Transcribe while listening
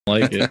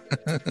like it.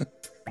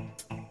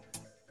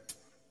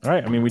 All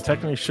right. I mean, we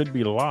technically should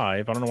be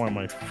live. I don't know why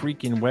my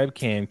freaking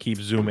webcam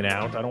keeps zooming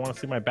out. I don't want to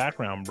see my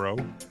background, bro.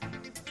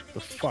 The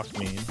fuck,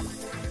 man.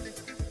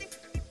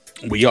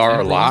 We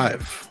are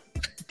live.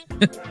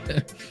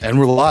 And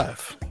we're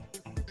live.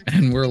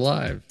 And we're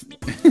live.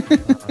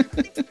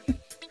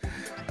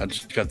 I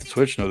just got the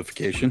Twitch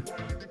notification.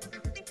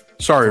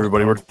 Sorry,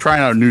 everybody. We're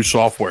trying out new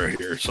software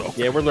here. So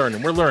yeah, we're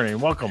learning.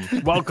 Welcome.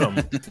 We'll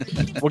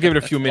give it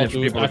a few minutes for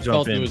people to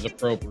jump in. It was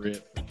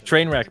appropriate.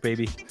 Train wreck,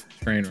 baby.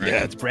 Train wreck.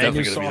 Yeah, it's Brand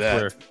new definitely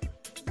gonna software.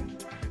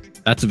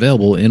 That's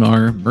available in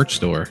our merch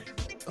store.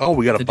 Oh,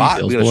 we got a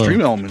bot. We got a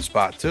Stream Elements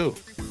bot too.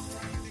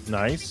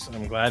 Nice.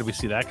 I'm glad we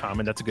see that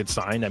comment. That's a good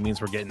sign. That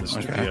means we're getting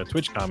the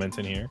Twitch comments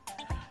in here.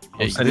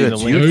 I think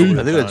that's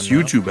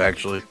YouTube,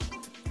 actually.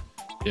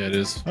 Yeah, it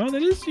is. Oh,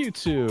 that is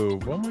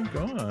YouTube. Oh my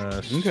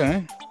gosh.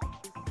 Okay.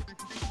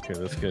 Okay,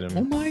 let's get him.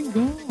 Oh my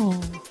god.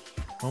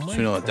 Oh my so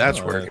you know that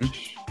that's working.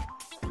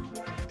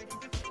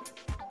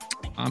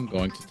 I'm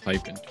going to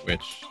type in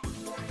Twitch.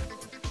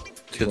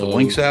 Let's get the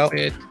links out.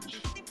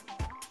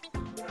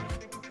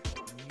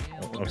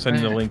 I'm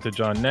sending the link to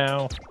John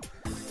now.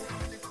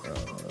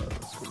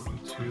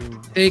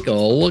 Take a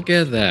look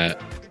at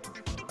that.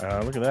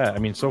 Look at that. I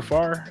mean, so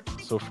far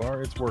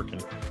it's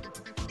working.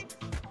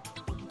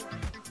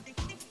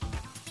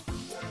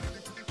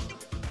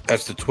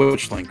 That's the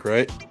Twitch link,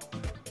 right?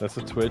 That's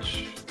the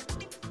Twitch.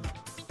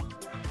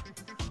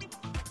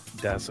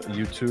 That's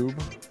YouTube.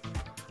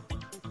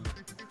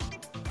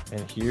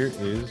 And here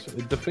is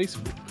the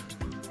Facebook.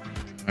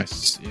 I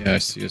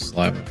see us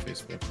live on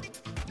Facebook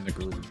in the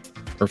group.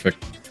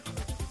 Perfect.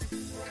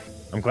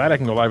 I'm glad I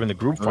can go live in the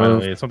group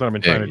finally. It's something I've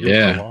been trying to do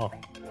for a while.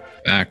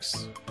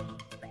 Facts.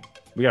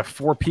 We got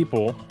 4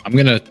 people. I'm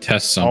gonna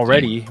test something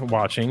already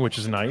watching, which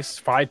is nice.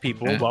 5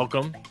 people. Yeah.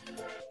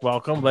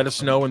 Welcome. Let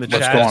us know in the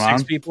What's chat. going 6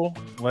 on? people.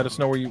 Let us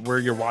know where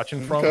you're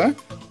watching from. Okay.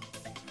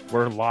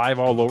 We're live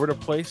all over the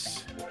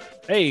place.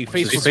 Hey,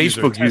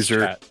 Facebook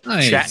user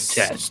Nice. chat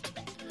test.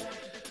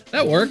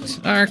 That worked.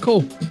 All right,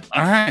 cool.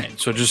 All right.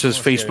 So it just says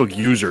Okay. Facebook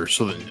user.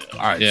 So that, all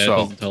right. Yeah, it so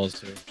doesn't tell us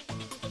to.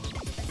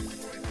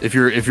 if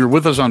you're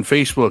with us on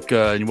Facebook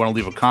and you want to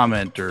leave a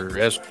comment or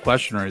ask a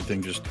question or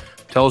anything, just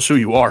tell us who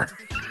you are.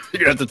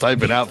 You have to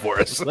type it out for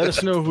us. Let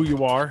us know who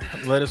you are.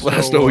 Let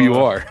us know who you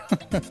are.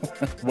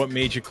 What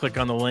made you click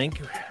on the link?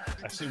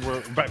 I see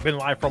we've been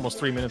live for almost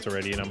 3 minutes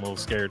already, and I'm a little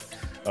scared.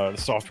 The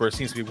software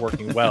seems to be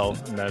working well,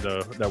 and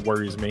that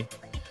worries me.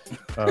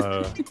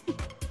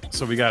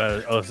 So we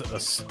got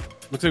looks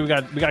like we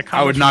got.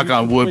 I would knock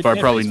on wood, but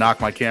I'd probably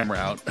knock my camera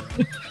out.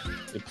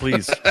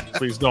 Please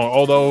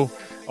don't.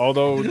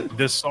 Although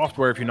this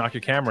software, if you knock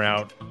your camera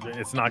out,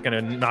 it's not going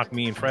to knock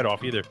me and Fred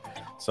off either.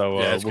 So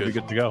we'll be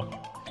good to go.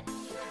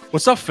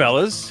 What's up,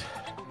 fellas?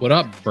 What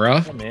up,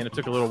 bruh? Oh, man, it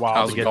took a little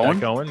while to get that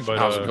going, but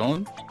how's it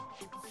going?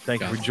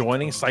 Thank you for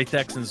joining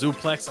Scythex and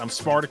Zuplex. I'm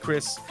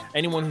Spartacus.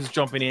 Anyone who's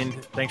jumping in,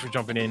 thanks for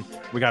jumping in.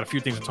 We got a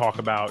few things to talk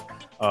about.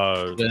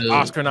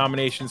 Oscar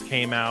nominations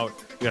came out.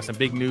 We got some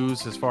big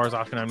news as far as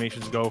Oscar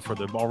nominations go for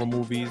the Marvel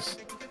movies.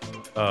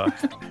 Harry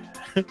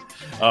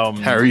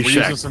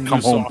Sheck,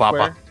 come home,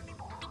 Papa.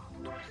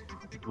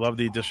 Love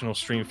the additional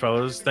stream,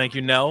 fellas. Thank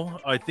you, Nell.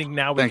 I think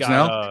now Thanks,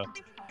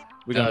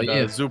 we got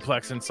yeah.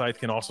 Zuplex and Scythe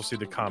can also see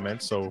the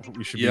comments, so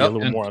we should be a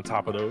little more on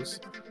top of those.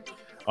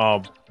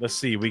 Let's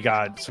see. We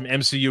got some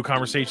MCU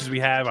conversations we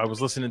have. I was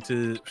listening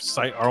to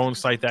our own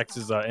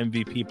Scythex's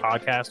MVP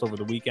podcast over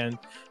the weekend.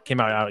 Came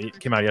out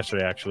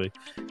yesterday, actually,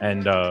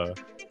 and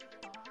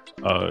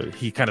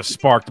he kind of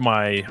sparked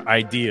my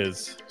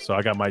ideas. So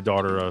I got my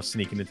daughter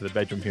sneaking into the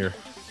bedroom here.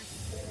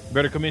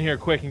 Better come in here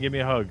quick and give me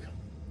a hug.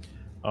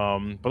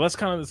 But let's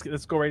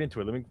go right into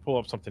it. Let me pull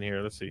up something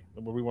here. Let's see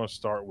what we want to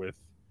start with.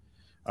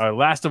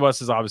 Last of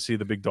Us is obviously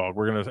the big dog.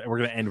 We're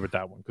gonna end with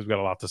that one because we got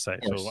a lot to say.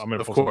 So I'm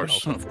gonna of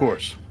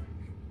course.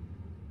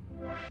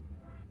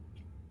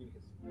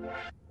 Right,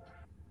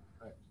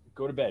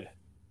 go to bed.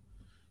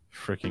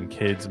 Freaking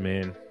kids,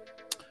 man.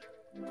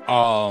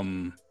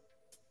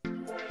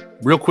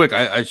 Real quick,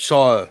 I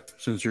saw,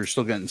 since you're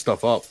still getting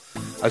stuff up,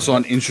 I saw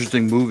an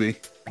interesting movie.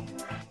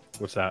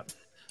 What's that?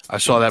 I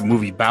saw that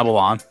movie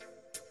Babylon.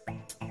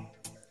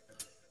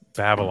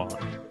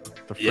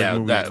 Yeah,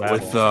 that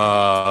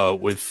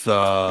with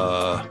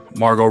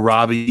Margot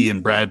Robbie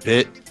and Brad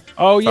Pitt.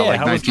 Oh yeah, like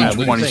how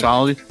 1920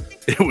 solid.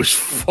 It was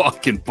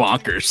fucking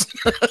bonkers.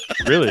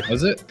 Really?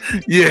 Was it?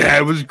 Yeah,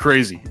 it was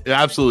crazy.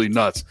 Absolutely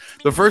nuts.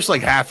 The first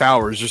like half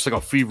hour is just like a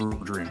fever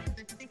dream.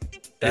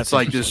 It's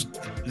like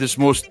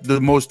the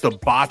most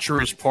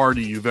debaucherous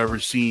party you've ever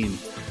seen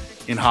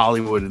in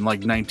Hollywood in like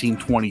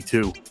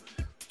 1922.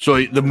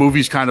 So the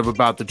movie's kind of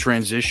about the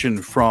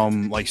transition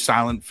from like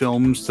silent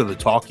films to the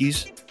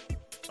talkies.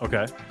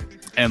 Okay.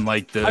 And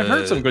like I've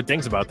heard some good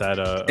things about that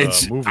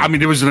movie. I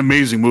mean, it was an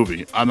amazing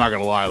movie. I'm not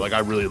gonna lie. Like I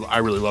really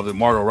loved it.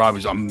 Margot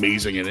Robbie's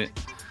amazing in it.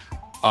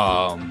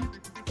 Well,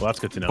 that's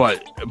good to know.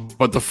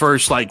 But the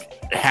first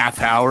like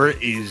half hour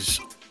is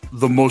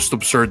the most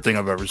absurd thing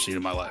I've ever seen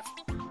in my life.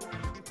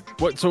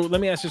 So let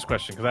me ask this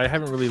question because I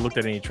haven't really looked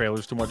at any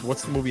trailers too much.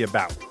 What's the movie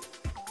about?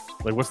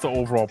 Like, what's the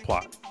overall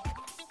plot?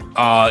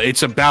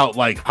 It's about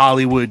like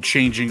Hollywood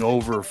changing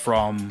over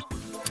from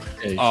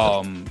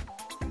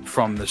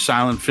the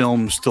silent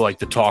films to like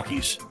the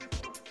talkies.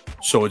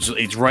 So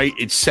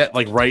it's set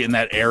like right in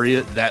that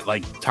area, that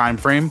like time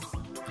frame.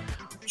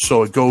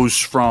 So it goes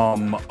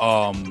from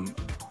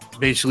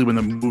basically when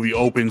the movie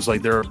opens,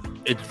 like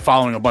it's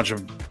following a bunch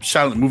of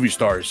silent movie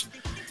stars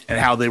and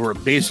how they were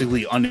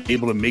basically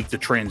unable to make the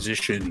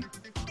transition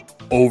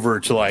over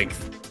to like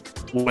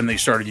when they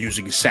started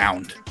using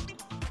sound.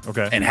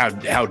 Okay. And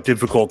how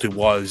difficult it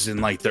was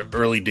in like the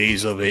early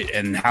days of it,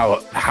 and how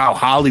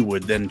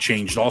Hollywood then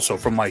changed also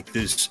from like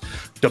this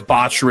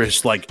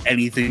debaucherous, like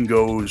anything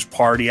goes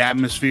party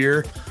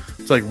atmosphere.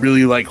 It's like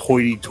really like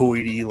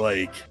hoity-toity,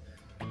 like,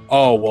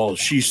 oh well,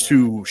 she's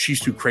too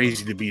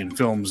crazy to be in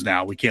films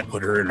now. We can't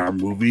put her in our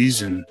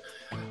movies. And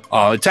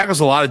it tackles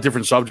a lot of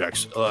different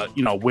subjects.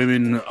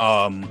 Women.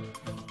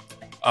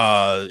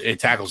 It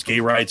tackles gay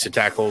rights. It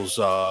tackles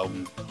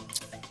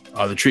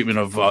the treatment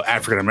of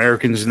African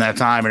Americans in that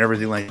time and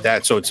everything like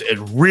that. So it's a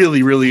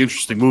really, really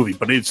interesting movie,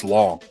 but it's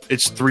long.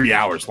 It's 3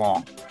 hours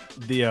long.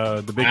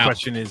 The big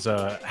question is,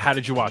 how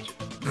did you watch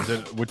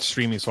it? Which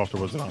streaming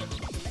software was it on?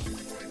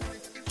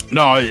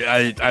 No,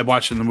 I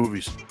watched it in the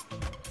movies.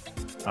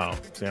 Oh,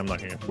 see, I'm not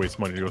going to waste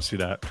money to go see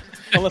that.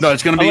 No,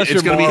 it's going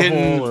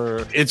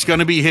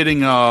to be hitting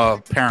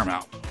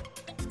Paramount,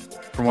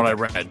 from what I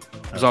read.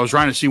 Because I was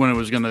trying to see when it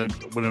was going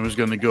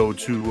to go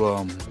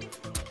to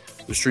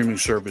the streaming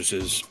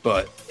services,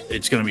 but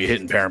it's going to be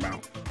hitting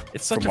Paramount.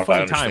 It's such a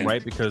fun time,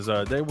 right? Because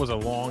there was a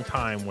long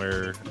time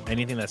where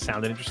anything that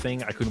sounded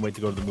interesting, I couldn't wait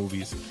to go to the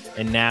movies.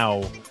 And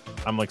now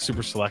I'm like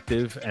super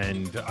selective,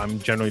 and I'm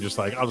generally just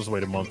like, I'll just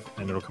wait a month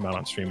and it'll come out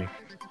on streaming.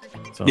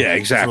 So yeah,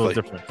 exactly. It's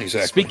a little different.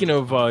 Exactly. Speaking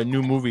of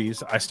new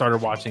movies, I started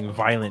watching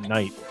Violent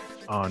Night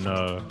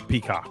on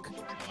Peacock.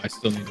 I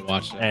still need to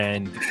watch that.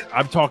 And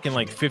I'm talking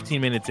like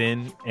 15 minutes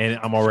in, and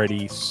I'm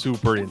already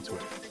super into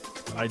it.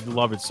 I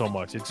love it so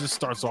much. It just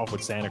starts off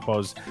with Santa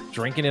Claus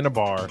drinking in a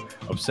bar,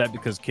 upset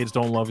because kids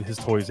don't love his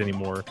toys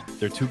anymore.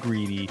 They're too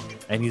greedy,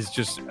 and he's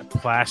just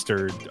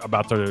plastered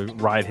about to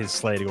ride his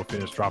sleigh to go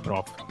finish dropping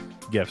off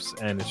gifts,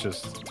 and it's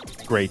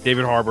just great.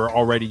 David Harbour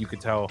already, you could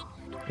tell,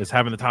 is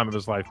having the time of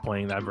his life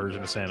playing that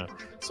version of Santa.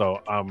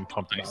 So I'm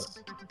pumped about it.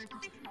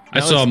 I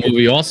saw a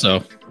movie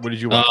also. What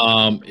did you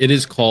watch? It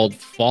is called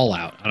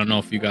Fallout. I don't know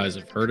if you guys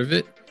have heard of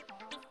it.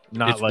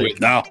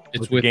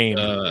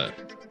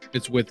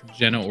 It's with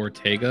Jenna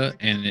Ortega,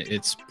 and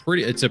it's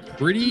a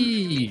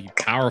pretty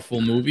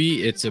powerful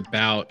movie. It's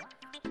about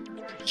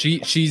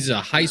she's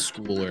a high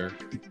schooler,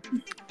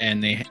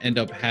 and they end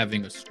up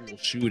having a school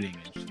shooting,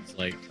 and she's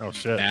like in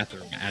the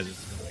bathroom as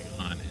it's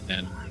going on, and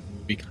then the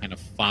movie kind of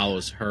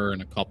follows her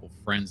and a couple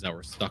friends that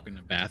were stuck in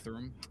the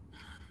bathroom,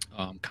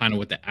 kind of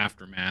with the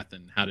aftermath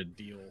and how to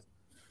deal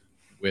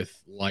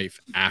with life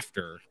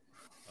after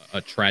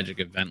a tragic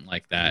event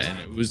like that. And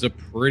it was a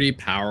pretty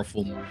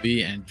powerful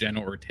movie, and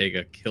Jenna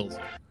Ortega kills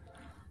it.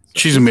 So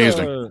she's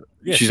amazing.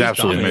 She's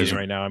absolutely amazing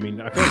right now. I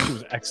mean, I feel like she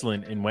was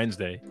excellent in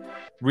Wednesday.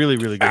 Really,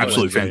 really good.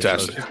 Absolutely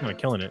fantastic. So she's kind of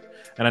killing it.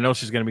 And I know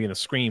she's going to be in the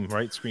Scream,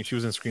 right? She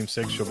was in Scream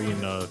 6. She'll be in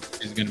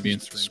she's going to be in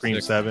Scream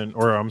 7.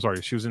 Or I'm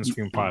sorry, she was in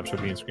Scream 5.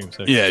 She'll be in Scream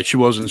 6. Yeah, she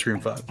was in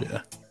Scream 5.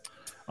 Yeah.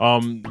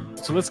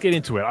 So let's get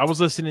into it. I was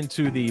listening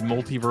to the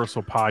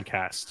Multiversal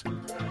podcast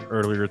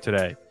earlier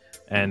today.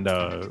 And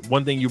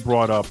one thing you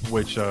brought up,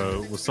 which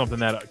was something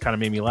that kind of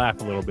made me laugh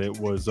a little bit,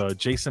 was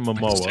Jason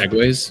Momoa.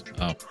 Segways?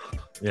 Oh.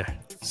 Yeah.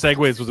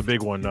 Segways was a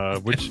big one,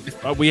 which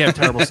we have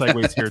terrible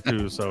segways here,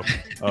 too. So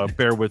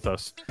bear with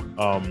us.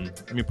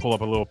 Let me pull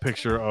up a little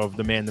picture of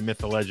the man, the myth,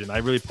 the legend. I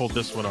really pulled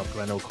this one up because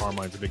I know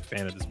Carmine's a big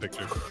fan of this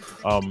picture.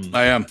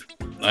 I am.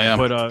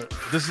 But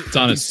it's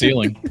on his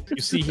ceiling.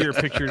 You see here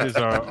pictured is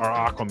our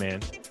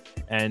Aquaman.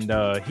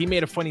 And he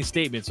made a funny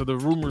statement. So the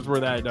rumors were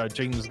that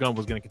James Gunn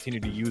was going to continue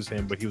to use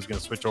him, but he was going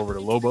to switch over to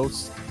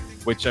Lobos,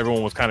 which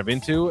everyone was kind of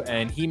into.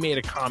 And he made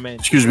a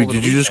comment. Excuse me,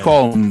 did you just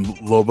call him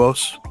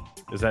Lobos?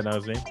 Is that not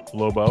his name?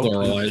 Lobo?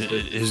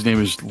 His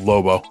name is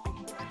Lobo.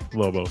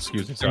 Lobo,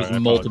 excuse me. Sorry, there's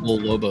multiple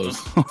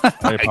Lobos.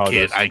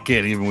 I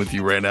can't even with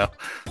you right now.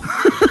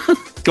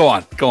 Go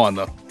on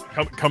though.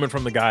 Coming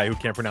from the guy who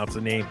can't pronounce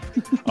the name.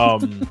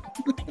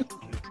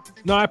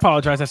 No, I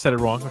apologize. I said it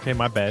wrong. Okay,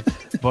 my bad.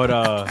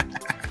 But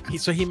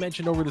he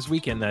mentioned over this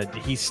weekend that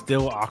he's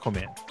still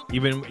Aquaman,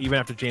 even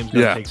after James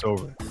Gunn takes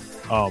over.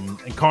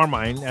 And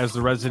Carmine, as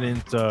the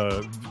resident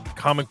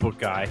comic book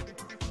guy,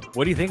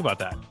 what do you think about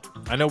that?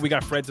 I know we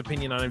got Fred's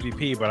opinion on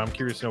MVP, but I'm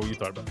curious to know what you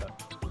thought about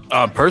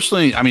that.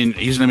 Personally, I mean,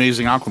 he's an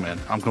amazing Aquaman.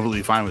 I'm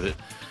completely fine with it.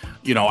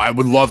 You know, I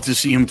would love to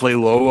see him play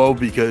Lobo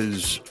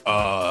because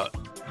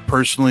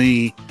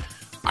personally,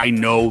 I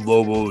know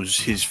Lobo's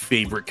his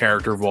favorite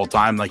character of all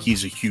time. Like,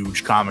 he's a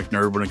huge comic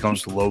nerd when it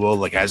comes to Lobo,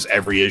 like has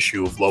every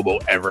issue of Lobo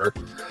ever.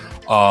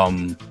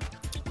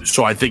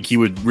 So I think he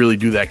would really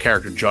do that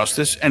character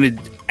justice.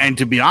 And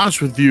to be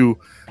honest with you,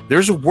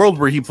 there's a world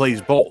where he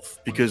plays both,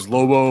 because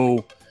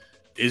Lobo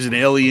is an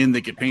alien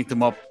that can paint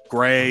them up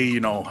gray, you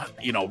know,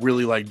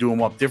 really like do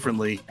them up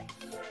differently.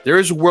 There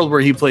is a world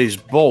where he plays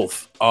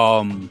both.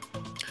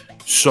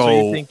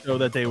 So you think though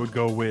that they would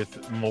go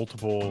with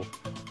multiple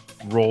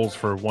roles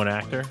for one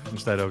actor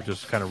instead of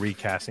just kind of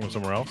recasting him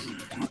somewhere else?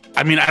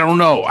 I mean, I don't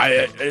know.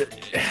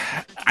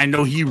 I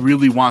know he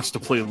really wants to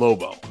play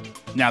Lobo.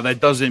 Now that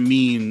doesn't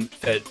mean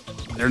that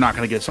they're not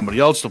going to get somebody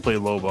else to play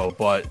Lobo,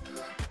 but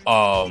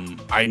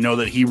I know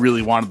that he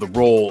really wanted the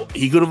role.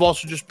 He could have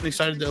also just been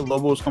excited that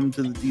Lobo was coming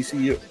to the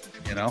DCU,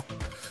 you know,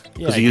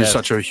 because he is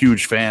such a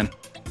huge fan.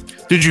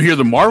 Did you hear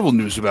the Marvel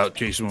news about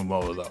Jason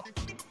Momoa though?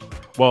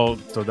 Well,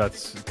 so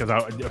that's because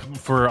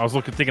I was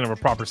thinking of a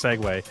proper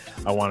segue.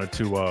 I wanted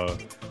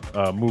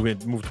to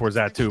move towards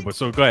that too. But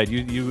so go ahead.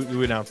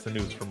 You announced the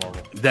news for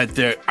Marvel that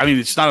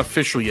it's not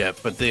official yet,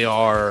 but they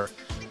are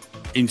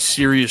in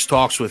serious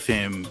talks with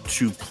him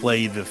to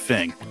play the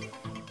Thing,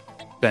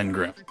 Ben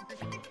Grimm,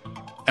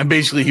 and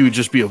basically he would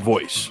just be a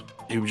voice.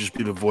 He would just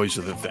be the voice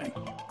of the Thing,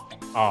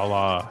 a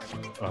la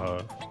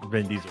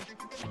Vin Diesel.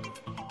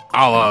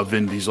 A la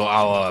Vin Diesel, a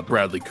la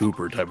Bradley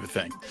Cooper type of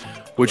thing,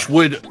 which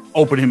would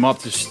open him up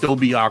to still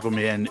be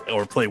Aquaman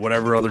or play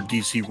whatever other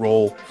DC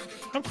role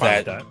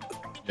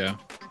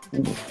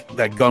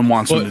that Gunn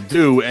wants him to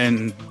do.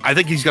 And I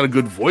think he's got a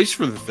good voice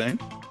for the Thing.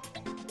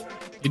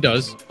 He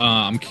does.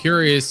 I'm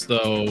curious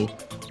though,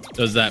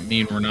 does that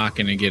mean we're not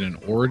going to get an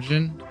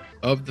origin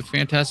of the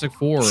Fantastic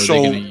Four? Or are they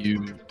going to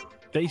use?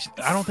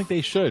 I don't think they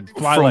should.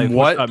 Flylife,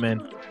 what's up, man?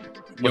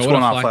 What's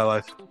going on,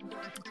 Flylife?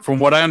 From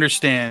what I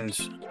understand,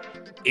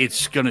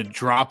 it's gonna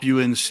drop you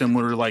in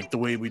similar like the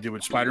way we did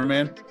with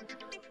Spider-Man,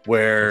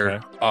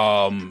 where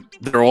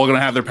they're all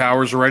gonna have their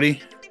powers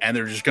already, and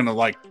they're just gonna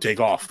like take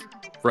off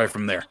right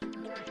from there,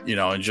 you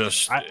know, and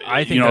just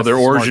I think their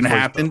origin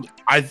happened.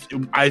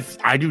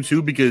 I do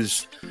too,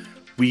 because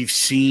we've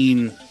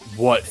seen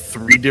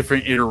 3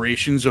 different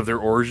iterations of their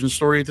origin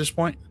story at this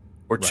point,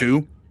 or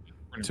two,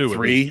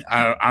 3.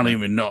 I don't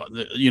even know,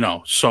 you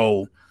know.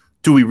 So,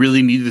 do we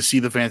really need to see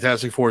the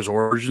Fantastic Four's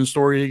origin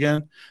story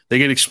again? They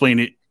can explain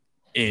it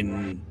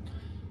in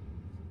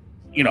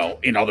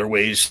other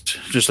ways,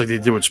 just like they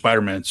did with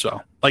Spider-Man.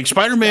 So like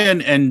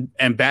Spider-Man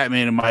and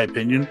Batman, in my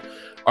opinion,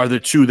 are the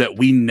two that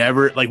we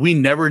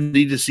never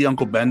need to see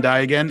Uncle Ben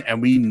die again,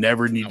 and we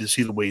never need to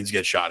see the Waynes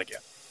get shot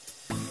again.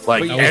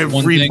 Like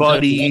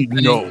everybody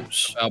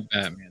knows about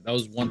Batman. That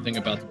was one thing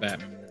about the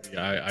Batman movie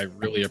I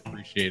really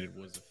appreciated,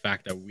 was the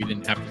fact that we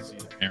didn't have to see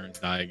the parents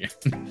die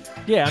again.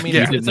 Yeah, I mean,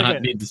 we did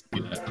not need to see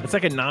that. It's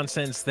like a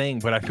nonsense thing,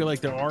 but I feel like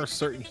there are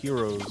certain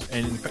heroes,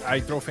 and I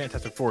throw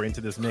Fantastic Four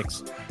into this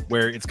mix,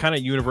 where it's kind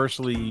of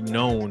universally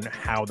known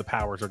how the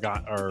powers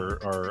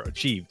are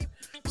achieved.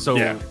 So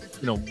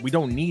we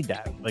don't need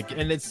that. Like,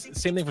 and it's the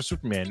same thing for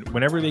Superman.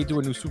 Whenever they do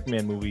a new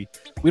Superman movie,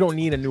 we don't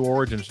need a new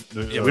origin.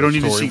 We don't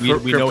need to see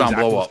we know exactly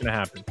blow what's up. going to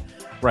happen,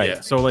 right?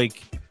 Yeah. So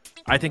like,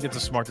 I think it's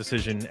a smart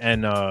decision,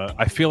 and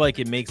I feel like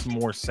it makes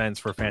more sense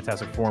for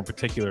Fantastic Four in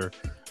particular,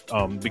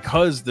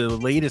 because the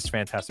latest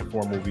Fantastic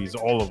Four movies,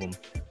 all of them,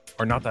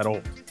 are not that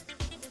old.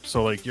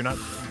 So like, you're not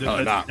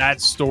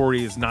that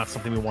story is not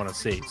something we want to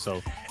see.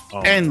 So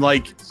and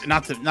like,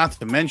 not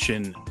to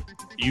mention,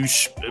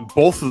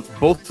 both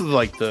of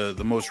like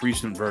the most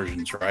recent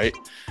versions, right?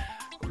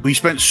 We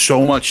spent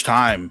so much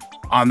time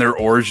on their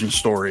origin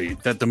story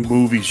that the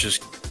movies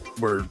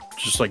were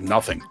just like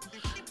nothing.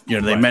 You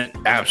know, they meant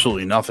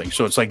absolutely nothing.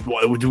 So it's like,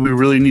 do we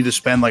really need to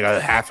spend like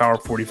a half hour,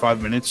 45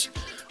 minutes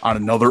on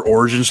another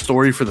origin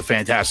story for the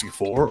Fantastic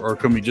Four? Or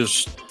can we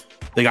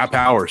they got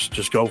powers,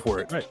 just go for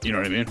it. Right. You know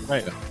what I mean?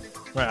 Right.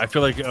 I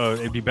feel like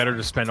it'd be better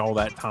to spend all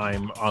that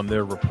time on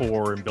their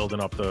rapport and building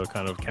up the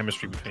kind of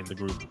chemistry between the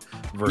group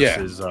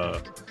versus,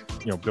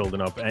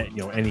 building up,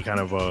 any kind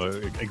of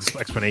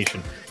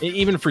explanation.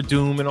 Even for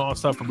Doom and all that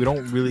stuff, we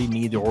don't really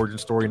need the origin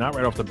story, not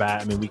right off the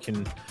bat. I mean, we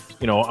can,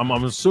 I'm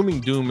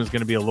assuming Doom is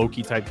going to be a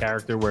Loki type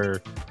character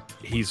where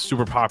he's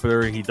super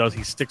popular. He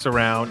sticks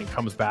around and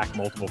comes back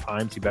multiple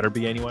times. He better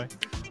be anyway.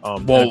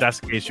 If that's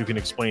the case, you can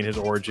explain his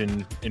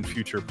origin in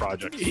future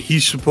projects.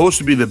 He's supposed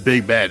to be the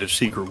big bad of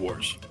Secret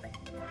Wars.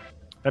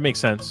 That makes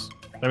sense.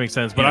 But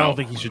I don't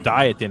think he should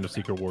die at the end of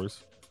Secret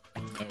Wars.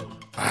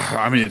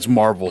 I mean, it's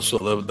Marvel,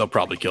 so they'll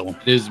probably kill him.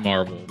 It is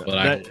Marvel, but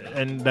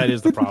that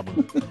is the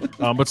problem.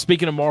 But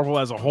speaking of Marvel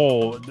as a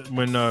whole,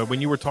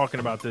 when you were talking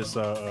about this,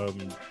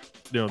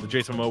 the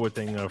Jason Momoa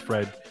thing,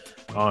 Fred,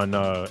 on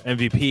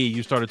MVP,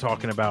 you started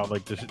talking about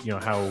like this,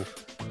 how.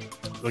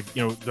 The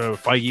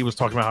Feige was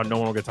talking about how no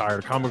one will get tired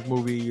of comic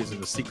movies and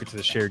the secret to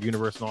the shared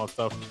universe and all that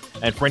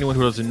stuff. And for anyone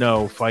who doesn't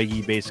know,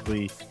 Feige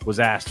basically was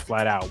asked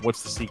flat out,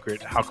 what's the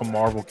secret? How come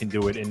Marvel can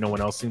do it and no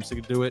one else seems to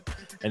do it?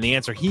 And the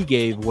answer he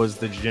gave was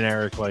the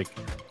generic, like,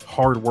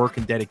 hard work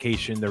and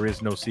dedication. There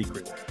is no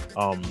secret.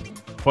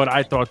 But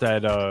I thought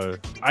that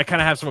I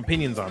kind of have some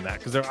opinions on that,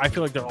 because I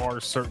feel like there are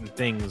certain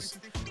things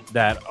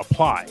that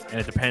apply,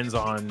 and it depends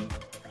on,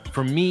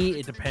 for me,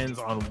 it depends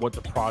on what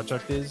the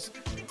project is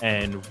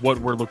and what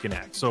we're looking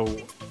at. So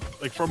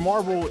like for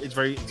Marvel, it's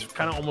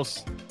kind of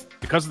almost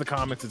because of the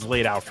comics, it's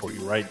laid out for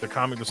you, right? The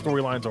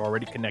storylines are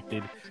already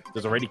connected.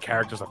 There's already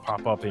characters that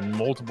pop up in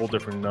multiple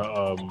different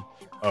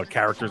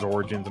characters,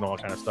 origins, and all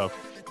that kind of stuff.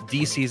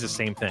 DC is the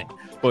same thing,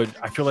 but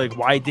I feel like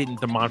why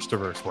didn't the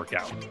MonsterVerse work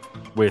out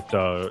with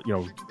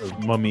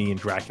Mummy and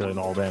Dracula and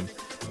all them?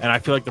 And I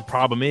feel like the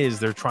problem is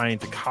they're trying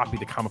to copy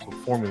the comic book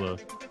formula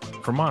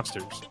for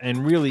monsters,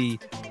 and really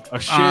a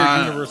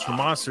shared universe for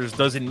monsters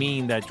doesn't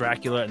mean that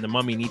Dracula and the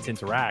Mummy need to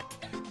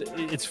interact.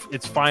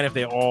 It's fine if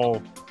they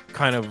all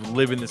kind of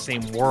live in the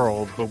same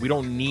world, but we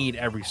don't need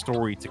every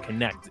story to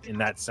connect in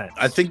that sense.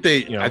 I think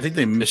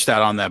they missed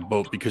out on that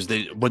boat, because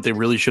what they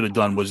really should have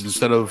done was,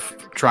 instead of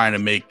trying to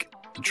make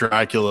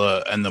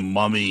Dracula and the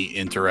Mummy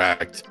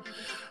interact,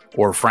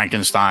 or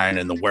Frankenstein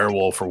and the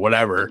werewolf or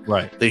whatever,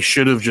 right, they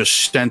should have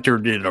just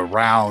centered it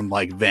around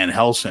like Van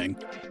Helsing,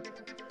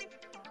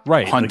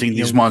 right, hunting like,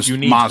 these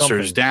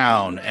monsters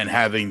down and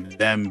having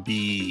them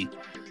be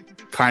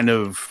kind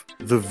of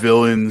the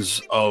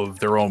villains of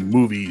their own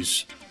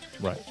movies,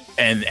 right,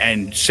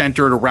 and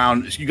center it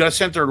around. You got to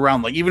center it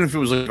around, like, even if it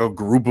was like a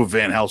group of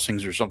Van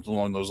Helsings or something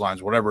along those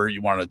lines, whatever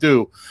you want to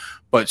do,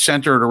 but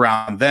center it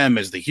around them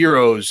as the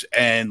heroes.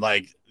 And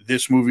like,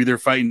 this movie they're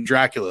fighting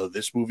Dracula,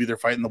 this movie they're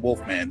fighting the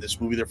Wolfman,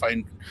 this movie they're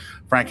fighting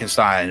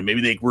Frankenstein, and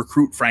maybe they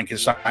recruit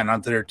Frankenstein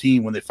onto their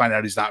team when they find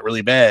out he's not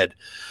really bad.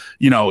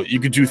 You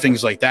could do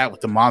things like that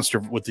with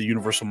the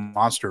Universal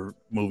monster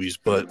movies.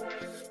 But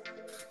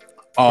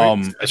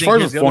as far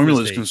as the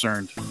formula is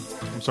concerned,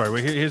 I'm sorry,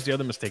 well, here's the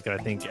other mistake that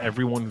I think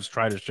everyone who's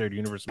tried a shared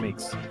universe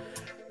makes.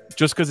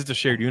 Just because it's a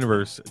shared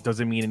universe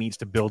doesn't mean it needs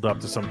to build up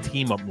to some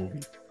team up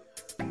movie,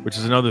 which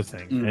is another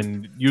thing.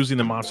 And using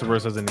the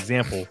MonsterVerse as an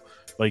example,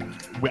 like,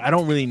 I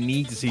don't really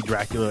need to see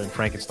Dracula and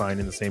Frankenstein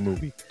in the same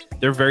movie.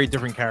 They're very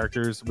different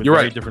characters with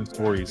very different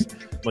stories.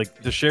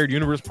 Like, the shared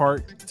universe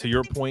part, to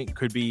your point,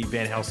 could be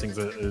Van Helsing's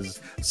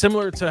is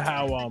similar to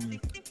how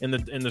in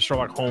the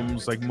Sherlock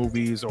Holmes like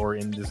movies, or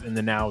in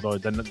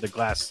the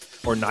Glass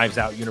or Knives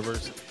Out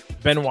universe,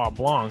 Benoit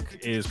Blanc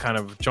is kind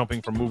of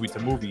jumping from movie to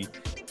movie.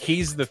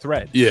 He's the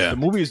thread. Yeah, the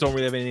movies don't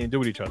really have anything to do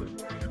with each other.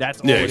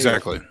 That's all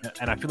exactly.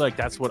 And I feel like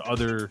that's what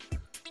other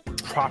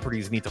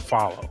properties need to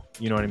follow.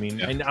 You know what I mean?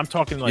 Yeah. And I'm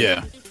talking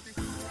like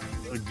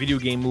video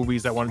game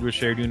movies that want to do a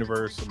shared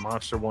universe,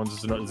 monster ones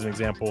is an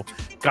example.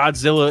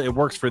 Godzilla, it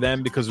works for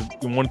them because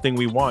one thing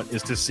we want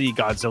is to see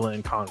Godzilla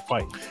and Kong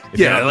fight.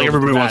 Like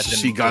everybody wants to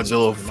see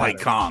Godzilla fight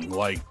Kong.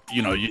 Like,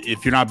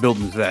 if you're not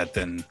building to that,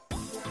 then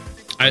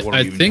what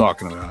are you even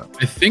talking about?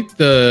 I think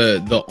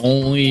the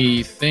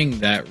only thing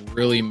that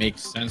really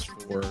makes sense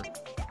for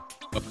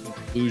a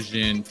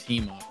conclusion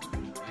team up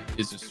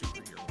is a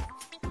superhero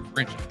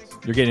franchise.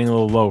 You're getting a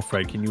little low,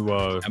 Fred. Can you?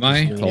 Am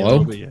I?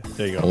 Hello? Yeah,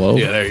 there you go. Hello?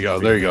 Yeah, there you go.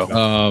 There you go.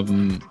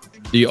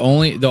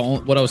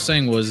 What I was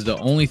saying was the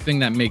only thing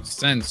that makes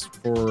sense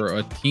for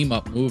a team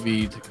up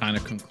movie to kind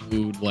of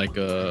conclude like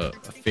a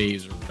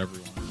phase or whatever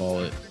you want to call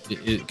it,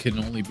 it can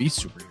only be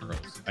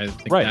superheroes. I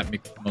think that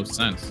makes the most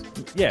sense.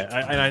 Yeah,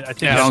 I think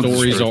the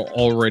stories are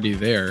already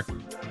there.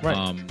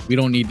 Right. We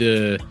don't need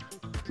to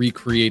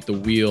recreate the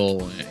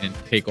wheel and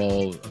take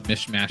all a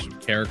mishmash of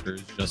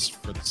characters just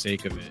for the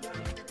sake of it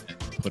and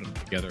put them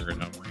together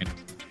in a random.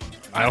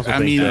 I also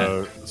think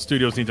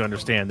studios need to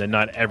understand that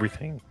not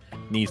everything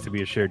needs to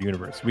be a shared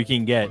universe. We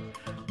can get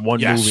one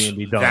movie and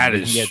be done. That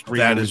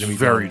is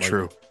very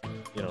true.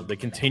 They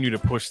continue to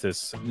push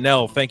this.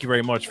 Nell, thank you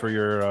very much for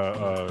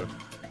your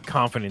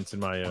confidence in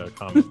my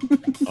comment.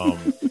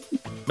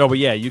 No, but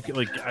yeah, you can,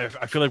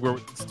 I feel like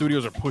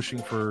studios are pushing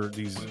for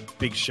these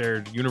big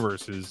shared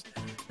universes,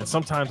 and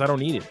sometimes I don't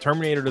need it.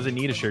 Terminator doesn't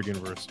need a shared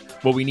universe.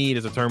 What we need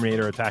is a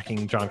Terminator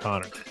attacking John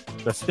Connor.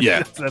 That's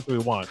what we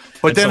want.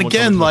 But then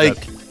again,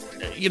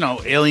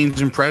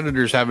 Aliens and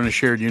Predators having a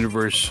shared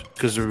universe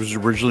because it was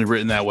originally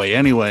written that way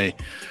anyway.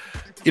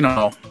 I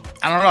don't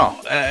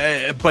know,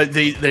 but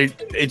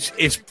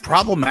it's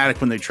problematic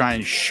when they try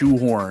and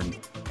shoehorn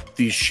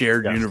these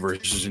shared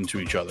universes into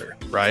each other,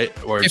 right?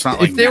 Or it's not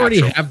like if they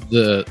already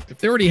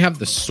have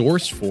the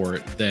source for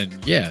it, then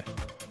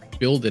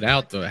build it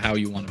out how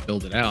you want to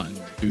build it out and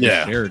do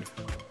the shared.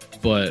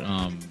 But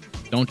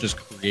don't just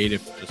create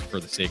it just for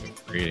the sake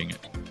of creating it.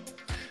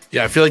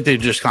 Yeah, I feel like they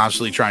just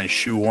constantly try and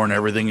shoehorn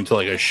everything into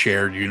like a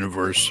shared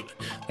universe.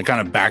 They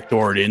kind of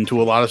backdoor it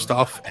into a lot of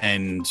stuff,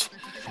 and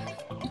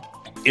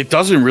it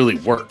doesn't really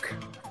work,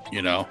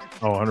 Oh,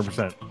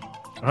 100%.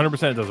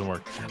 100% it doesn't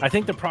work. I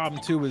think the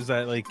problem too is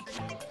that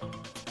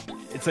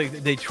it's like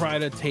they try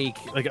to take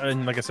like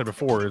I said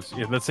before,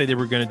 let's say they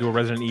were going to do a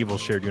Resident Evil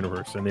shared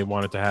universe and they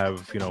wanted to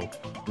have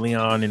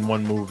Leon in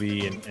one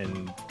movie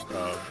and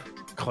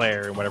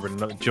Claire and whatever,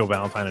 Jill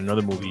Valentine in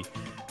another movie.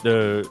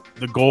 The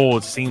goal,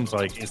 it seems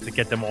like, is to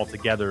get them all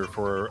together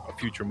for a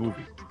future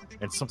movie.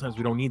 And sometimes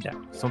we don't need that.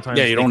 Sometimes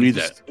you don't need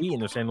that. In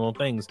their standalone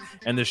things,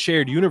 and the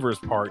shared universe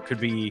part could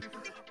be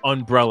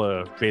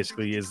Umbrella.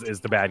 Basically, is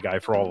the bad guy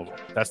for all of them.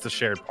 That's the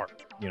shared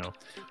part. Yeah.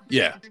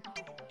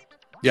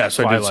 Yeah.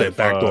 So I did say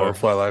backdoor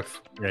Fly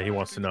Life. Yeah, he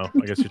wants to know.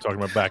 I guess you're talking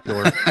about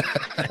backdoor.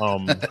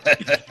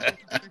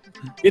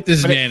 Get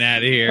this man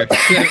out of here.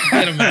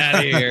 Get him out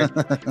of here.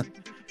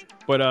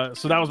 But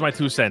so that was my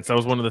 2 cents. That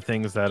was one of the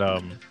things that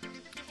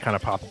kind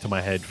of popped into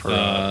my head for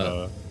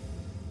the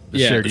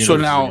shared universe.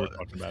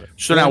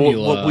 So now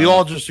what we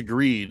all just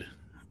agreed.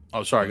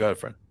 Oh, sorry. Go ahead,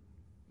 friend.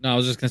 No, I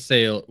was just gonna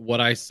say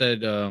what I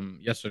said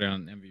yesterday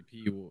on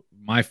MVP.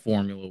 My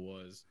formula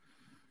was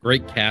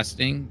great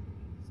casting,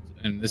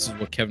 and this is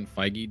what Kevin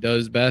Feige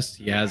does best.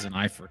 He has an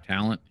eye for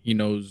talent. He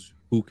knows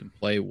who can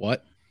play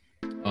what.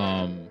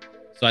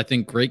 So I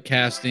think great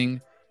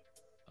casting,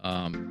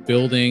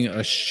 building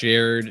a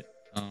shared,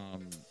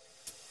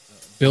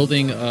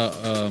 building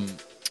a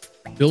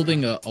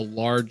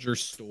larger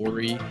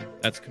story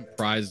that's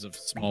comprised of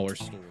smaller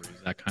stories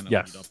that kind of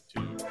lead up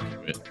to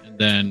it, and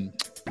then.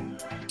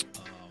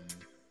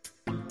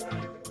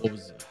 What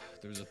was it?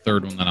 There's a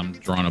third one that I'm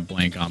drawing a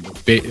blank on,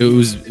 but it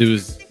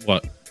was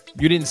what?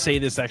 You didn't say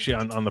this actually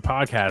on the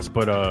podcast,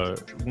 but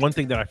one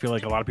thing that I feel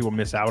like a lot of people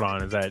miss out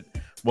on is that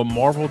what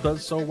Marvel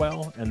does so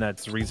well, and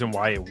that's the reason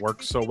why it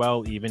works so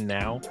well even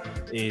now,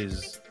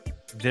 is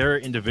their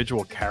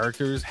individual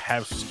characters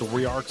have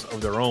story arcs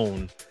of their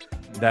own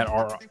that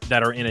are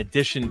in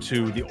addition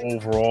to the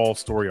overall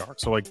story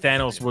arc. So like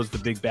Thanos was the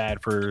big bad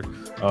for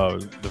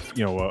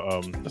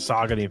the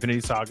saga, the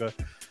Infinity Saga.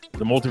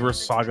 The multiverse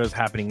saga is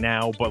happening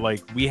now, but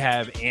like we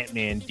have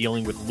Ant-Man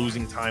dealing with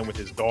losing time with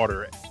his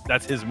daughter.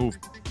 That's his movie.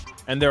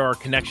 And there are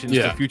connections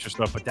to future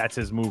stuff, but that's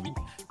his movie.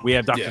 We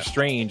have Doctor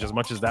Strange, as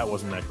much as that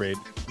wasn't that great.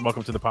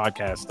 Welcome to the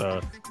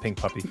podcast, Pink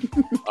Puppy.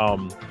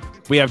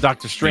 We have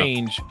Doctor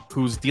Strange,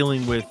 who's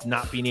dealing with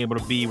not being able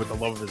to be with the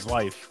love of his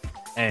life,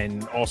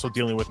 and also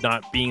dealing with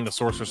not being the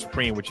Sorcerer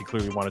Supreme, which he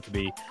clearly wanted to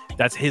be.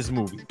 That's his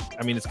movie.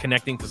 I mean, it's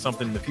connecting to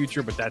something in the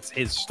future, but that's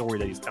his story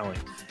that he's telling.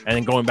 And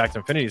then going back to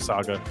Infinity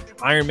Saga,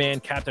 Iron Man,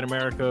 Captain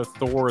America,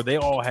 Thor, they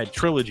all had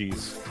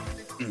trilogies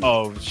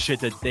of shit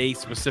that they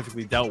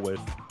specifically dealt with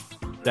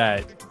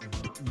that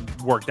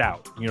worked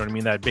out. You know what I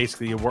mean? That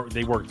basically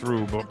they worked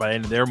through, but by the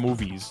end of their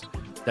movies,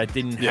 that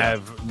didn't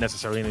have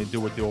necessarily anything to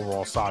do with the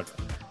overall saga.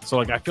 So,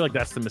 like, I feel like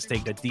that's the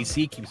mistake that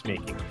DC keeps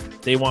making.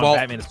 They want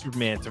Batman and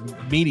Superman to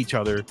meet each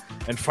other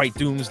and fight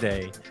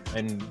Doomsday,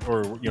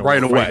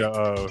 right away,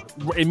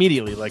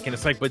 immediately. Like, and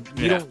it's like, but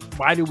you don't.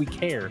 Why do we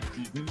care?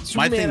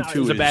 Superman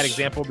is a bad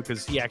example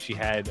because he actually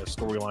had a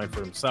storyline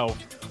for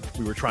himself.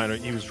 He was trying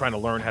to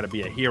learn how to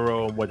be a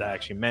hero and what that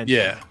actually meant.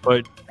 Yeah.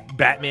 But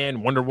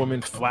Batman, Wonder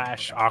Woman,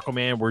 Flash,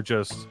 Aquaman were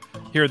just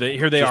here.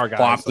 They are guys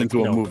plopped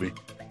into a movie.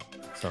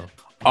 So.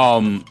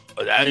 I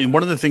mean,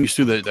 one of the things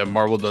too that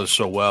Marvel does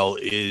so well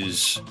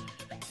is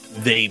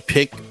they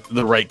pick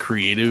the right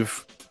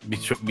creative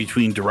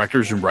between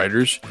directors and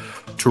writers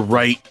to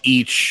write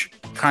each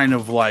kind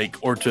of like,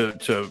 or to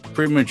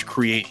pretty much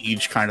create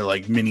each kind of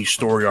like mini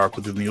story arc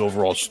within the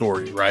overall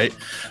story, right?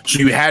 So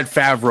you had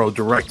Favreau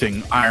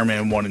directing Iron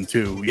Man 1 and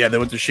 2. Yeah, they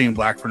went to Shane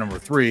Black for number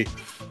 3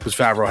 because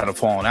Favreau had a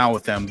falling out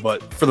with them.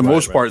 But for the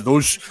most part,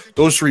 those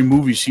 3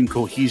 movies seem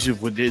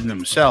cohesive within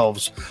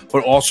themselves,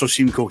 but also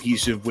seem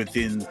cohesive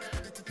within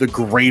the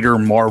greater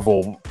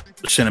Marvel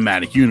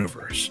cinematic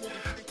universe,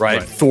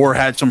 right? Thor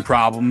had some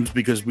problems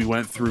because we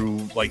went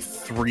through like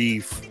three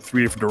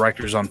different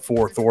directors on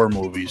 4 Thor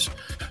movies.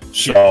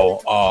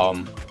 So,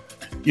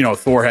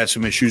 Thor had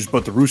some issues,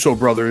 but the Russo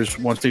brothers,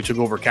 once they took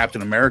over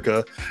Captain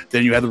America,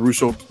 then you had the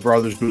Russo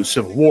brothers do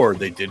Civil War.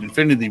 They did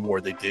Infinity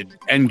War. They did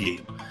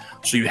Endgame.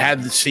 So you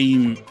had the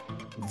same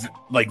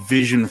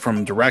vision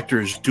from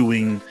directors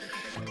doing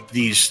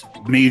these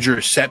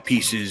major set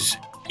pieces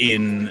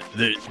in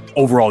the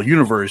overall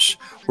universe,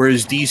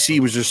 whereas DC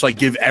was just like,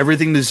 give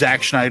everything to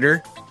Zack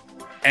Snyder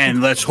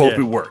and let's hope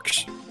it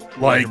works.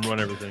 Like, run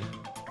everything.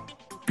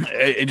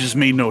 It just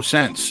made no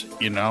sense,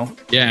 you know?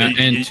 Yeah,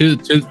 and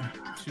to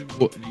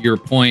your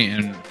point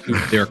and to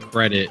their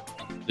credit,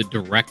 the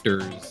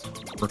directors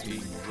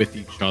working with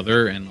each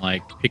other and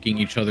like picking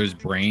each other's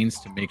brains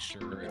to make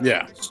sure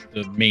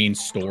the main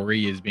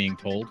story is being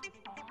told.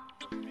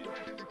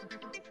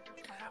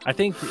 I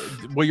think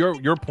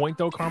your point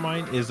though,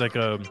 Carmine, is like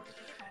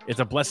it's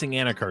a blessing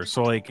and a curse.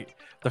 So like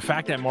the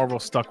fact that Marvel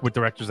stuck with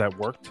directors that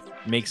worked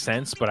makes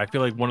sense, but I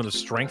feel like one of the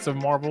strengths of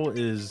Marvel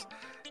is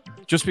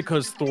just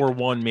because Thor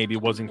 1 maybe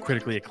wasn't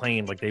critically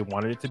acclaimed like they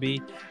wanted it to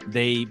be,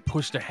 they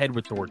pushed ahead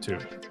with Thor 2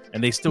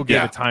 and they still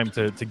gave it time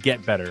to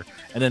get better.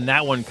 And then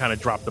that one kind of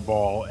dropped the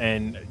ball.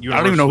 And I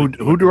don't even know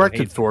who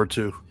directed Thor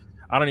 2.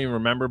 I don't even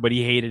remember, but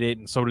he hated it,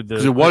 and so did the.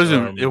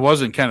 It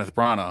wasn't Kenneth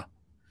Branagh.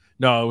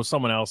 No, it was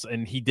someone else,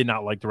 and he did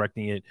not like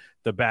directing it.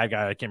 The bad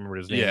guy, I can't remember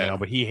his name now,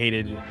 but he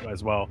hated it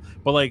as well.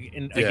 But like,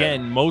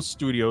 again, most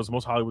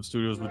Hollywood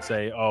studios would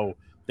say, "Oh,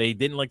 they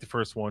didn't like the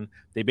first one.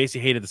 They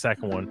basically hated the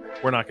second one.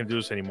 We're not going to do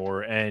this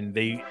anymore." And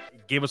they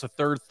gave us a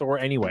third Thor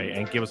anyway,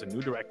 and gave us a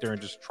new director,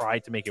 and just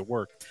tried to make it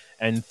work.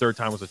 And third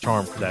time was a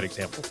charm for that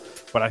example.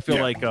 But I feel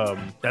like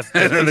that's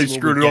and then they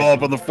screwed it all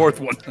up on the fourth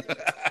one.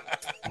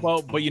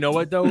 Well, but you know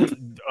what though?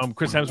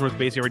 Chris Hemsworth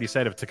basically already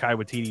said if Taika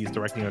Waititi is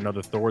directing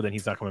another Thor, then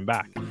he's not coming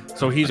back.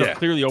 So he's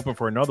clearly open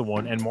for another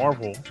one. And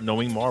Marvel,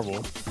 knowing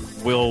Marvel,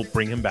 will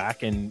bring him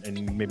back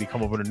and maybe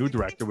come up with a new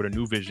director with a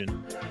new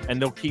vision.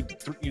 And they'll keep.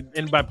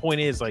 And my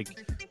point is, like,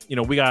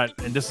 we got,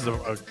 and this is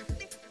a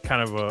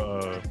kind of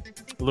a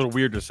a little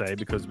weird to say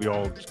because we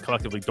all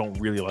collectively don't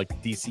really like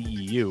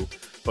DCEU,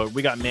 but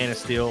we got Man of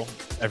Steel.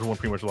 Everyone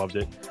pretty much loved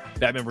it.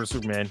 Batman vs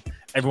Superman.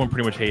 Everyone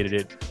pretty much hated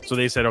it. So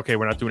they said, okay,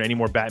 we're not doing any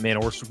more Batman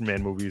or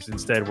Superman movies.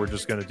 Instead, we're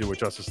just going to do a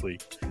Justice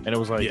League. And it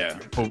was like,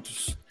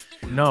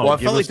 no. Well, I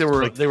felt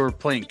like they were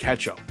playing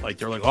catch up. Like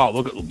they're like, oh,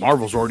 look at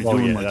Marvel's already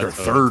doing like their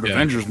third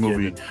Avengers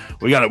movie.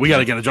 We got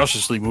to get a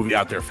Justice League movie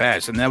out there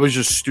fast. And that was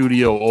just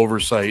studio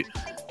oversight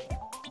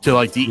to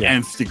like the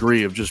nth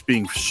degree of just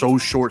being so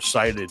short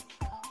sighted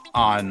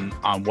on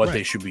what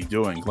they should be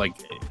doing.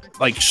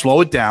 Like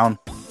slow it down,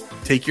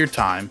 take your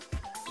time.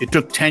 It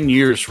took 10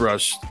 years for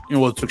us.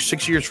 It took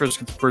 6 years for us to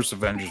get the first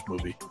Avengers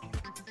movie.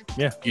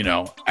 Yeah.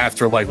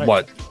 After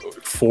what,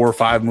 4 or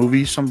 5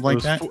 movies, something like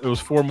that? It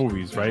was 4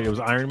 movies, right? It was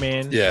Iron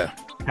Man,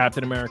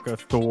 Captain America,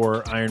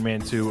 Thor, Iron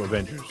Man 2,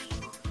 Avengers.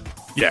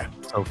 Yeah.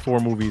 So 4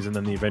 movies and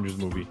then the Avengers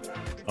movie.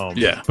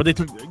 But they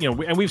took,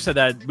 and we've said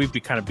that we've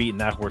kind of beaten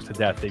that horse to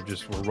death. They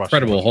just were rushing.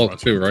 Incredible Hulk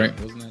too, right?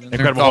 Wasn't that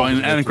Incredible Hulk.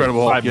 And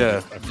Incredible Hulk,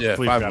 I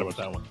forgot about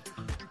that one.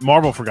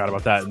 Marvel forgot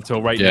about that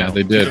until now. Yeah,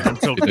 they did.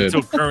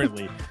 Until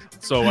currently.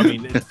 So, I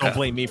mean, don't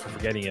blame me for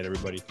forgetting it,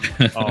 everybody.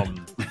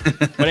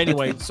 But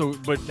anyway,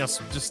 but now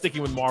just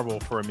sticking with Marvel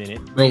for a minute.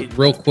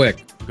 Real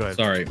quick. Go ahead.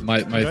 Sorry.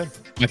 My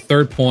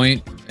third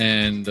point,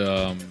 and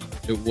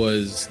it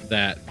was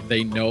that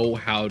they know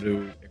how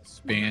to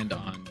expand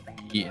on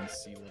B and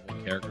C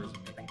level characters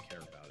and make them care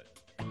about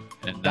it.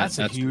 And that's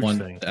a huge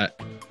thing.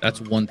 That's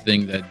one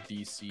thing that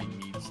DC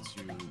needs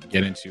to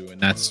get into,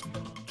 and that's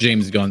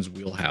James Gunn's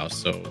wheelhouse.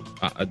 So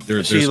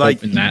there's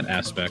hope in that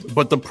aspect.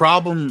 But the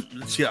problem,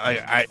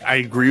 I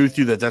agree with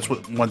you that's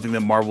one thing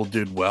that Marvel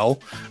did well,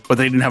 but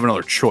they didn't have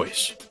another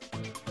choice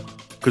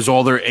because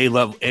all their A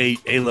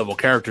level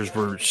characters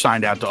were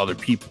signed out to other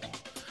people.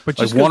 But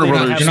just Warner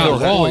Brothers, you're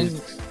not wrong.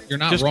 You're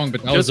not wrong,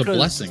 but that was a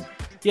blessing.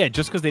 Yeah,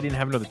 just because they didn't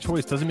have another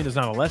choice doesn't mean there's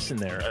not a lesson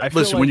there.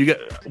 Listen, when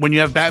you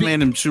have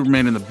Batman and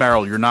Superman in the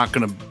barrel, you're not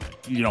gonna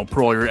put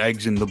all your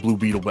eggs in the Blue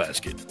Beetle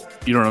basket.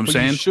 You know what I'm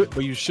saying?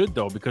 You should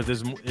though, because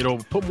it'll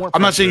put more.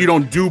 I'm not saying you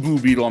don't do Blue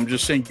Beetle. I'm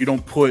just saying you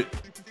don't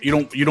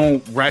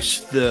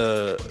rest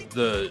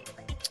the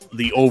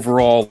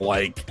overall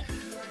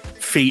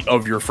fate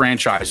of your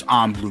franchise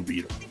on Blue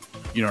Beetle.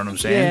 You know what I'm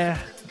saying? Yeah.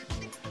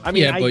 I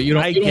mean, but you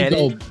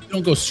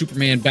don't go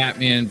Superman,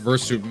 Batman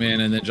versus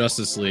Superman, and then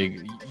Justice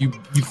League. You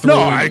throw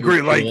I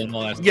agree.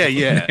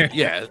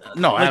 Yeah.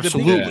 No,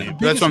 absolutely.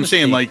 That's what I'm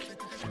saying.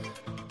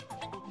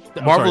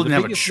 Marvel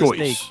didn't have a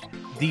choice.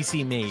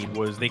 DC made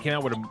was they came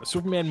out with a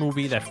Superman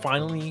movie that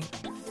finally,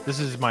 this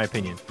is my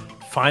opinion,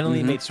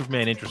 made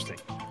Superman interesting,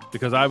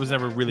 because I was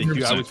never really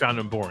I always found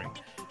him boring.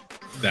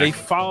 Exactly. They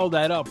followed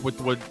that up with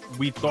what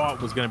we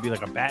thought was going to be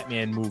like a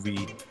Batman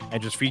movie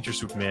and just feature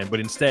Superman, but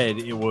instead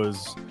it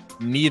was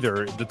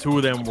neither. The two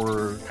of them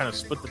were kind of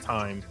split the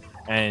time,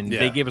 and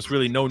they gave us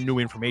really no new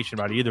information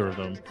about either of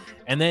them.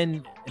 And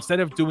then instead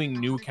of doing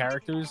new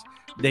characters,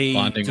 they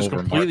just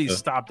completely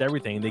stopped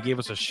everything. They gave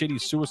us a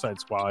shitty Suicide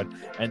Squad,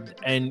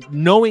 and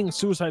knowing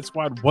Suicide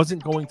Squad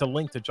wasn't going to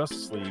link to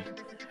Justice League,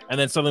 and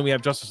then suddenly we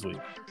have Justice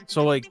League.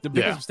 So the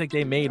biggest mistake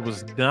they made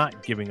was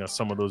not giving us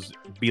some of those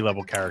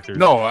B-level characters.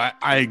 No,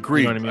 I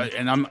agree. You know what I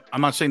mean? And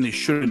I'm not saying they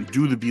shouldn't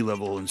do the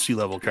B-level and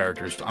C-level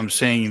characters. I'm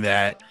saying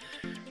that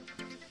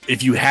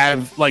if you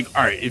have all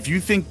right, if you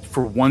think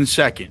for 1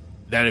 second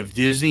that if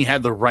Disney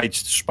had the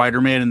rights to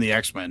Spider-Man and the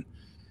X-Men,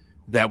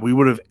 that we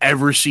would have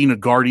ever seen a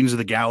Guardians of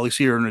the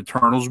Galaxy or an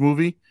Eternals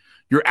movie,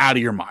 you're out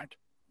of your mind.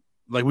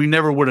 We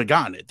never would have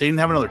gotten it. They didn't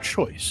have another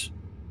choice.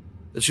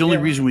 That's the only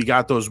reason we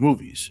got those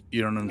movies.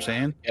 You know what I'm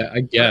saying? Yeah, I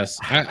guess.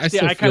 I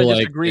still feel like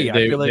disagree.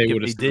 They, I feel like they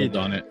would if have they did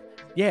done it.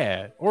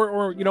 Yeah,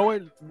 or you know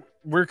what?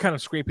 We're kind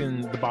of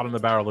scraping the bottom of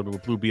the barrel a little bit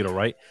with Blue Beetle,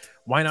 right?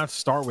 Why not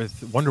start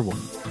with Wonder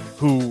Woman,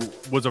 who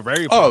was a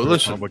very popular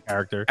comic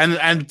character?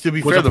 And to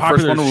be fair, the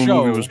first Wonder Woman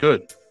movie was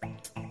good.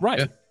 Right.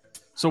 Yeah.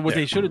 So what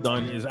they should have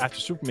done is, after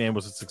Superman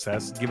was a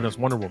success, given us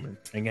Wonder Woman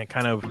and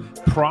kind of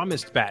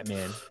promised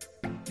Batman.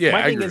 Yeah,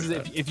 my thing is,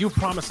 if you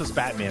promise us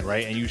Batman,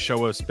 right, and you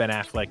show us Ben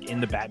Affleck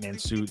in the Batman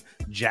suit,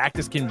 jacked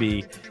as can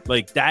be,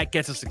 that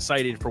gets us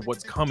excited for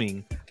what's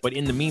coming. But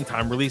in the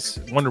meantime, release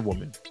Wonder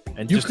Woman,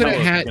 and you could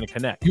have had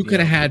connect. You could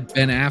have had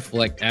Ben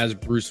Affleck as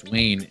Bruce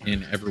Wayne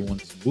in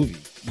everyone's movie.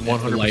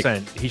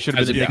 100%. He should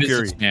have been the Nick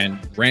Fury,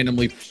 and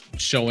randomly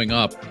showing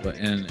up,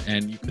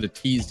 and you could have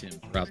teased him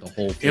throughout the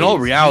whole phase. In all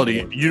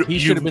reality, he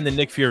should have been the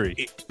Nick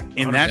Fury.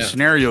 In that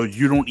scenario,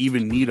 you don't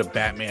even need a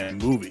Batman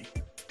movie.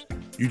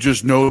 You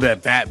just know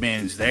that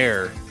Batman's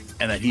there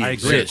and that he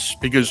exists,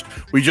 because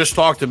we just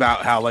talked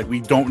about how we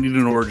don't need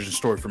an origin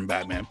story from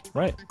Batman.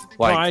 Right.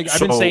 I've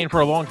been saying for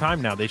a long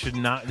time now, they should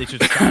stop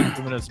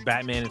giving us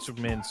Batman and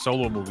Superman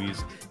solo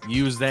movies.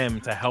 Use them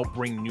to help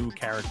bring new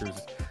characters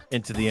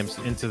into the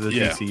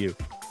DCU.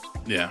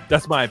 Yeah,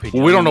 that's my opinion.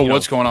 Well, we don't know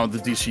what's going on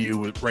with the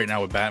DCU right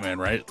now with Batman,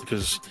 right?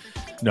 Because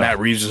Matt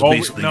Reeves has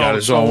basically got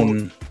his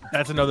own.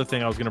 That's another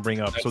thing I was going to bring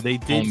up. So they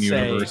did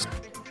say. Universe.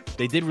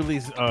 They did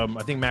release, I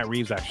think Matt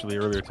Reeves actually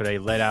earlier today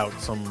let out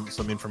some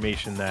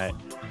information that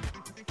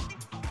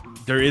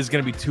there is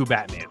going to be 2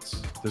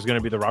 Batmans. There's going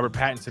to be the Robert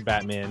Pattinson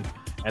Batman,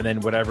 and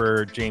then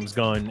whatever James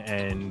Gunn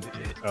and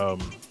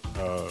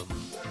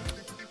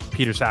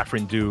Peter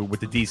Safran do with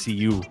the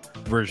DCU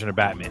version of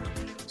Batman.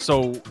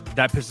 So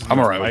that pisses me off. I'm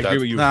alright with that. I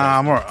agree with you. Nah,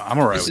 I'm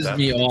alright with that. Pisses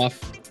me off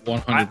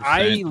 100%.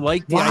 I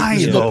like the Why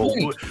idea.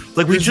 though?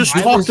 Like we just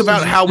talked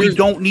about how we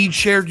don't need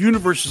shared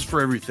universes for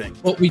everything.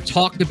 But we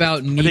talked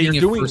about needing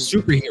it for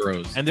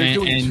superheroes, and they're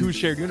doing two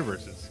shared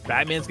universes.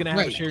 Batman's gonna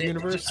have a shared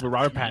universe with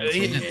Robert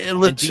Pattinson.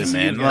 Listen,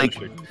 man,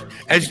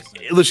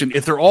 listen.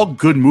 If they're all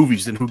good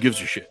movies, then who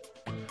gives a shit?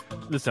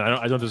 Listen,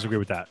 I don't disagree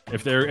with that.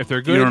 If they're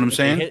good, you know what I'm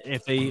saying?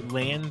 If they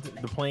land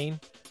the plane,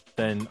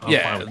 then I'm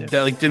yeah, fine with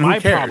it. then my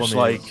who cares?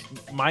 problem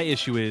is, my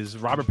issue is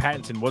Robert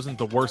Pattinson wasn't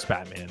the worst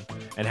Batman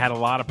and had a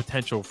lot of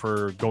potential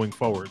for going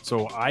forward.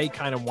 So I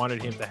kind of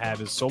wanted him to have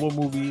his solo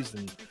movies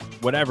and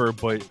whatever,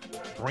 but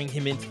bring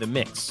him into the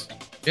mix.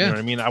 Yeah. You know what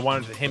I mean? I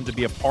wanted him to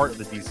be a part of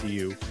the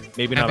DCU,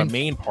 maybe not a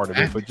main part of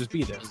it, but just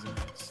be there.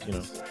 You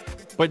know.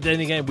 But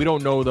then again, we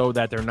don't know though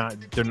that they are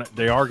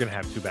going to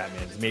have two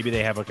Batmans. Maybe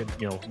they have like a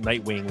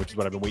Nightwing, which is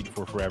what I've been waiting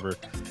for forever,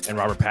 and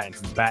Robert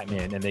Pattinson's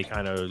Batman, and they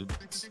kind of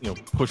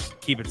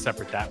keep it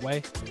separate that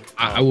way.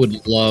 I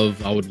would love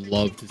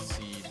to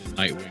see the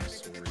Nightwing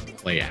story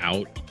play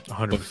out,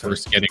 100%. But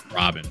first getting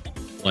Robin,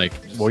 and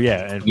for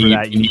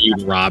that you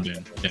need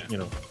Robin,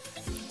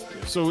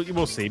 So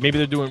we'll see. Maybe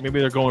they're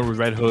going with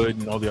Red Hood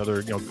and all the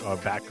other,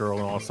 Batgirl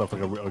and all that stuff.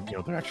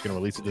 They're actually going to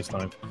release it this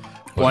time.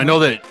 Well, I know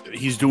that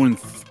he's doing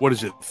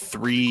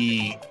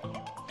 3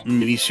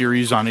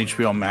 miniseries on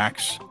HBO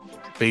Max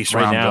based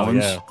around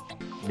villains.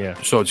 Yeah.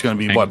 So it's going to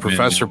be Penguin,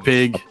 Professor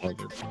Pig,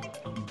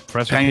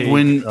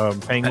 Penguin,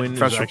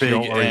 Professor Pig,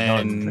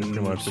 and pretty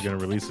much they're going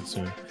to release it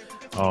soon.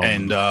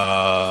 And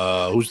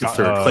who's the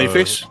third?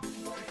 Clayface.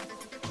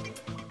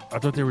 I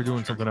thought they were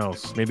doing something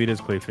else. Maybe it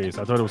is Clayface.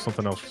 I thought it was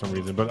something else for some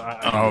reason, but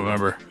I don't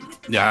remember.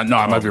 Yeah, no,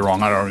 I might be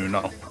wrong. I don't even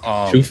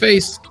know.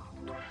 Two-Face?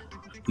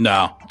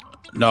 No,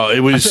 it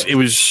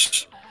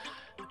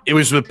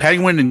was with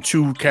Penguin and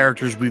 2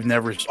 characters we've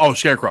never. Oh,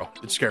 Scarecrow.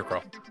 It's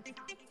Scarecrow.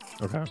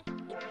 Okay.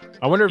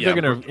 I wonder if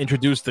they're going to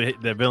introduce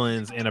the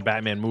villains in a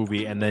Batman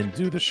movie and then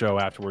do the show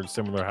afterwards,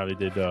 similar to how they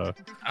did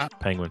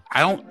Penguin.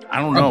 I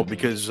don't know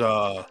because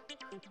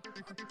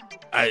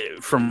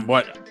from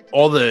what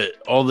all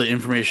the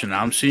information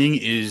I'm seeing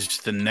is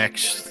the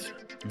next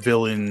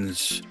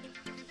villains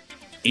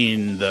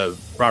in the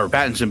Robert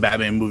Pattinson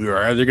Batman movie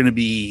are either going to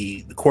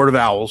be the Court of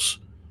Owls,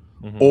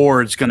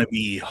 or it's going to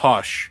be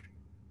Hush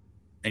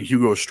and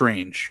Hugo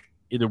Strange.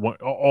 Either one,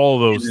 all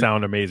of those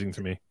sound amazing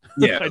to me.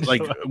 Yeah,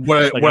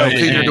 what I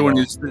think they're doing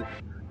is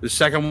the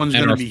second one's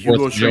going to be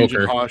Hugo Strange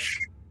and Hush.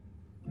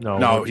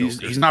 No,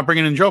 he's not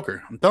bringing in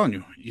Joker. I'm telling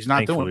you, he's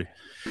not doing it.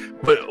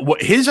 But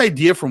what his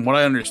idea, from what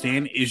I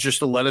understand, is just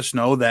to let us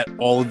know that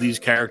all of these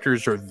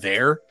characters are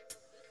there,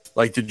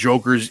 like the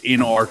Joker's in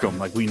Arkham.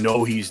 Like we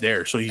know he's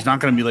there, so he's not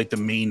going to be like the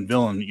main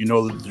villain. You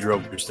know that the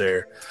Joker's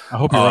there. I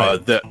hope you're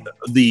right.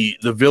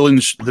 The villain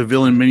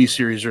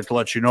miniseries are to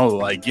let you know,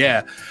 like,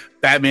 yeah,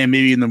 Batman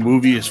maybe in the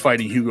movie is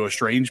fighting Hugo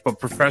Strange, but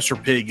Professor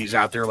Pig is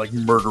out there like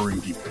murdering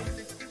people.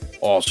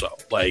 Also,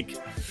 like,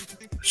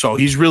 so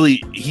he's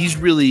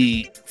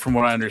really, from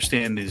what I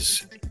understand,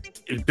 is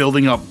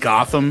building up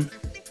Gotham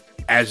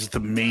as the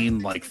main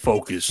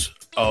focus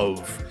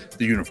of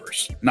the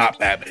universe, not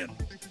Batman.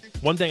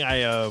 One thing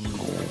I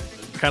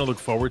kind of look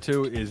forward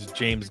to is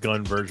James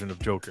Gunn version of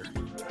Joker.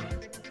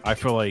 I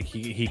feel like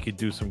he could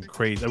do some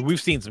crazy.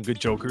 We've seen some good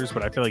Jokers,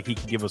 but I feel like he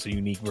can give us a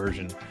unique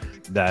version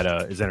that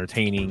is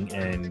entertaining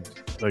and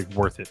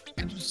worth it.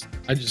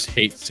 I just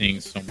hate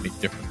seeing so many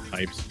different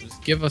types.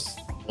 Just give us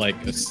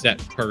a set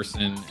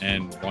person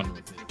and run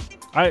with it.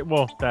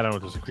 That I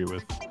don't disagree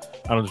with.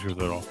 I don't disagree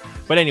with it at all.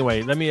 But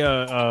anyway, let me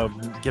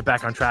get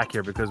back on track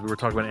here because we were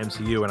talking about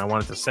MCU and I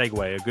wanted to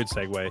segue, a good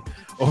segue,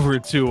 over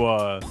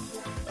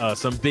to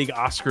some big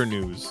Oscar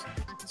news.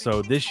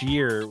 So this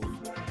year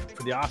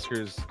for the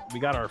Oscars, we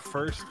got our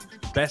first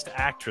Best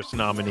Actress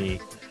nominee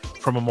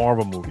from a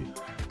Marvel movie.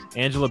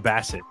 Angela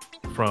Bassett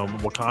from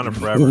Wakanda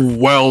Forever.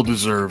 Well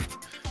deserved.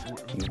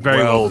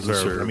 Very well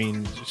deserved. I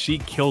mean, she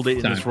killed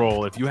it in this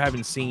role. If you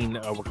haven't seen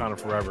Wakanda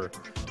Forever,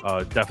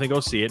 definitely go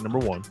see it. Number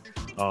one.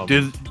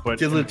 Did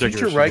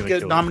Letitia Wright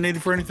get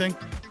nominated for anything?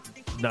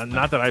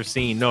 Not that I've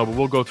seen, no, but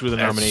we'll go through the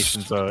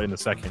nominations in a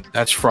second.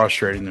 That's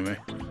frustrating to me.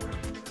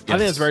 I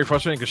think it's very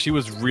frustrating because she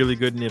was really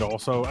good in it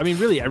also. I mean,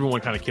 really,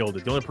 everyone kind of killed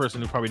it. The only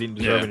person who probably didn't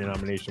deserve any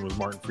nomination was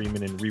Martin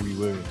Freeman and Riri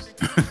Williams.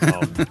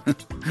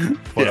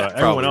 But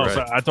everyone else,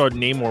 right. I thought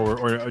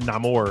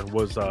Namor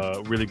was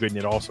really good in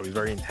it also. He's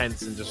very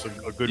intense and just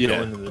a good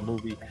villain in the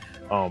movie.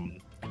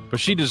 But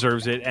she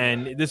deserves it,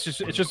 and it's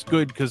just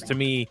good because to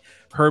me,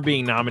 her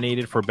being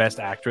nominated for Best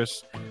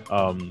Actress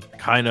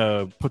kind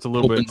of puts a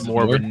little bit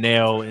more of a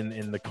nail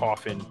in the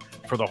coffin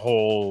for the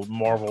whole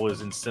Marvel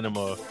is in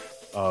cinema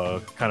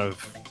kind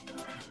of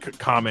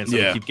comments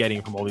that we keep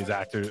getting from all these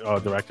actors,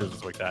 directors, and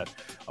stuff like that.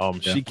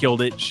 She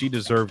killed it. She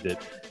deserved it.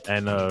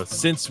 And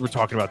since we're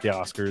talking about the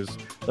Oscars,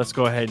 let's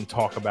go ahead and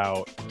talk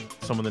about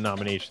some of the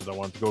nominations. I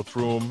wanted to go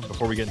through them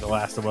before we get into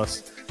Last of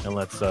Us, and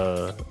let's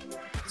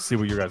see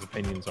what your guys'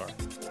 opinions are.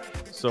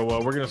 So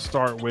we're gonna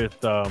start with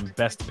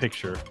Best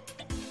Picture.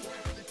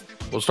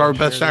 We'll start with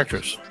Best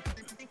Actress.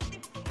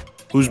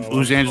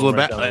 Who's Angela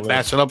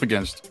Bassett up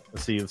against?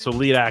 Let's see. So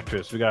lead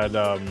actress, we got.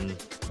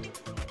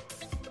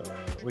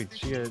 Wait,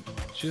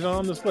 she's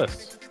on this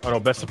list. Oh no,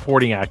 Best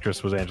Supporting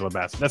Actress was Angela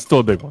Bassett. That's still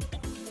a big one.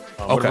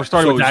 Okay, we're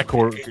starting with that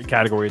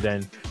category.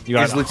 Then you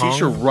got is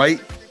Letitia Wright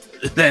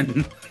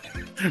then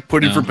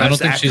put in for Best Actress? I don't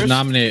think she's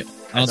nominated.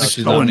 I don't think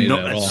she's nominated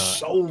at all. That's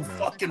so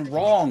fucking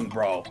wrong,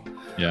 bro.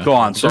 Yeah. Go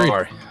on.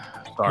 Sorry.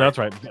 No, that's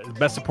right.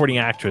 Best Supporting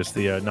Actress,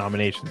 the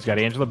nominations. You got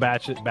Angela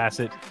Bassett, Black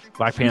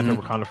Panther,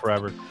 Wakanda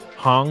Forever,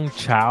 Hong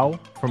Chow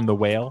from The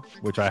Whale,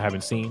 which I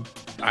haven't seen.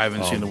 I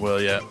haven't seen The Whale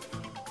yet.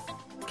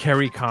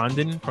 Kerry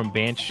Condon from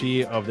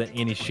Banshee of the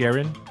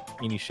Inisherin.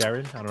 I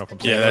don't know if I'm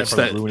saying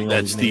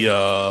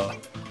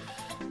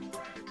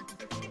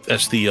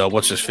that's the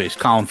what's his face?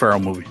 Colin Farrell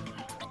movie.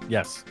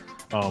 Yes.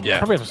 I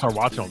probably have to start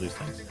watching all these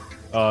things.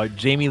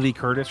 Jamie Lee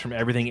Curtis from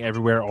Everything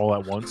Everywhere All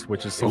at Once,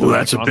 which is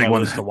that's a big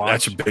one.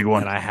 That's a big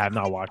one, and I have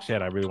not watched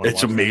yet. I really want to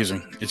watch. It's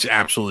amazing. It's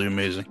absolutely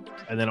amazing.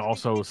 And then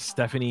also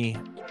Stephanie,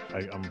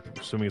 I'm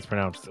assuming it's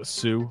pronounced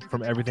Sue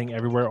from Everything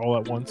Everywhere All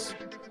at Once.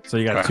 So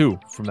you got two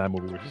from that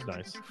movie, which is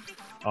nice.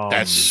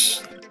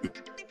 Let's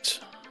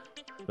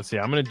see.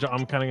 I'm kind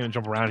of gonna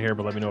jump around here,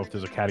 but let me know if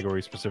there's a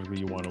category specifically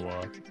you want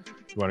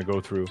to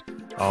go through.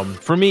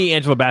 For me,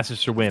 Angela Bassett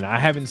should win. I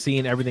haven't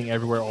seen Everything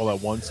Everywhere All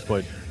at Once,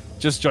 but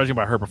just judging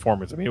by her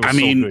performance, it was so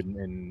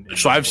good.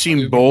 So I've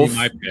seen both.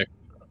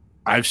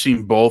 I've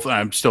seen both, and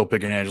I'm still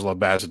picking Angela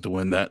Bassett to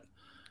win that.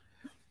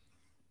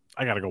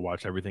 I gotta go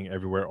watch Everything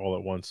Everywhere All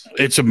at Once.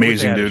 It's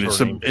amazing, dude.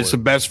 It's the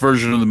best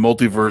version of the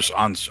multiverse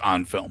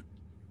on film.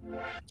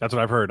 That's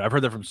what I've heard. I've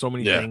heard that from so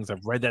many things.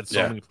 I've read that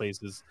so many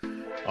places.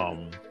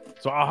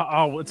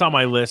 So it's on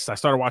my list. I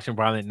started watching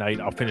Violent Night.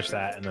 I'll finish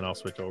that and then I'll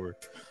switch over.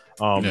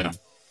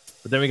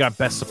 But then we got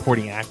Best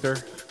Supporting Actor,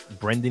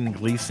 Brendan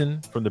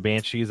Gleeson from The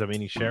Banshees of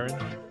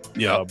Inisherin.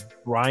 Yeah.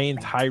 Brian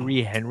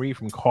Tyree Henry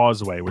from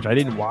Causeway, which I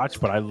didn't watch,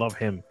 but I love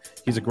him.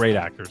 He's a great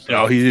actor.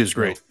 So, he is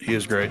great. He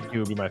is great. He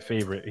would be my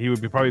favorite. He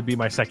would probably be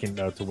my second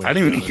to win. I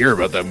didn't even hear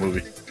about that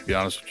movie, to be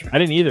honest with you. I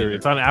didn't either.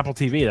 It's on Apple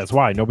TV. That's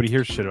why nobody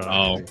hears shit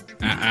about it.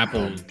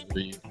 Apple.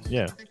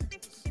 Yeah.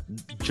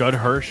 Judd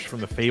Hirsch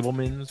from The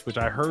Fablemans, which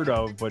I heard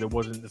of, but it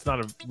wasn't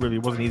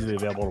easily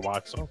available to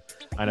watch, so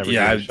I never.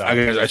 Yeah,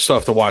 I still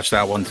have to watch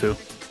that one too.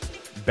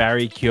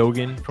 Barry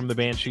Keoghan from The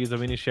Banshees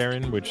of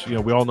Inisherin, which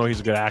we all know he's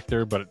a good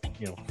actor, but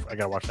I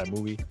gotta watch that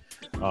movie.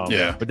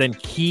 But then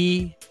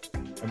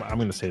I'm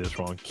gonna say this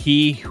wrong.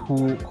 Data.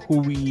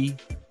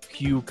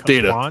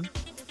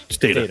 It's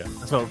Data.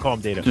 That's what I'll call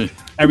him. Data.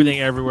 Everything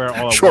Everywhere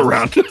All at Short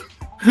Once. round.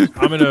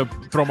 I'm gonna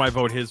throw my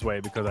vote his way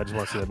because I just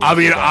want to see that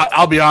movie.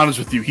 I'll be honest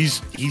with you.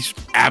 He's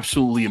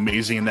absolutely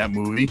amazing in that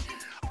movie.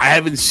 I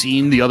haven't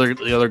seen the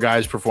other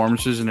guys'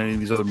 performances in any of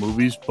these other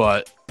movies,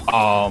 but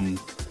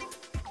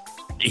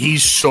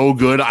he's so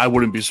good. I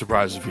wouldn't be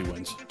surprised if he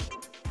wins.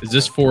 Is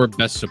this for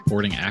Best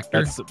Supporting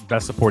Actor? That's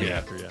Best Supporting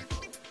Actor. Yeah.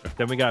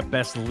 Then we got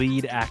Best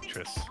Lead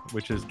Actress,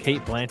 which is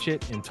Cate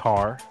Blanchett in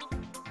Tar,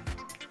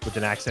 with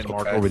an accent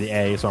mark over the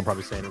A, so I'm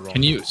probably saying it wrong.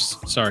 Can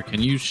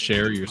you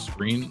share your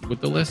screen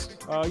with the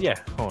list? Yeah.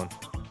 Hold on.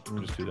 Let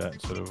me just do that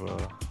instead of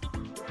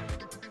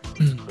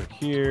click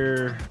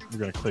here. We're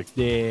gonna click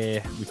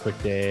there. We click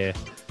there.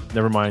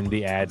 Never mind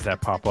the ads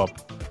that pop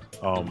up.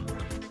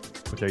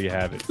 But there you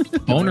have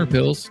it. Boner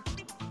pills.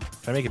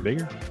 Can I make it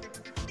bigger?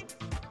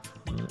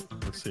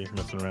 Let's see.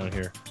 Messing around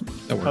here.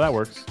 That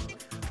works.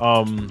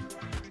 So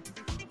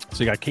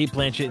you got Cate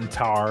Blanchett in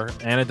Tar,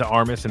 Ana de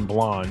Armas in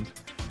Blonde,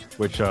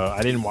 which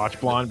I didn't watch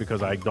Blonde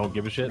because I don't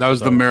give a shit. That was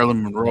the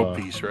Marilyn Monroe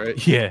piece, right?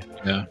 Yeah.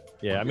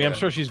 I mean, I'm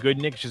sure she's good,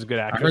 Nick. She's a good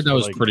actress. I heard that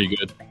was pretty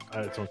good.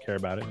 I just don't care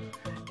about it.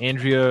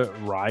 Andrea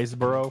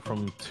Riseborough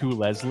from To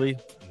Leslie.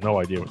 No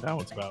idea what that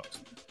one's about.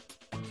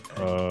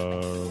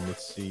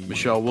 Let's see.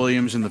 Michelle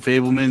Williams in The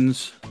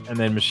Fablemans. And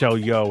then Michelle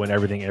Yeoh in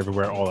Everything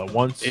Everywhere All at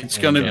Once. It's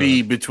going to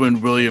be between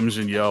Williams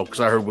and Yeoh because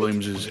I heard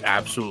Williams is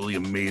absolutely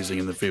amazing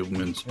in The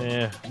Fablemans.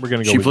 Yeah, we're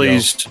going to go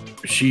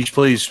She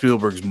plays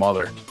Spielberg's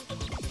mother.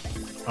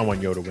 I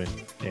want Yeoh to win.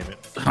 Damn it.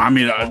 I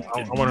mean, I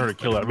want her to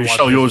kill it.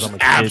 Michelle Yeoh is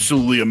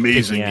absolutely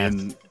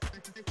amazing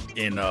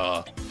in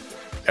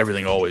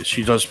Everything Always.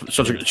 She does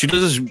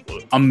this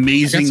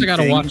amazing. I guess I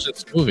gotta watch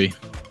this movie.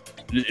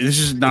 This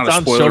is not a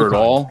spoiler at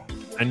all.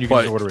 And you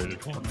can order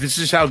it. This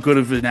is how good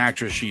of an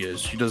actress she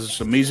is. She does this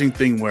amazing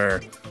thing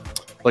where,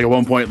 like, at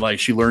one point, like,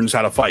 she learns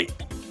how to fight,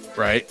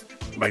 right?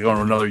 By going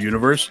to another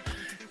universe.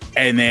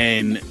 And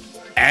then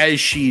as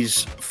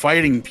she's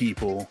fighting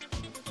people,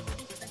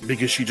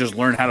 because she just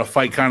learned how to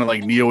fight kind of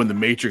like Neo in the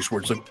Matrix,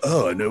 where it's like,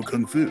 oh, I know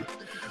Kung Fu.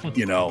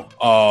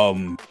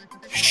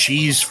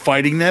 She's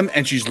fighting them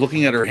and she's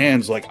looking at her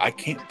hands like,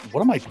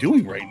 what am I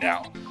doing right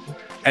now?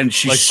 And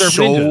she's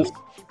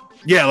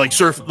like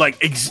Surf,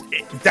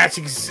 that's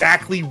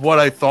exactly what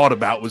I thought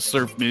about with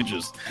Surf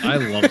Ninjas. I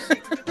love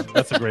it.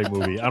 That's a great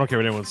movie. I don't care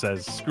what anyone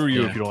says. Screw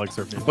you if you don't like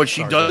Surf Ninjas. But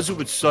she does it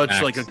with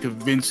such like a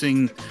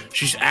convincing.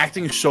 She's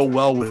acting so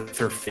well with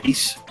her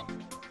face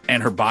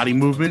and her body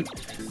movement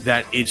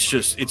that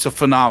it's a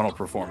phenomenal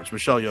performance.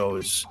 Michelle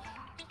Yeoh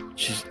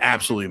she's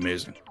absolutely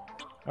amazing.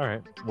 All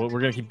right. Well,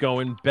 we're gonna keep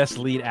going. Best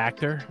lead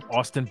actor,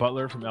 Austin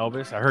Butler from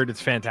Elvis. I heard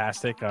it's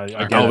fantastic.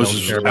 Elvis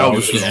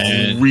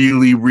is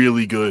really,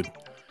 really good,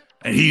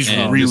 and he's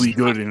really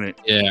good in it.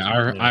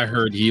 Yeah, I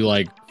heard he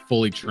like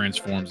fully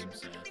transforms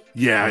himself.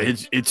 Yeah,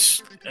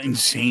 it's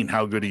insane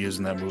how good he is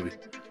in that movie.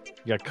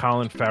 You got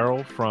Colin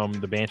Farrell from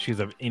The Banshees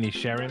of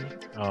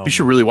Inisherin. You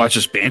should really watch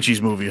this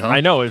Banshees movie, huh?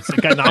 I know it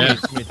got nominated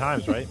so many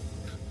times, right?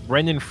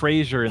 Brendan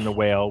Fraser in The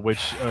Whale,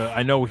 which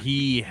I know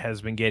he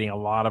has been getting a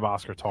lot of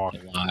Oscar talk.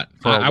 A lot.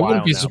 I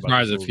wouldn't be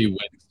surprised if he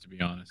wins, to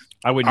be honest.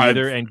 I wouldn't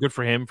either, and good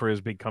for him for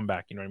his big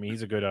comeback. You know what I mean?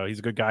 He's a good guy. He's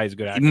a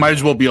good actor. He might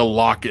as well be a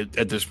lock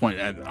at this point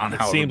on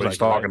how everybody's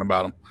talking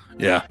about him.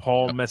 Yeah.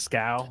 Paul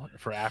Mescal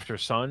for After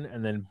Sun,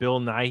 and then Bill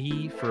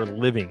Nighy for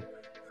Living.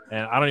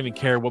 And I don't even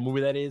care what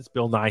movie that is.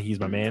 Bill Nighy's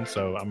my man,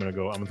 so I'm gonna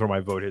throw my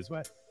vote his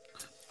way.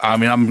 I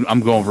mean,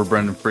 I'm going for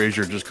Brendan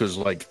Fraser just because,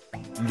 like,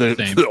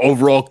 the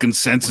overall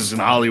consensus in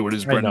Hollywood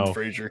is Brendan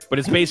Fraser. But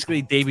it's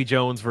basically Davy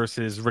Jones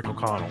versus Rick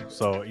O'Connell.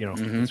 So, you know,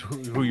 it's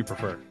who you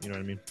prefer. You know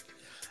what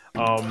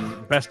I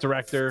mean? Best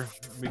director,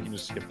 we can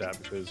just skip that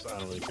because I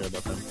don't really care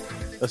about them.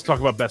 Let's talk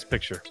about Best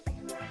Picture.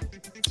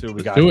 See what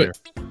we got here.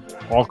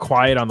 All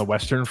Quiet on the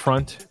Western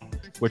Front,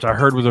 which I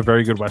heard was a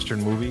very good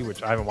Western movie,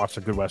 which I haven't watched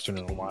a good Western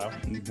in a while.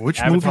 Which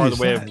Avatar: movie is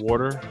The Way that? of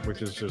Water,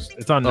 which is just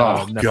it's on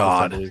Netflix,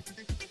 God. I believe.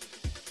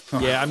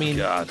 Yeah, I mean,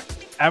 God.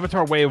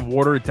 Avatar: Way of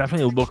Water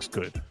definitely looks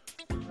good,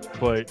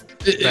 but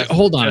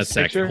hold on a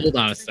second. Hold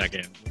on a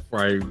second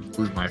before I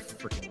lose my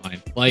freaking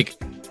mind. Like,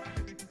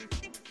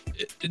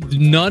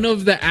 none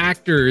of the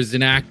actors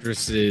and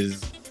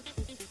actresses,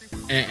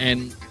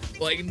 and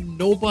like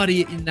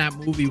nobody in that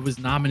movie was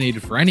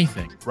nominated for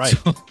anything. Right,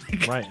 so,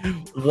 like, right.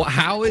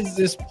 How is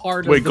this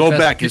part? Wait, of the go Best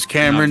back.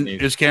 Picture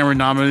Is Cameron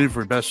nominated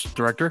for Best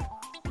Director?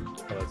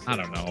 I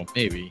don't know.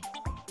 Maybe.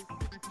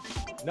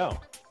 No,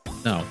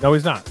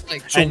 he's not.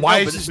 Like, So why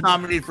is this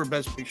nominated for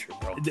Best Picture,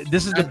 bro?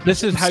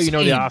 This is how you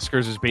know the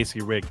Oscars is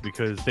basically rigged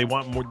because they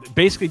want more.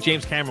 Basically,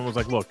 James Cameron was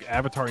like, "Look,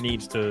 Avatar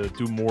needs to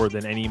do more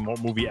than any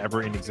movie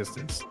ever in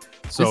existence,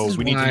 so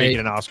we need to make it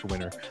an Oscar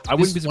winner." I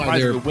wouldn't be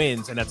surprised if it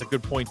wins, and that's a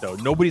good point, though.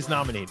 Nobody's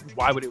nominated.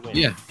 Why would it win?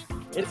 Yeah,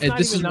 and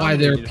this is why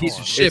they're a piece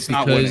of shit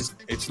because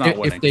it's not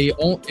winning.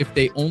 If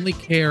they only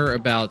care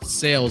about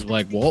sales,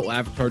 like, well,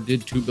 Avatar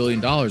did $2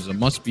 billion, it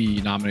must be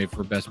nominated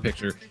for Best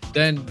Picture.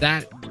 Then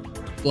that.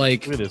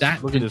 Like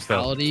that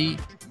mentality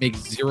makes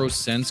zero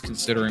sense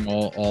considering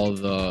all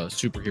the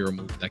superhero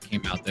movies that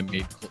came out that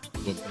made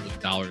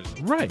 $1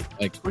 billion. Right.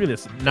 Like, look at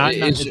this.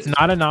 It's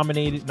not a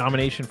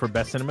nomination for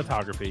best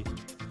cinematography.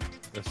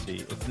 Let's see.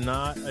 It's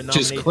not a nomination.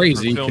 Which is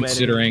crazy for film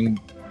considering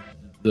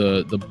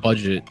the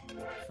budget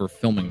for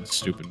filming this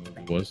stupid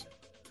movie was.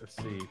 Let's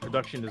see.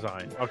 Production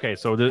design. Okay,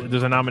 so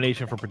there's a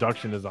nomination for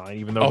production design,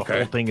 even though the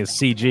whole thing is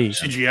CG.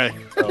 CGI.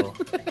 So,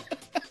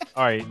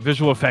 all right,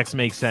 visual effects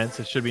makes sense.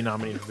 It should be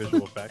nominated for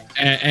visual effects.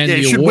 And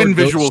it should win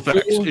visual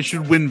effects. It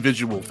should win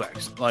visual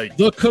effects. Like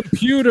the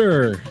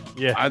computer.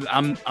 Yeah,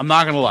 I'm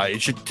not gonna lie.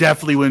 It should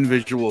definitely win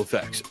visual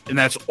effects, and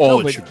that's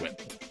all it should win.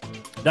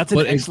 That's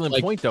an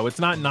excellent point, though. It's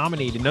not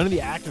nominated. None of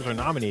the actors are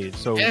nominated.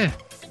 So yeah.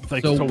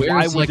 So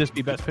why would this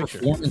be Best Picture?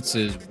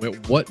 Performances.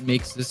 What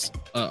makes this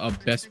a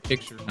Best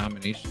Picture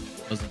nomination?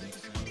 It doesn't make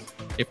sense.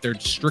 If they're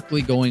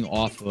strictly going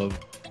off of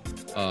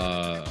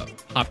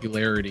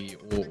popularity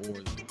or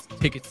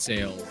ticket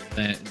sales,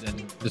 then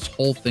this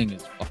whole thing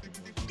is fucking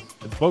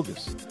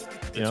bogus. It's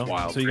bogus. You know?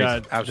 Wild. So you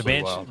got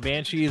the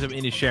Banshees of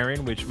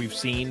Inisherin, which we've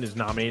seen is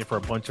nominated for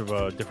a bunch of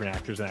different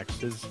actors and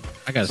actresses.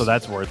 So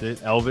that's worth it.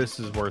 Elvis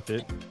is worth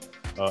it.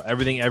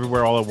 Everything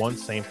Everywhere All at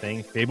Once, same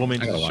thing.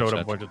 Fableman just showed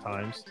up a bunch of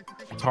times.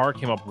 Tar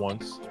came up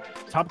once.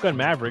 Top Gun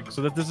Maverick.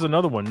 So this is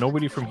another one.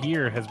 Nobody from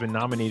here has been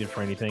nominated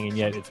for anything, and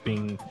yet it's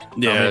being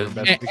nominated for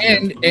Best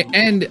Picture.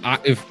 And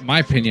if my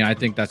opinion, I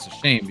think that's a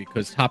shame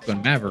because Top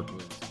Gun Maverick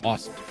was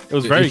awesome. It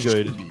was very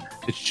good.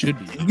 It should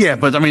be. Yeah,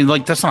 but I mean,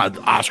 like, that's not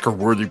an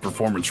Oscar-worthy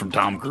performance from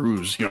Tom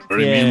Cruise. You know what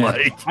I mean?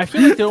 Like, I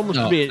feel like they almost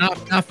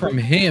not from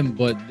him,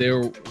 but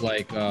they're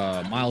like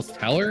Miles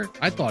Teller.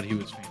 I thought he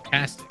was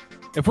fantastic.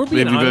 If we're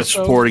being honest, best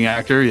supporting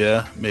actor,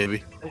 yeah,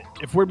 maybe.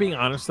 If we're being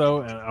honest,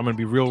 though, and I'm going to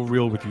be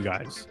real with you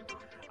guys.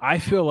 I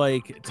feel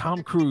like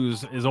Tom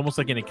Cruise is almost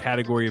like in a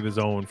category of his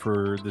own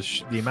for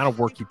the amount of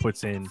work he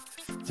puts in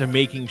to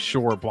making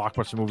sure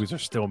blockbuster movies are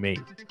still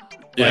made.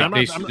 Yeah,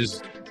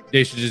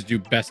 they should just do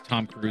best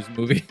Tom Cruise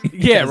movie.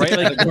 Yeah,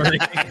 right.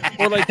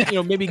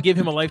 Or maybe give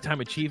him a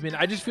lifetime achievement.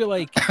 I just feel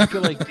like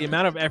the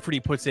amount of effort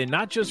he puts in,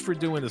 not just for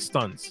doing the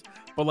stunts,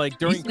 but like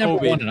during he's never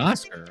COVID, won an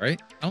Oscar,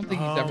 right? I don't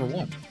think he's ever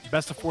won.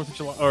 Best of 4th of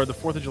July or the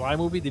 4th of July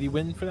movie. Did he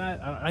win for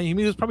that? He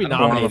was probably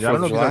nominated. I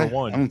don't know if he ever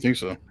won. I don't think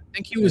so. I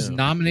think he was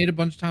nominated a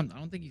bunch of times. I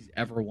don't think he's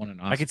ever won an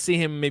Oscar. I could see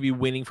him maybe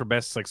winning for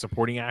best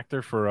supporting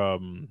actor for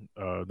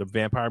the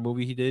vampire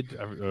movie he did,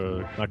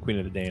 not Queen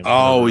of the Damned.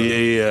 Oh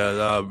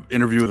yeah.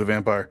 Interview with a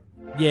Vampire.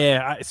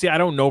 Yeah, I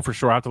don't know for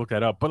sure. I have to look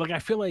that up. But like, I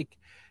feel like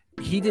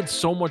he did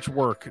so much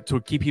work to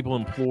keep people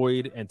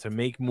employed and to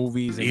make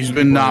movies. And he's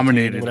been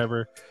nominated.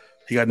 Whatever.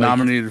 He got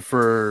nominated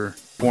for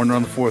Born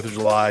on the 4th of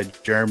July,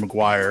 Jerry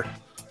Maguire,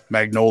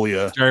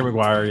 Magnolia. Jerry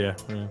Maguire,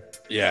 yeah.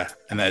 Yeah,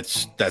 and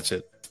that's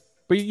it.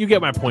 But you get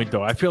my point,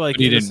 though. I feel like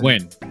But he didn't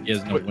win. He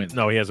has no win.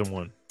 No, he hasn't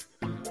won.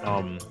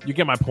 You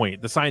get my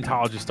point. The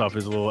Scientology stuff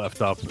is a little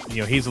effed up.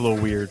 You know, he's a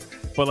little weird,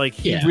 but like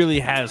he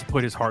really has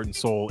put his heart and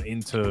soul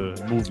into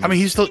movies. I mean,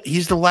 he's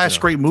the last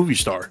great movie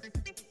star.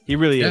 He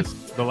really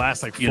is the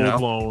last like full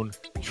blown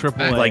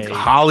triple like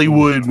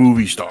Hollywood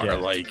movie star. Yeah.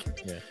 Like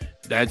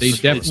they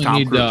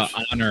definitely need to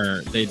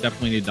honor. They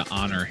definitely need to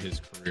honor his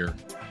career.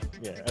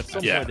 Yeah, at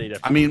some point they definitely.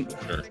 I mean,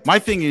 my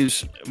thing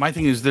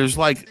is, there's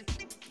like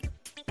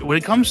when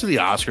it comes to the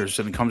Oscars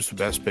and it comes to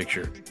Best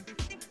Picture,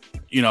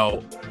 you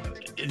know.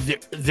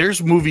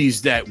 There's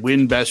movies that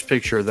win Best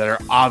Picture that are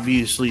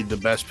obviously the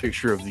best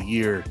picture of the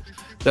year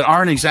that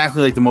aren't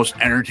exactly like the most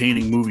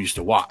entertaining movies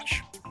to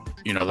watch.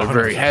 You know, they're 100%.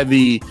 Very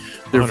heavy,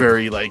 they're 100%.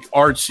 Very like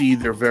artsy,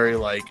 they're very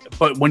like,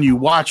 but when you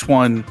watch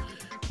one,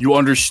 you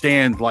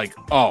understand like,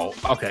 oh,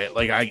 okay,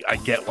 like I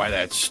get why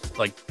that's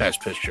like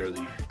Best Picture of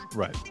the year.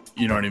 Right.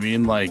 You know what I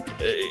mean? Like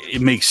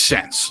it makes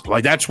sense.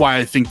 Like that's why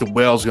I think The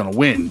Whale's gonna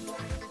win,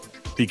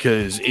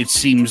 because it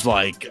seems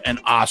like an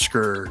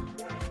Oscar.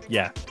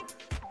 Yeah.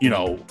 You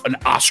know, an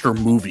Oscar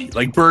movie.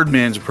 Like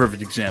Birdman's a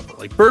perfect example.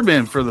 Like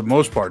Birdman, for the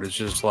most part, is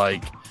just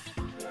like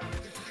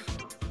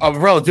a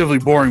relatively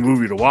boring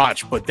movie to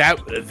watch. But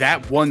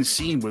that one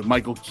scene with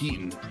Michael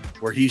Keaton,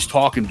 where he's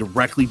talking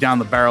directly down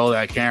the barrel of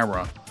that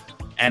camera,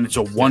 and it's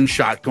a one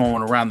shot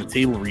going around the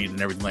table read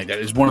and everything like that,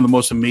 is one of the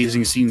most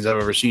amazing scenes I've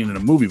ever seen in a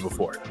movie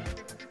before.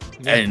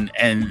 Yeah.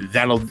 And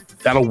that'll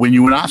win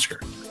you an Oscar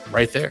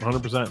right there.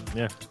 100%.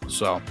 Yeah.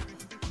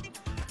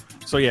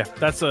 So yeah,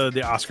 that's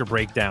the Oscar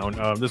breakdown.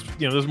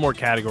 There's more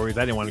categories.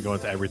 I didn't want to go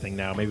into everything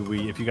now.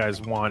 Maybe if you guys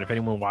want, if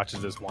anyone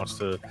watches this wants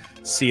to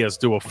see us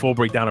do a full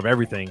breakdown of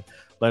everything,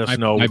 let us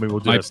know. Maybe we'll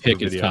do my this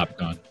pick is Top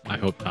Gun. I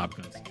hope Top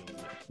Gun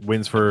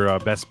wins for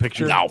Best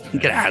Picture. No,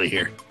 get out of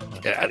here.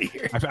 Get out of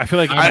here. I feel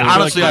like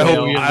honestly,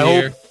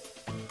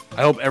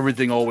 I hope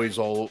everything always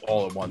all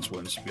at once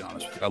wins. To be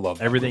honest with you, I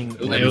love everything.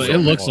 It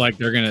looks like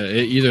they're gonna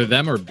either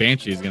them or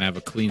Banshee is gonna have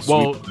a clean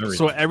sweep. Well,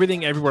 so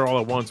Everything Everywhere All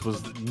at Once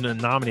was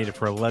nominated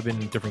for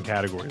 11 different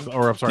categories,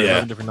 or I'm sorry,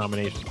 11 different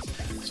nominations.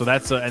 So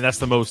that's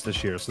the most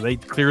this year. So they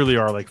clearly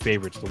are like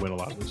favorites to win a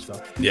lot of this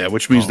stuff. Yeah,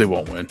 which means they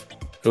won't win.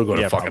 It'll go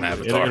to fucking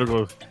probably. Avatar.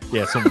 It'll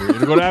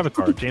go to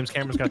Avatar. James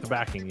Cameron's got the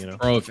backing, you know.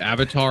 Bro, if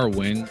Avatar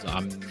wins,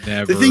 I'm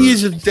never. The thing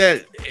is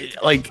that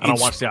like I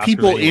don't watch the Oscars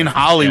people anyway. in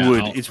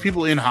Hollywood. It's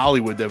people in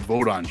Hollywood that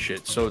vote on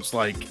shit. So it's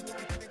like,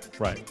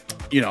 right?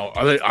 You know,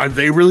 are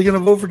they really going to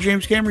vote for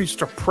James Cameron? He's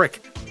just a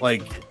prick.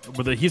 Like,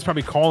 but he's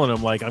probably calling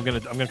him like, I'm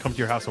gonna come to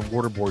your house and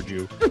waterboard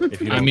you. If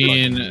you don't I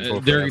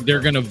mean, they're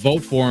gonna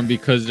vote for him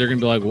because they're gonna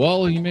be like,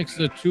 well, he makes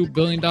a $2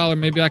 billion.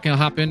 Maybe I can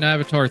hop into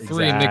Avatar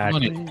 3 and make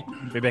money.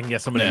 Maybe I can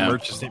get some of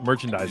the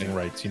merchandising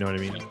rights. You know what I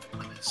mean?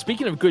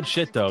 Speaking of good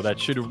shit, though, that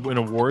should win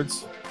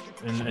awards,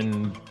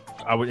 and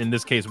I would in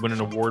this case win an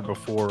award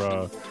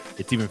before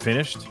it's even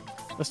finished.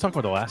 Let's talk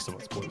about The Last of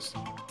Us, boys.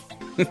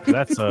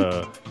 That's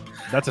a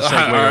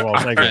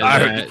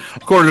segue.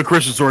 According to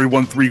Chris, it's already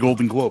won 3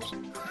 Golden Globes.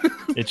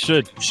 It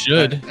should.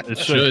 It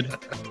should.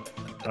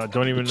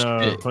 Don't even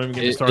get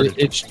me started.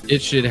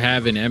 It should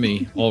have an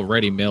Emmy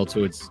already mailed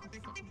to its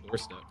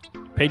doorstep.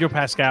 Pedro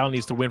Pascal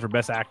needs to win for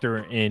Best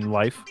Actor in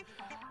Life,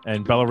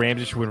 and Bella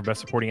Ramsey should win for Best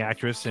Supporting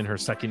Actress in her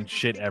second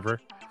shit ever.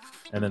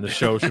 And then the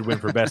show should win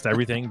for Best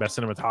Everything, Best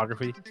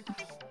Cinematography.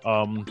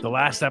 The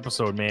last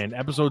episode, man,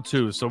 episode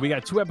 2. So we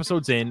got 2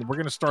 episodes in. We're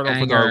gonna start off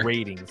with our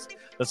ratings.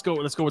 Let's go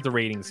with the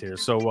ratings here.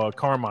 So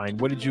Carmine,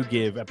 what did you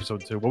give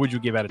episode 2? What would you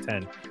give out of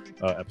 10?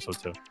 Episode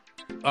 2.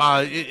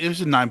 It was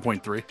a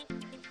 9.3.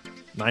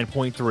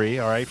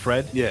 9.3. All right,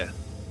 Fred. Yeah.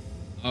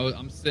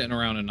 I'm sitting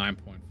around a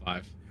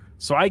 9.5.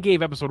 So I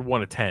gave episode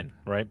 1 a 10,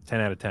 right?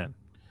 10 out of 10.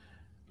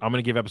 I'm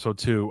gonna give episode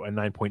 2 a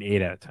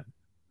 9.8 out of 10.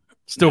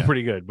 Still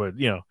pretty good, but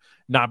you know,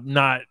 not.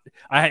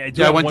 I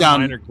went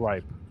down. Minor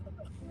gripe.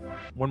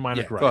 One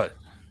minor gripe.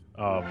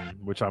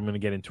 Which I'm gonna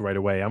get into right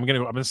away. I'm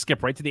gonna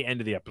skip right to the end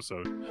of the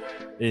episode.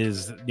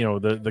 Is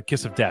the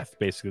kiss of death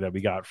basically that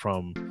we got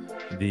from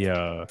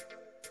the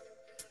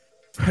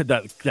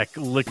that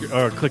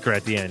clicker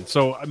at the end.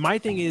 So my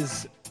thing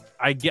is,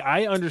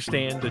 I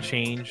understand the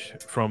change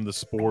from the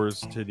spores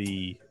to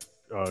the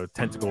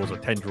tentacles or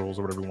tendrils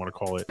or whatever you want to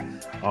call it.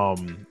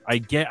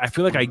 I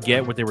feel like I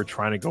get what they were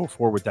trying to go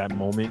for with that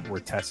moment where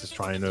Tess is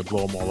trying to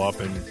blow them all up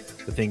and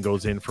the thing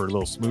goes in for a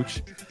little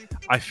smooch.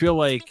 I felt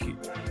like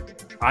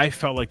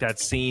that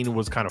scene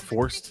was kind of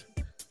forced,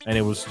 and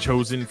it was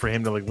chosen for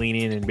him to like lean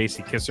in and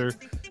basically kiss her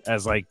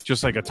as like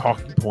just like a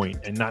talking point,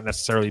 and not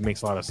necessarily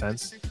makes a lot of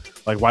sense.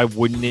 Like, why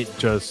wouldn't it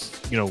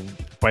just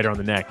bite her on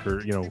the neck,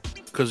 or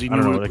because he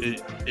knew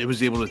it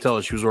was able to tell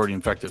her she was already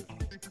infected.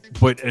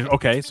 But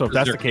okay, so if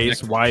that's the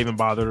case, why even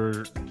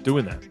bother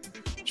doing that?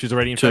 She's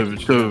already infected.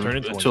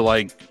 To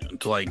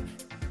like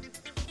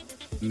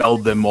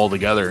meld them all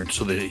together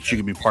so that she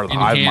could be part of the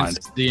hive mind.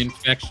 The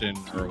infection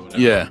or whatever.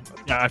 Yeah,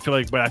 I feel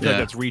like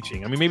that's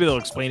reaching. I mean, maybe they'll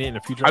explain it in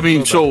a future. I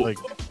mean,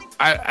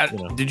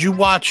 Did you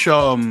watch?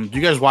 Do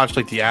you guys watch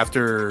like the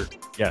after?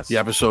 Yes. The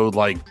episode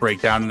like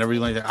breakdown and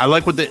everything like that. I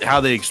like how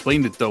they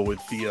explained it though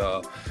with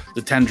the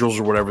tendrils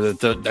or whatever.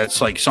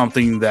 That's like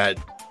something that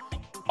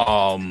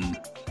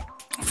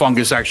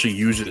fungus actually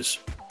uses,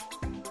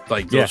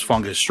 like those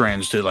fungus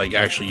strands to like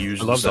actually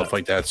use and stuff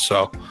like that.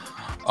 So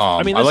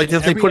I like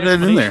that they put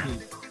it in there.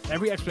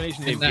 Every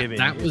explanation they've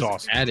given is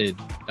awesome.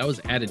 That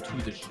was added to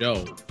the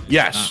show.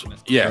 Yes.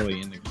 Yeah.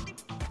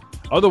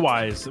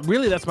 Otherwise,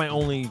 really, that's my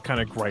only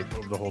kind of gripe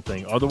of the whole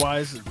thing.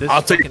 Otherwise, this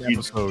second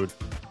episode.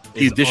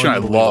 The addition I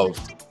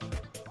loved,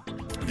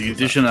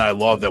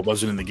 that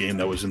wasn't in the game,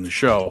 that was in the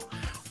show,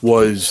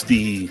 was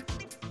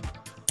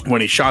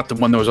when he shot the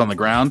one that was on the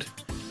ground,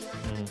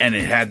 and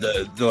it had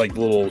the like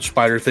little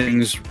spider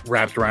things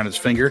wrapped around his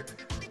finger,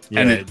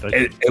 and it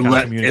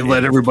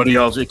let everybody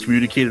else. It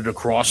communicated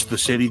across the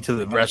city to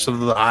the rest of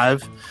the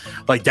hive.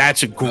 Like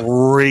that's a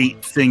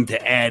great thing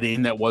to add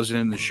in that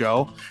wasn't in the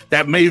show.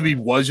 That maybe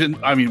wasn't.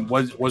 I mean,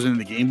 wasn't in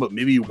the game, but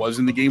maybe it was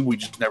in the game. We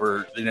just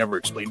they never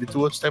explained it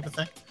to us, type of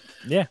thing.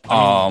 Yeah.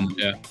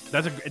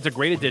 It's a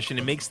great addition.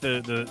 It makes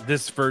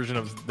this version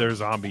of their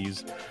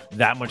zombies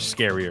that much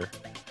scarier.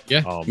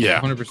 Yeah.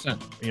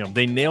 100%.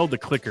 They nailed the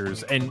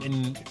clickers,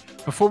 and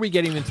before we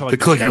get into like the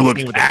clicker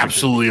looked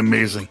absolutely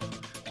amazing.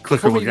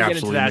 Before we get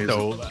into that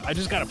though, I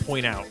just got to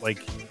point out like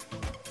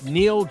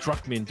Neil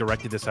Druckmann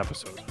directed this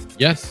episode.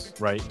 Yes.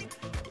 Right.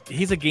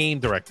 He's a game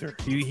director.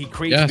 He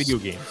creates video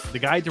games. The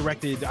guy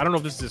directed, I don't know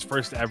if this is his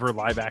first ever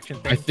live action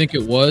thing. I think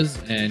it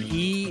was, and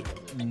he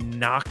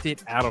knocked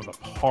it out of the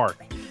park.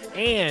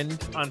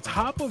 And on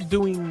top of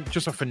doing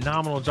just a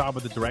phenomenal job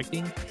of the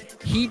directing,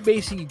 he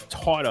basically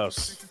taught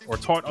us, or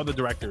taught other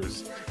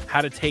directors,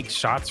 how to take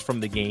shots from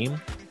the game,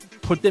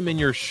 put them in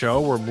your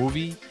show or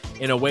movie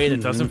in a way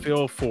that doesn't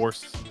feel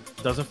forced,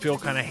 doesn't feel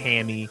kind of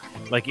hammy.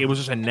 Like it was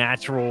just a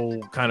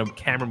natural kind of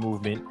camera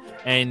movement,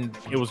 and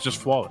it was just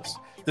flawless.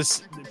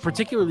 This,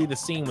 particularly the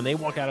scene when they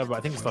walk out of,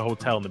 I think it's the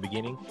hotel in the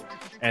beginning,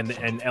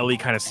 and Ellie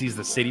kind of sees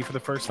the city for the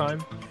first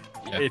time.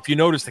 Yeah. If you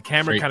notice, the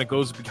camera kind of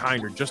goes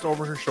behind her, just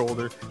over her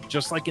shoulder,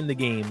 just like in the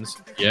games.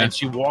 Yeah. And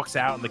she walks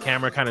out, and the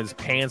camera kind of just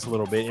pans a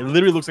little bit. It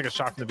literally looks like a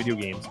shot from the video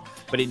games,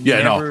 but it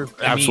never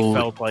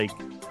felt like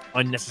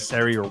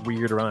unnecessary or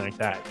weird or anything like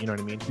that. You know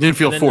what I mean? Didn't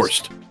feel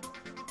forced.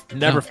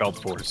 Never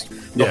felt forced.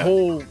 The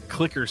whole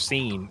clicker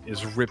scene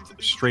is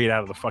ripped straight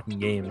out of the fucking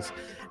games,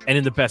 and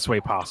in the best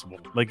way possible.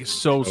 Like it's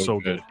so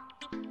good.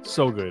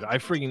 So good. I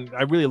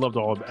really loved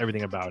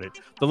everything about it.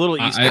 The little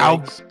Easter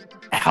eggs.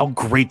 How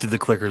great did the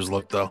clickers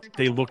look though?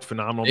 They looked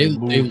phenomenal.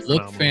 They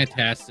looked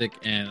fantastic,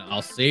 and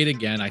I'll say it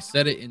again. I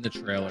said it in the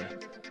trailer,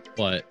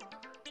 but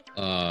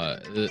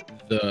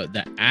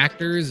the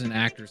actors and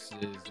actresses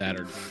that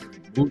are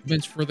doing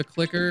movements for the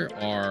clicker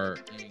are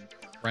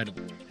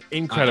incredible.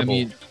 I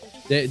mean,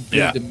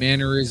 the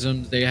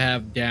mannerisms they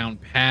have down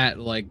pat,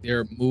 like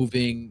they're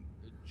moving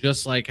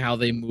just like how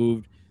they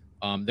moved.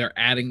 They're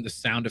adding the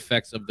sound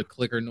effects of the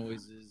clicker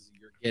noises.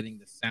 You're getting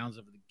the sounds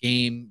of the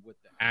game with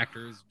the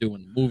actors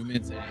doing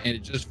movements, and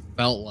it just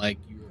felt like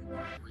you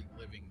were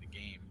reliving the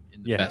game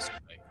in the best way.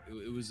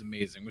 It was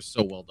amazing. It was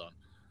so well done.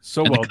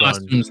 The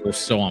costumes were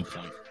so on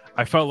point.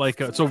 I felt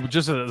like so.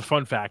 Just a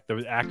fun fact: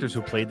 the actors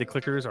who played the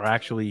clickers are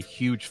actually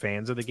huge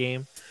fans of the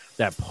game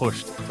that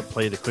pushed to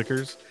play the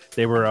clickers.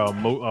 They were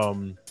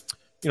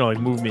like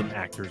movement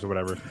actors or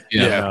whatever.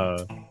 Yeah.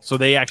 And, so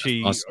they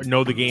actually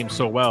know the game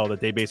so well that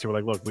they basically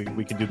were like, look,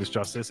 we can do this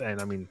justice. And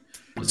I mean,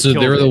 so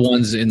they're the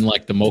ones in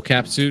like the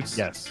mocap suits.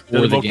 Yes,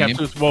 they're the mocap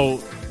suits.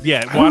 Well,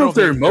 yeah. I don't know if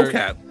they're in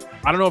mocap.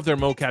 I don't know if they're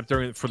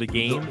mocap for the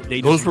game.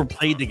 They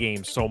played the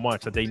game so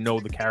much that they know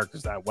the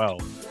characters that well,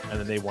 and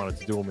then they wanted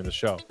to do them in the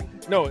show.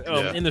 No,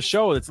 in the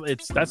show,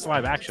 that's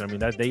live action. I mean,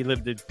 that they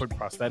put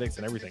prosthetics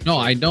and everything. No,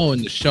 I know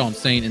in the show. I'm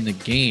saying in the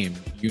game,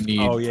 you need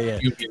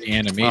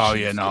animation. Oh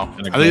yeah, no.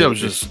 I think that was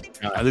just.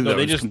 I think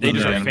they just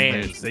are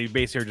fans. They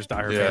basically are just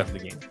diehard fans of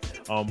the game.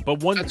 But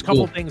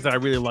couple things that I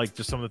really liked,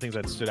 just some of the things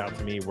that stood out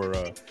to me were,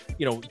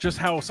 just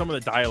how some of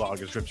the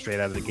dialogue is ripped straight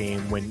out of the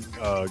game when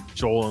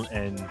Joel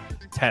and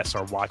Tess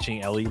are watching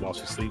Ellie while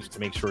she sleeps to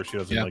make sure she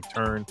doesn't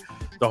turn.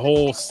 The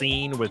whole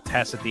scene with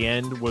Tess at the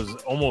end was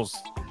almost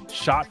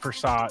shot for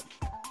shot,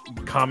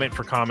 comment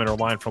for comment, or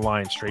line for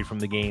line straight from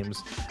the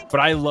games. But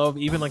I love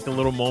even like the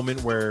little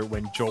moment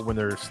when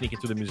they're sneaking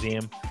through the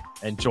museum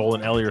and Joel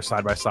and Ellie are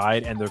side by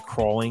side and they're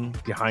crawling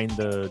behind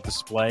the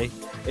display.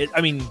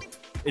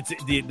 It's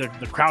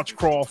the crouch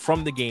crawl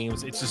from the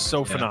games. It's just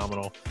so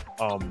phenomenal.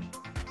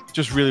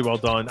 Just really well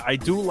done. I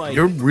do like.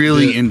 You're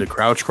really into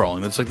crouch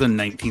crawling. That's like the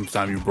 19th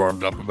time you brought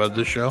it up about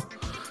this show.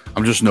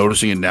 I'm just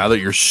noticing it now that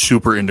you're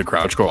super into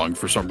crouch crawling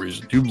for some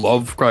reason. Do you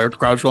love crouch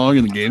crawling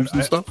in the games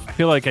and stuff? I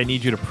feel like I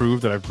need you to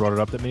prove that I've brought it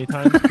up that many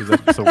times because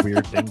that's just a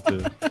weird thing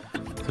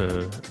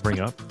to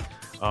bring up.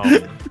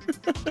 But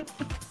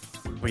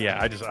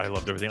yeah, I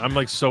loved everything. I'm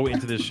like so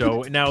into this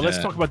show. Now let's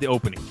talk about the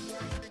opening,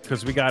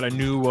 because we got a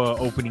new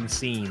opening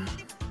scene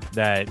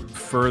that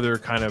further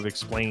kind of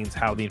explains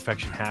how the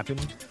infection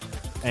happened.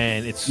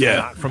 and it's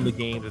not from the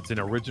games. It's an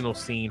original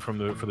scene for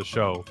the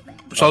show.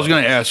 So I was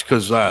going to ask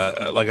because,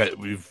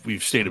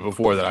 we've stated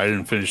before that I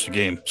didn't finish the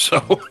game,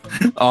 so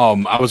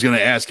I was going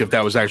to ask if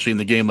that was actually in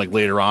the game, like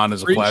later on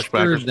as a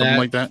flashback or something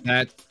like that.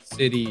 That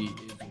city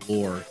is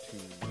lore.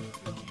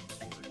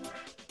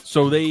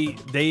 So they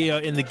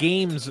in the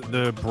games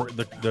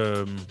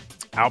the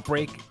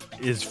outbreak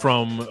is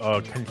from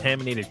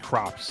contaminated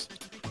crops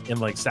in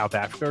like South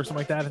Africa or something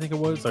like that. I think it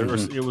was, or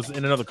it was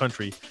in another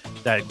country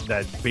that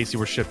basically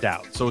were shipped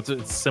out. So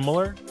it's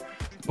similar,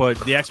 but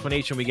the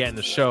explanation we get in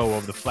the show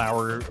of the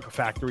flour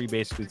factory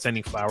basically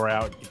sending flour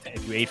out.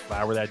 If you ate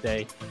flour that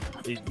day,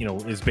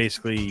 is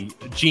basically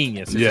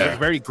genius. It's a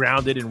very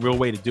grounded and real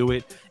way to do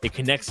it. It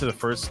connects to the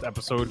first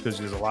episode because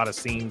there's a lot of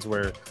scenes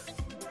where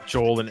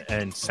Joel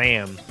and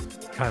Sam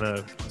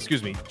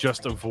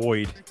just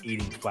avoid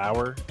eating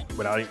flour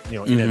without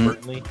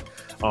inadvertently.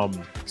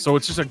 So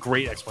it's just a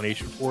great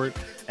explanation for it,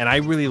 and I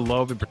really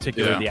love in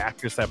particular the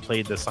actress that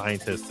played the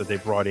scientist that they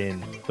brought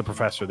in, the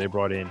professor they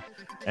brought in,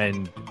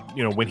 and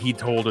when he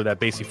told her that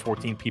basically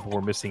 14 people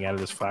were missing out of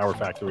this flour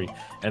factory,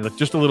 and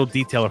just a little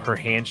detail of her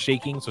hand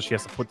shaking, so she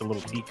has to put the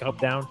little teacup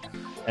down,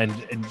 and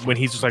when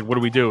he's just like, what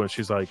do we do? And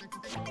she's like,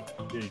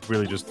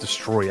 really just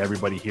destroy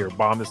everybody here,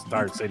 bomb this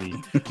entire city,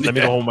 let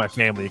me go home with my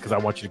family because I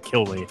want you to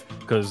kill me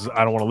because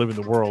I don't want to live in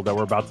the world that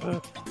we're about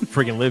to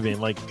friggin' live in.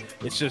 Like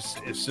it's just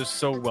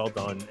so well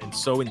done and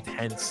so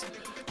intense.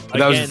 But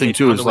that was the thing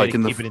too, is like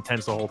keep it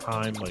intense the whole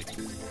time. Like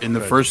in the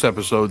first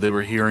episode, they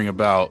were hearing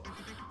about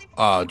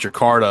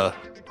Jakarta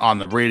on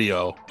the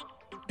radio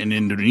in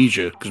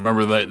Indonesia, because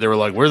remember that they were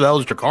like, where the hell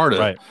is Jakarta?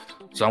 Right.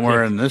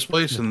 Somewhere in this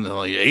place, and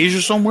like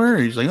Asia somewhere.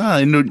 He's like,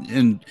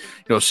 and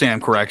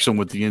Sam corrects him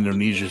with the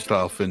Indonesia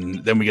stuff,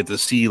 and then we get to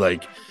see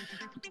like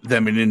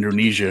them in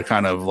Indonesia,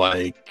 kind of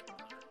like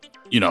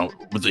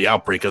with the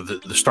outbreak of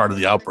the start of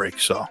the outbreak.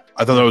 So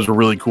I thought that was a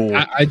really cool.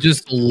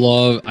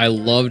 I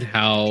loved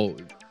how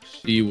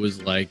she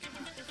was like,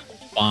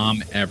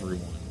 bomb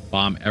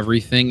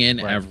everything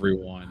and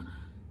everyone,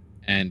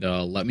 and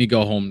let me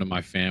go home to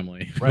my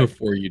family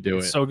before you do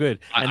it. So good.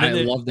 And I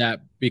love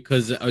that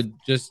because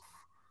just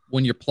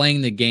when you're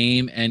playing the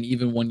game, and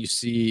even when you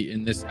see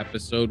in this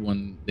episode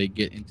when they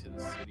get into the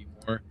city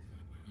more,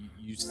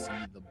 you see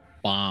the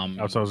bomb.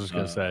 That's what I was just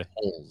gonna say.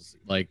 Holes,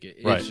 like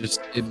it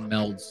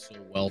melds so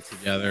well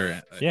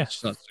together. It's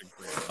such a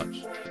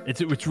great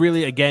touch. It's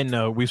really,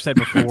 again, we've said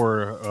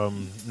before,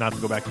 not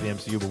to go back to the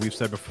MCU, but we've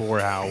said before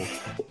how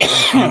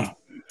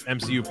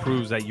MCU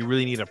proves that you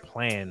really need a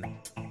plan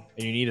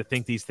and you need to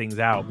think these things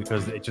out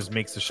because it just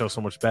makes the show so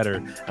much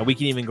better. And we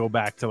can even go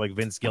back to like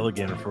Vince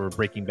Gilligan for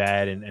Breaking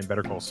Bad and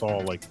Better Call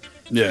Saul. Like,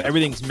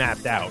 everything's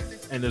mapped out,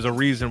 and there's a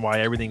reason why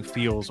everything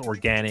feels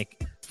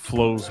organic,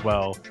 flows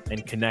well,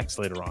 and connects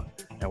later on.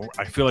 And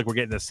I feel like we're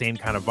getting the same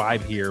kind of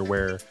vibe here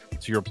where,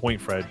 to your point,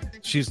 Fred,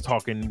 she's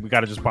talking, we got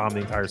to just bomb the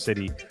entire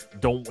city.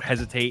 Don't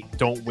hesitate.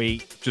 Don't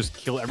wait. Just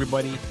kill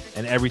everybody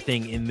and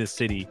everything in this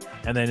city.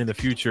 And then in the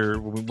future,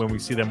 when we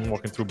see them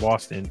walking through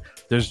Boston,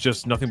 there's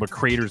just nothing but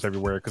craters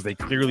everywhere because they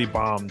clearly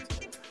bombed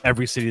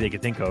every city they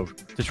could think of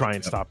to try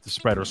and stop the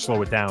spread or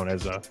slow it down,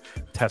 as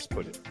Tess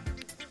put it.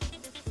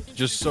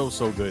 Just so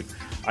good.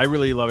 I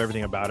really love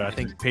everything about it. I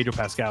think Pedro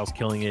Pascal's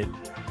killing it.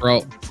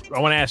 Bro, I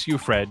want to ask you,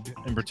 Fred,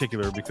 in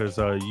particular, because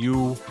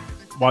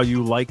while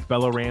you like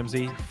Bella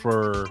Ramsey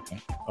for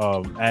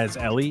as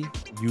Ellie,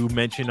 you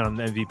mentioned on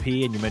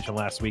MVP and you mentioned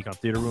last week on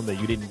Theater Room that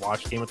you didn't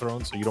watch Game of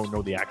Thrones, so you don't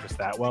know the actress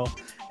that well,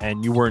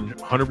 and you weren't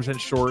 100%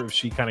 sure if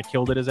she kind of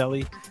killed it as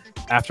Ellie.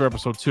 After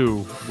episode 2,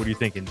 what are you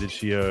thinking? Did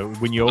she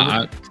win you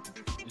over?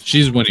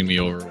 She's winning me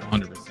over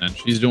 100%.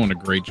 She's doing a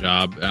great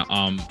job.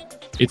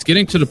 It's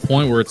getting to the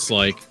point where it's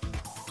like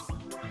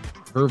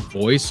her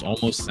voice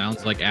almost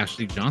sounds like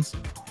Ashley Johnson.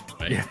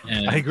 Right? Yeah,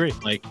 and I agree.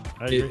 Like,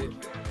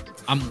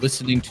 I'm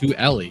listening to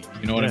Ellie.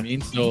 You know what I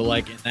mean? So,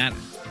 like, in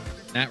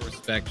that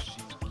respect, she's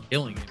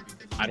killing it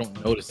because I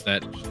don't notice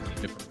that she's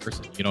a different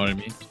person. You know what I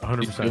mean?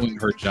 100%. She's doing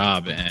her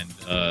job, and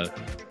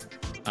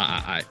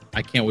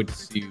I can't wait to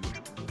see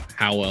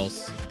how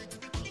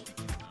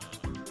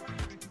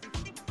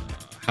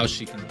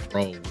she can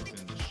grow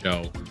within the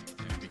show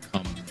and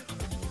become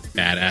the more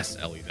badass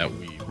Ellie that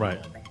we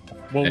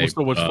Well,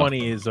 so what's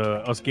funny is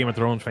us Game of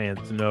Thrones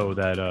fans know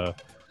that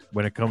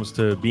when it comes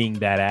to being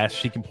badass,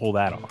 she can pull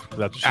that off.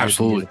 That's what she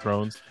absolutely. Game of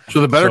Thrones. So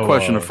the better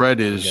question to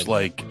Fred is,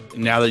 like,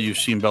 now that you've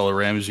seen Bella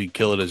Ramsey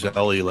kill it as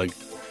Ellie, like,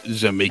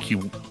 does that make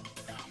you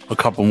a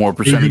couple more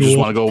percentages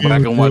want to go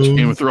back and watch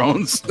Game of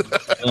Thrones?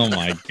 Oh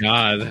my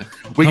god,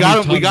 we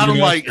got him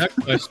like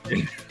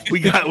we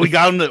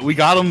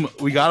got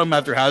him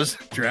after House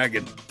of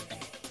Dragon.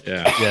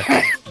 Yeah.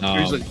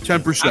 He's like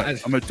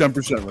 10%. I'm at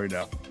 10% right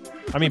now.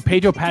 I mean,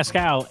 Pedro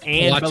Pascal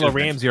and Bella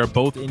Ramsey are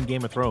both in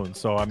Game of Thrones,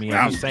 so I mean,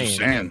 I'm just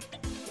saying,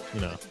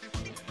 you know.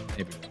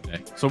 Maybe one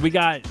day. So we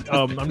got.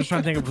 I'm just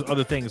trying to think of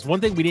other things. One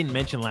thing we didn't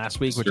mention last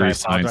week, which I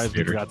apologize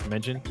we forgot to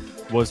mention,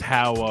 was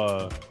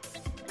how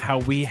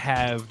we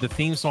have the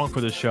theme song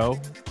for the show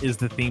is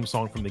the theme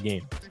song from the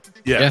game.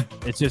 Yeah.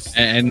 It's just,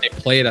 and they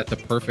play it at the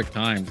perfect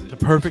times. The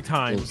perfect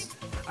times.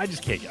 I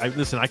just can't.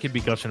 Listen, I could be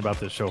gushing about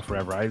this show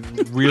forever. I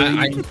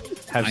really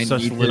have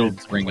such little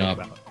to bring up.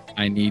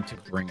 I need to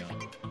bring up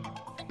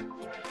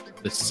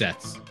the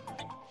sets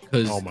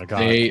because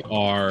they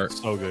are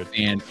so good,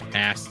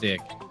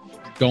 fantastic.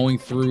 Going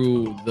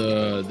through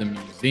the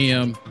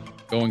museum,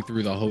 going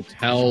through the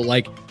hotel,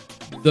 like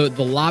the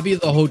lobby of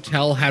the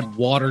hotel had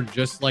water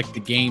just like the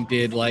game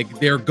did. Like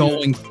they're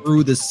going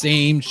through the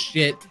same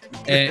shit,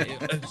 and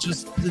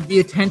just the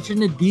attention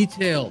to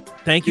detail.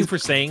 Thank you for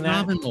saying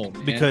that, man.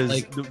 because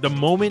like, the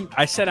moment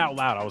I said out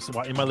loud, I was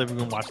in my living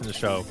room watching the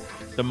show.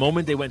 The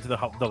moment they went to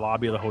the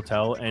lobby of the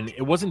hotel, and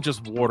it wasn't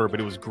just water, but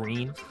it was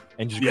green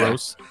and just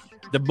gross.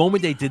 The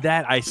moment they did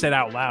that, I said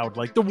out loud,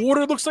 like, the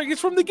water looks like it's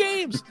from the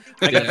games.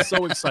 I got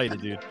so excited,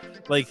 dude.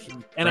 Like,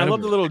 and I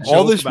love the little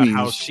joke about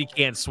how she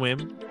can't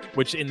swim,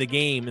 which in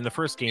the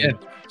first game,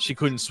 she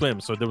couldn't swim.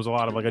 So there was a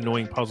lot of like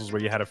annoying puzzles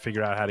where you had to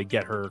figure out how to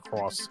get her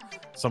across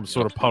some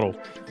sort of puddle.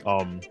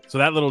 So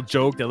that little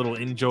joke, that little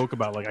in-joke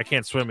about like, I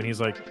can't swim. And he's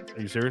like,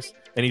 are you serious?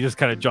 And he just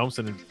kind of jumps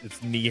and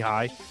it's knee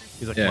high.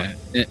 He's like,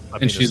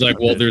 and she's like,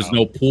 well, there's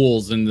no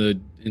pools in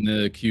the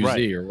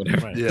QZ or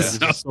whatever. Right. Yeah, it's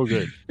just so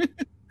good.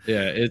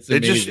 Yeah, it's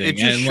amazing. It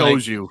just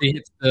shows you. He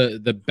hits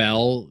the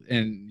bell,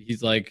 and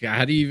he's like,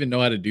 "How do you even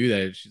know how to do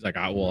that?" She's like,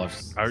 I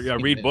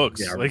read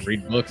books. Yeah, I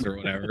read books or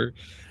whatever."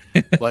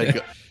 Like,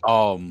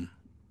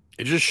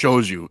 it just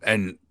shows you.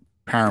 And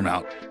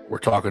Paramount, we're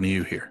talking to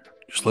you here.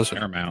 Just listen.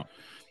 Paramount.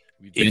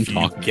 If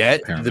you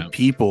get the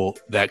people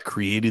that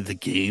created the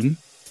game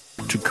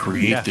to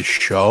create the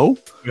show,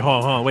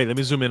 hold on, wait. Let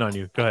me zoom in on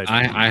you. Go ahead.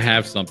 I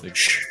have something.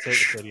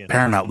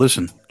 Paramount,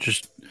 listen.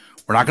 Just.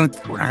 We're not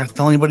gonna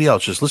tell anybody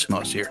else. Just listen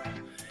to us here.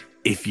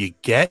 If you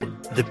get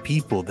the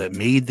people that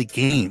made the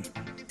game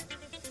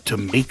to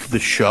make the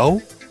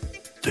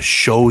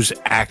show's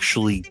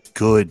actually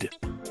good.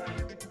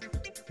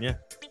 Yeah,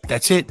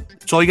 that's it.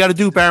 That's all you got to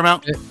do,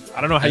 Paramount. I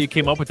don't know how you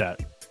came up with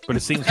that, but it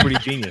seems pretty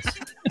genius.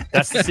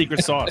 That's the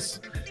secret sauce.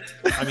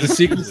 I mean, the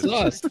secret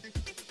sauce.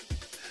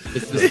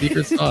 It's the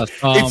secret sauce.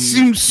 It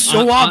seems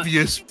so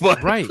obvious,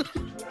 but right.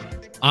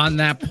 On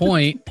that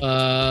point,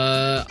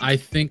 I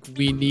think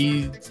we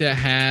need to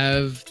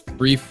have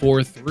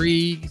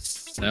 343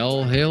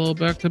 sell Halo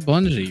back to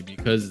Bungie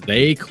because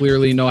they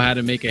clearly know how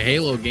to make a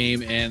Halo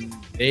game, and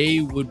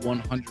they would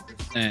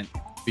 100%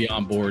 be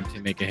on board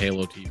to make a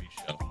Halo TV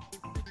show.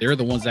 They're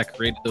the ones that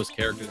created those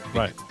characters.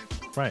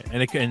 Right,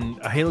 and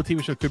a Halo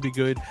TV show could be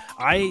good.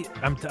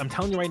 I'm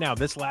telling you right now,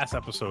 this last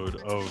episode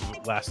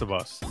of Last of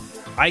Us,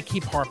 I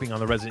keep harping on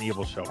the Resident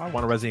Evil show. I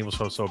want a Resident Evil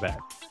show so bad.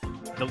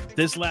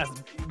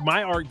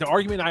 The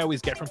argument I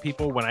always get from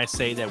people when I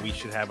say that we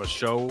should have a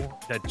show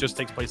that just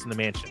takes place in the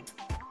mansion,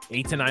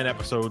 8 to 9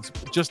 episodes,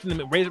 just in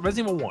the Resident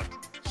Evil 1.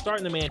 Start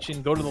in the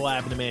mansion, go to the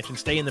lab in the mansion,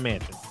 stay in the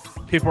mansion.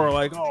 People are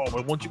like, oh,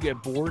 but won't you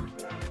get bored?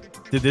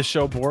 Did this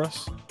show bore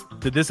us?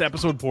 Did this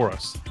episode bore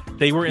us?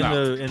 They were in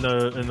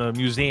the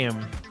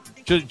museum,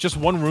 just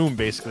one room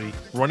basically,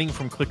 running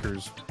from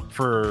clickers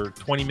for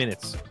 20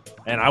 minutes,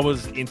 and I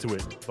was into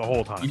it the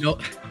whole time.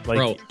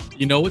 Bro,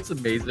 you know what's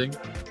amazing?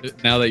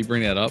 Now that you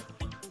bring that up,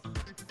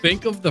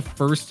 think of the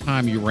first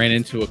time you ran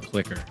into a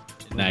clicker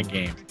in that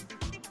game.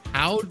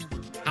 How?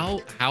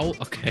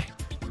 Okay,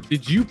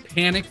 did you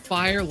panic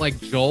fire like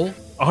Joel?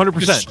 100%.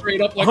 Just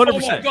straight up, like, 100%. Oh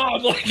my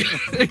god, like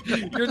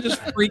you're just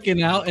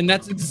freaking out, and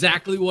that's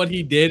exactly what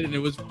he did, and it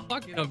was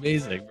fucking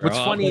amazing. Bro. What's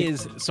funny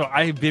is, so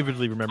I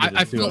vividly remember.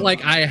 I felt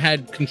like I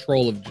had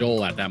control of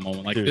Joel at that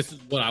moment. Like, this is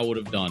what I would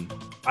have done.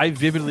 I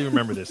vividly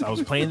remember this. I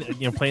was playing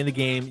the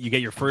game. You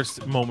get your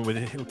first moment with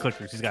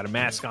clickers. He's got a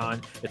mask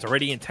on. It's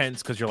already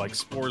intense because you're like,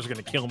 spores are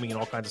gonna kill me and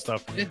all kinds of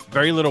stuff. Yeah.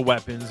 Very little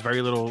weapons,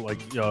 very little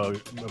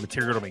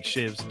material to make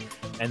shivs,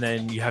 and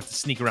then you have to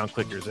sneak around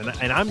clickers.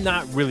 And I'm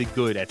not really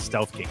good at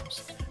stealth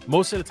games.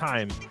 Most of the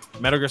time,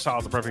 Metal Gear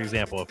Solid is a perfect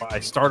example. If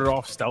I started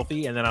off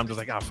stealthy and then I'm just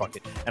like, fuck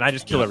it, and I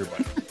just kill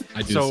everybody.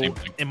 I do the same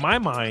thing. In my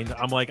mind,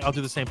 I'm like, I'll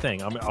do the same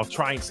thing. I'll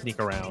try and sneak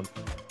around,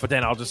 but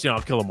then I'll just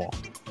I'll kill them all.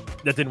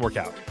 That didn't work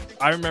out.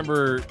 I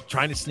remember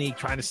trying to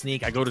sneak.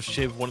 I go to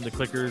shiv one of the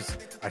clickers.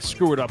 I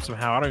screw it up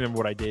somehow. I don't remember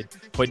what I did,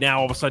 but now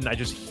all of a sudden I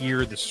just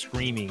hear the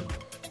screaming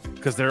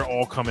because they're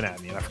all coming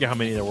at me, and I forget how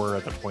many there were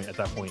at that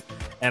point.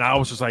 And I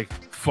was just like,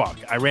 fuck,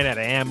 I ran out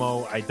of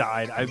ammo. I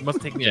died. It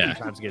must take me a few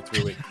times to get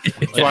through it.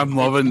 So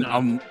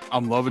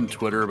I'm loving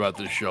Twitter about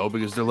this show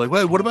because they're like,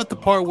 wait, what about the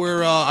part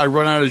where I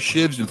run out of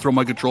shivs and throw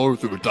my controller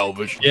through a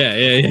television?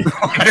 Yeah.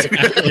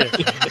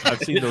 I've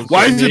seen those.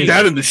 Why isn't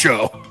that in the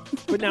show?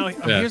 But now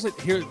here's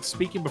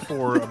speaking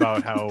before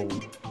about how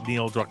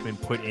Neil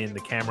Druckmann put in the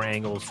camera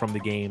angles from the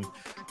game,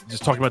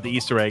 just talking about the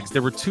Easter eggs.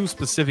 There were 2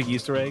 specific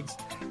Easter eggs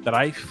that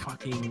I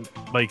fucking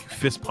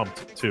fist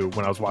pumped to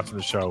when I was watching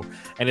the show,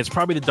 and it's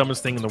probably the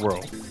dumbest thing in the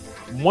world.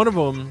 One of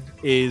them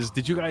is,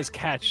 did you guys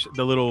catch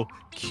the little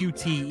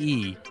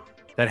QTE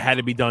that had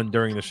to be done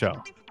during the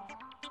show?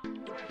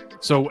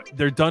 So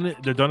they're done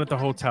at the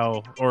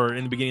hotel, or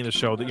in the beginning of the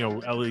show. That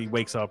Ellie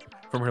wakes up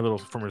from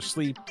her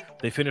sleep.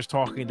 They finish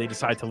talking. They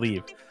decide to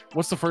leave.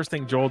 What's the first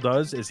thing Joel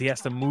does? Is he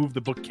has to move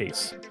the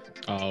bookcase.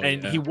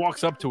 And he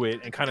walks up to it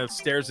and kind of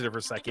stares at it for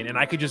a second, and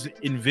I could just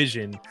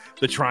envision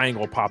the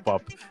triangle pop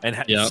up and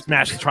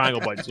smash the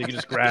triangle button, so you can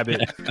just grab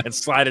it and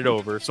slide it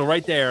over. So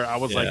right there, I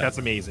was like, that's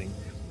amazing.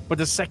 But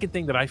the second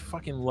thing that I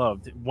fucking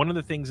loved, one of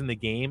the things in the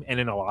game, and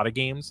in a lot of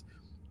games,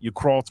 you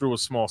crawl through a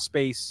small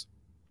space.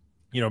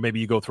 Maybe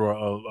you go through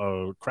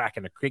a crack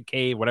in a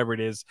cave, whatever it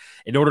is.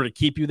 In order to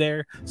keep you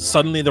there,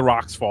 suddenly the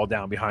rocks fall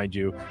down behind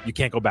you. You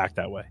can't go back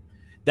that way.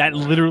 That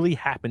literally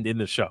happened in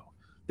the show.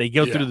 They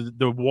go through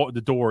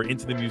the door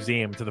into the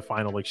museum to the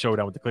final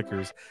showdown with the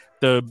clickers.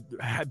 The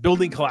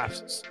building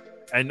collapses,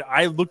 and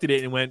I looked at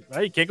it and went,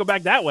 "Hey, you can't go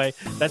back that way."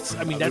 That's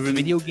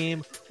video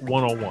game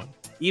 101.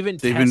 Even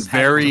they've been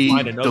very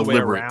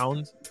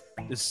deliberate.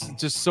 It's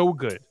just so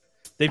good.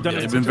 They've done.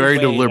 They've been very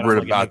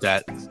deliberate about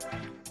that.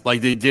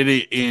 Like they did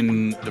it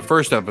in the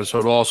first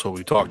episode. Also,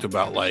 we talked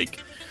about when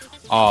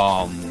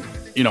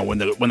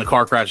the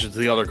car crashes into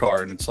the other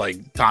car, and it's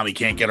like Tommy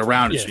can't get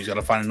around it, so he's got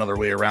to find another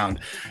way around.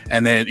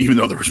 And then, even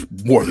though there was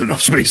more than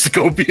enough space to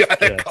go behind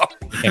that car,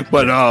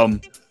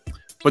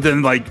 but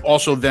then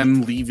also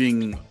them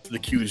leaving the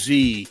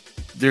QZ,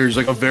 there's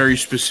a very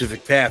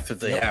specific path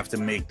that they have to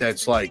make.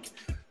 That's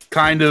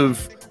kind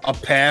of a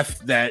path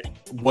that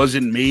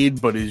wasn't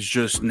made, but is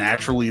just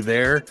naturally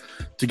there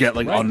to get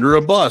under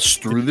a bus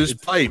through this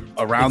pipe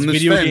around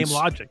this video fence. Game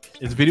logic.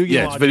 It's video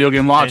game. It's video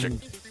game logic.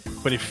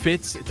 But it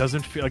fits. It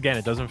doesn't feel. Again,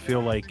 it doesn't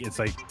feel like it's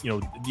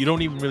you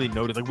don't even really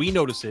notice. We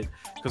notice it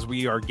because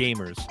we are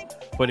gamers.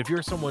 But if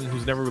you're someone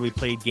who's never really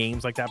played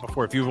games like that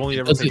before, if you've only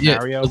ever played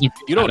Mario,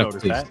 you don't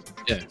notice that.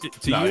 Yeah.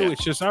 To you,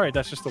 it's just all right.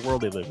 That's just the world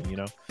they live in.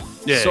 Yeah.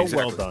 So exactly.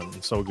 well done,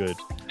 and so good.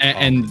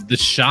 And the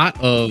shot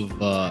of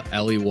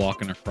Ellie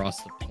walking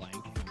across the plank,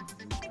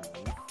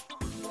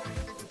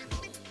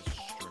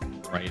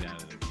 right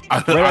out of the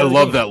game. I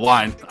love that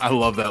line. I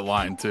love that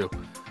line too.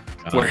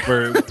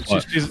 Where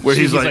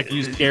he's like,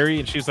 "You scary,"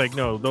 and she's like,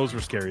 "No, those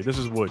were scary. This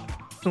is wood."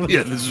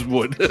 Yeah, this is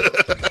wood.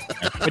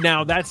 But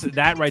now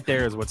that right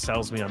there is what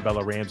sells me on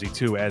Bella Ramsey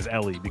too as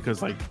Ellie,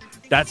 because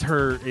that's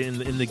her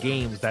in the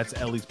games. That's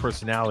Ellie's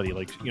personality.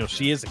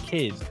 She is a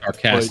kid,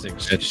 sarcastic.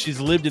 She's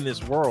lived in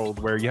this world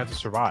where you have to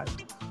survive.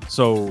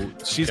 So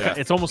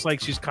it's almost like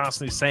she's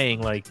constantly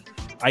saying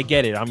I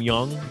get it. I'm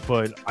young,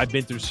 but I've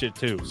been through shit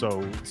too.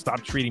 So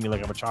stop treating me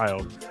like I'm a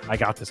child. I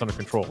got this under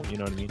control. You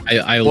know what I mean?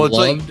 I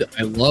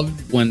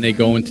loved when they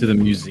go into the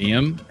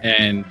museum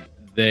and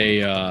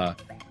they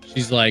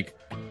she's like,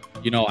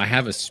 I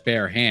have a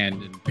spare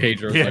hand, and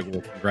Pedro's like, well,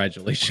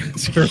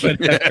 congratulations or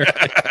whatever.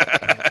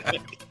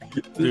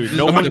 Dude,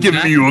 no one's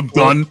giving you a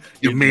gun,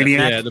 you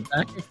maniac. Yeah, the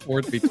back and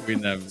forth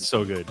between them,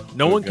 so good.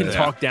 No one can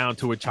talk down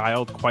to a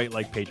child quite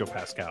like Pedro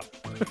Pascal.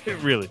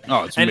 Really.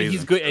 Oh, it's amazing. And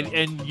he's good,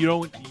 and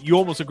you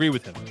almost agree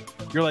with him.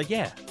 You're like,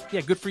 yeah,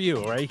 good for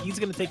you, all right? He's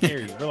gonna take care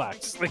of you.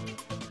 Relax.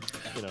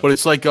 But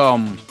it's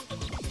going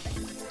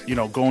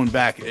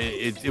back.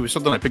 It was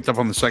something I picked up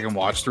on the second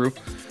watch through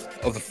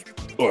of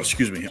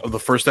the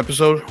first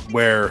episode,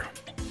 where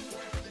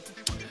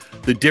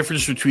the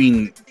difference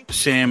between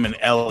Sam and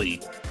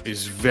Ellie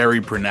is very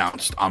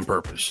pronounced on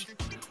purpose,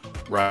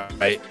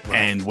 right?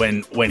 And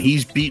when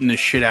he's beating the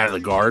shit out of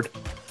the guard,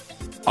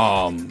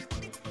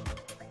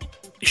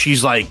 she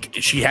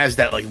has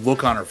that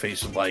look on her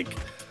face of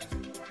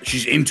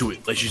she's into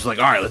it. She's like,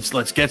 all right,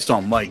 let's get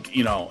some,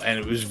 and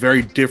it was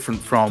very different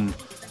from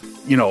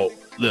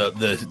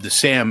the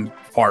Sam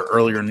part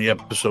earlier in the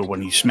episode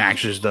when he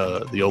smashes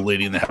the old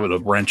lady in the head with a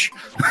wrench.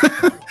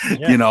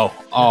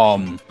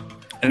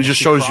 And it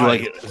just shows you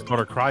his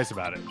daughter cries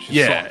about it.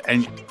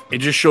 And it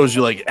just shows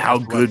you how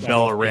good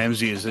Bella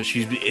Ramsey is, that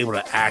she's able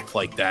to act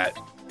like that,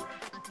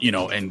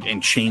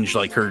 and change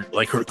her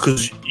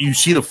because you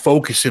see the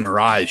focus in her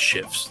eyes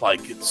shifts.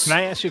 Can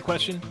I ask you a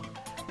question?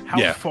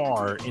 How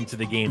far into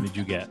the game did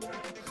you get?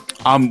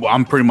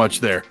 I'm pretty much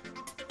there.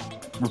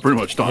 We're pretty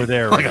much done. We're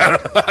there,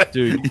 right?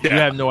 Dude. You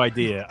have no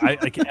idea.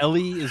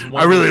 Ellie is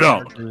one. I really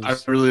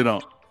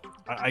don't.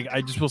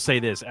 I just will say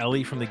this: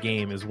 Ellie from the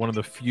game is one of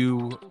the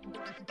few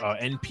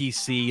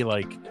NPC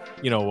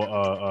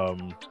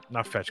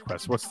not fetch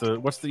quests. What's the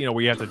where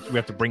we have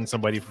to bring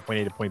somebody from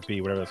point A to point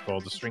B, whatever that's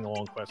called, the string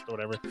along quest or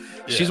whatever. Yeah.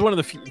 She's one of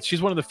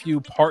the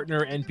few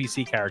partner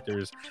NPC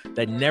characters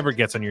that never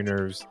gets on your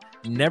nerves,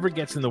 never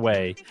gets in the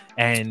way,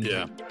 and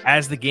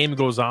as the game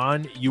goes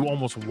on, you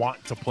almost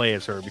want to play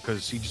as her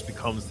because she just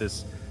becomes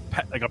this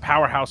a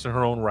powerhouse in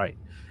her own right.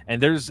 And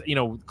there's,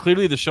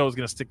 clearly the show is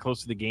going to stick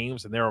close to the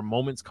games, and there are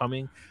moments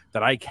coming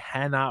that I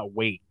cannot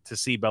wait to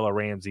see Bella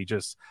Ramsey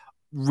just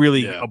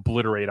really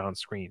obliterate on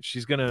screen.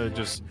 She's going to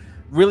just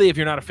really, if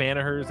you're not a fan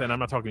of hers, and I'm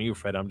not talking to you,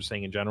 Fred, I'm just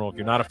saying in general, if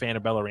you're not a fan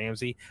of Bella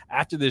Ramsey,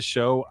 after this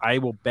show, I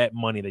will bet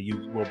money that you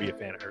will be a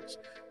fan of hers.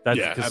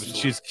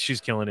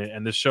 She's killing it,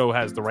 and this show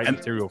has the right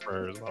material for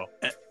her as well.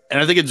 And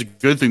I think it's a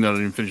good thing that I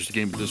didn't finish the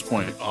game at this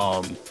point.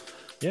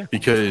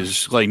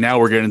 Because now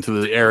we're getting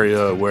into the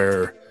area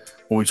where,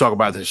 when we talk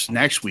about this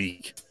next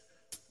week,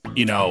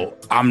 you know,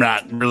 I'm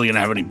not really gonna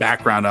have any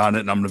background on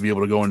it, and I'm gonna be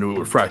able to go into it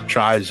with fresh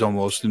eyes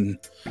almost, and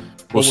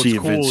we'll see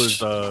if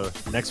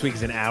it's. Next week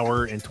is an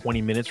hour and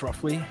 20 minutes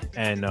roughly,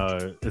 and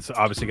it's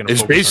obviously gonna.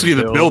 It's basically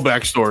the Bill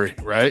backstory,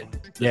 right?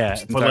 Yeah,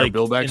 but like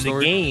Bill backstory. In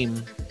the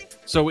game.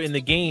 So in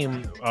the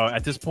game,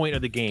 at this point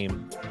of the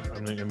game,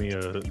 let me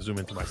zoom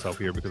into myself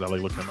here because I like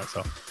looking at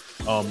myself.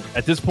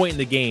 At this point in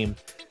the game,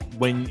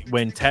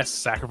 when Tess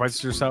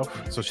sacrifices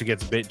herself, so she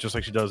gets bit just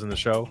like she does in the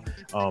show.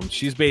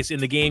 She's based in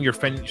the game.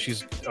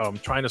 She's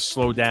trying to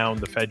slow down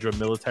the Fedra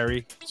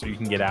military so you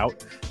can get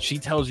out. She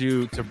tells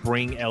you to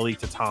bring Ellie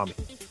to Tommy,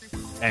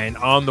 and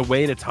on the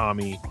way to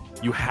Tommy,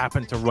 you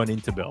happen to run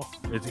into Bill.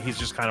 He's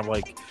just kind of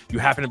like, you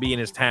happen to be in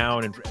his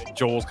town, and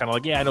Joel's kind of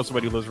like, yeah, I know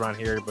somebody who lives around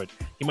here, but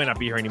he might not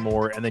be here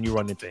anymore. And then you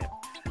run into him.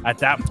 At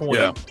that point,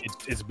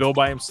 it's Bill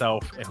by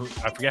himself. And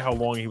I forget how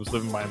long he was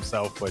living by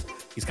himself, but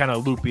he's kind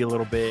of loopy a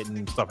little bit,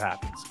 and stuff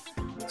happens.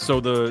 So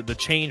the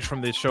change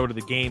from this show to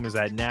the game is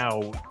that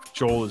now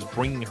Joel is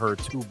bringing her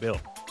to Bill.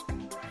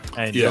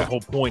 And the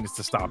whole point is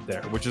to stop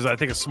there, which is, I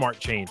think, a smart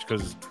change,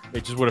 because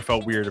it just would have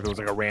felt weird if it was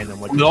like a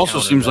random. Like, it also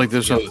seems like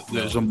there's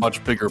a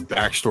much bigger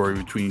backstory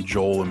between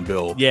Joel and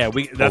Bill. Yeah,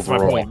 that's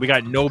overall. My point. We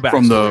got no backstory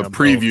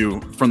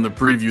from the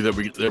preview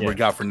that we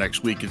got for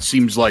next week. It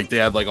seems like they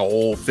had like a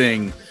whole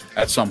thing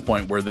at some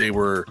point where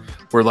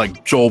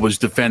like Joel was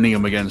defending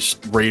him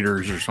against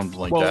raiders or something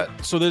like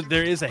that. So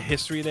there is a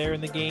history there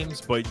in the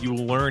games, but you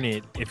learn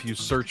it if you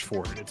search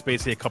for it. It's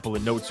basically a couple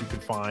of notes you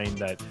can find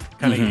that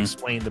kind of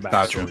explain the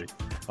backstory. Gotcha.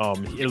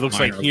 It looks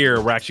like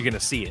here we're actually going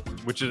to see it,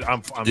 which is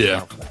I'm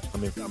yeah.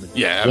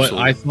 Yeah, what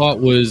I thought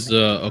was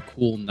a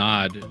cool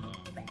nod,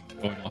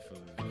 going off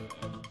of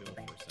Bill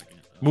for a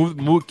second.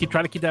 Move.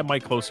 Try to keep that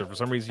mic closer. For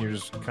some reason, you're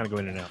just kind of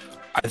going in and out.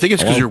 I think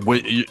it's because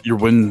your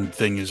wind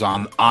thing is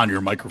on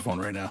your microphone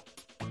right now,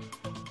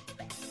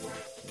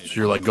 so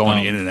you're like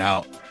going in and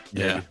out.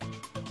 Yeah.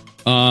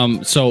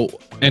 So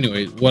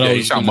anyway,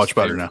 you sound much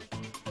better now.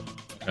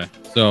 Okay.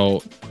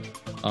 So,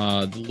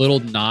 the little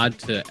nod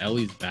to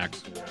Ellie's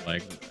backstory,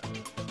 like,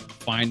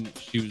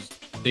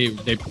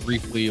 they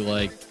briefly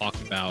like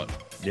talked about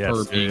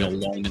her being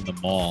alone in the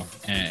mall,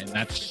 and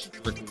that's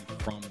strictly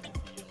from the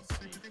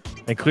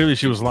DLC. And clearly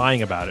she was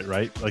lying about it,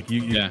 right? Like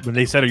when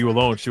they said, "Are you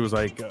alone?" She was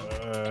like,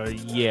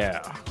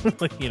 "Yeah,"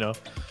 like, you know.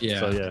 Yeah.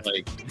 So, yeah.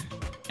 Like,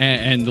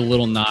 and the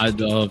little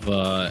nod of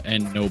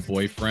and no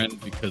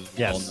boyfriend, because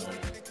we all know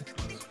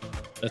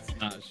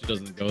she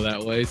doesn't go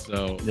that way.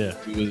 So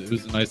it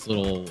was a nice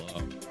little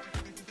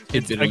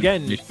tidbit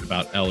information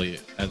about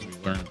Elliot as we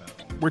learn about it.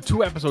 We're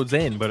 2 episodes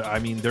in, but I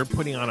mean, they're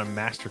putting on a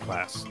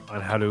masterclass on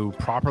how to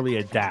properly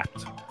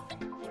adapt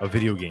a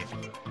video game.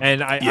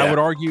 And I would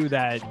argue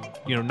that,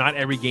 you know, not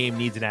every game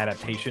needs an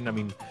adaptation. I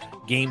mean,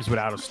 games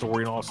without a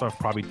story and all that stuff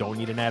probably don't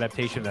need an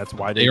adaptation. That's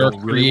why they are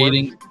don't creating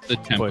really work. The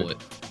template.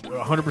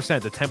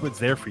 100%, the template's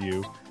there for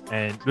you.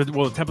 And the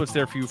template's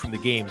there for you from the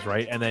games,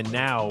 right? And then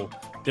now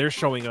they're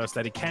showing us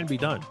that it can be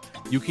done.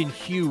 You can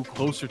hew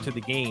closer to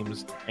the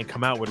games and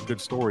come out with a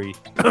good story.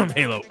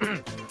 Halo.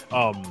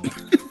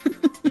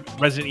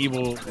 Resident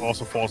Evil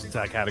also falls into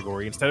that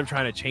category. Instead of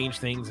trying to change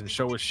things and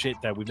show us shit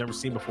that we've never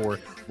seen before,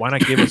 why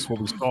not give us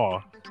what we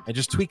saw and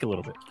just tweak a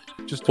little bit?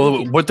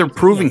 What they're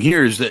proving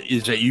here is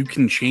that you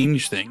can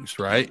change things,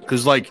 right?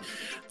 Because like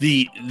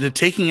the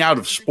taking out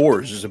of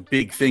spores is a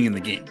big thing in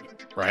the game,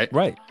 right?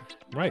 Right.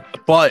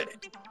 But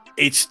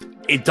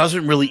it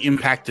doesn't really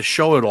impact the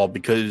show at all,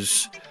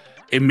 because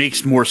it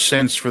makes more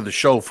sense for the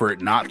show for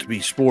it not to be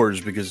spores,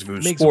 because if it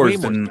was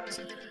spores,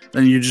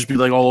 then you'd just be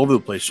like all over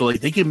the place. So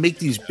like they can make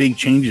these big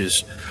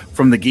changes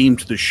from the game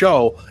to the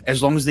show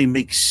as long as they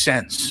make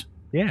sense.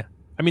 Yeah.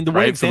 I mean, the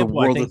one example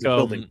I think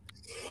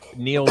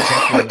Neil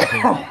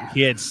Druckmann,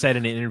 he had said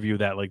in an interview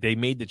that like they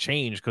made the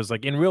change because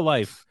like in real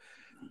life,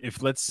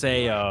 if let's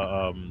say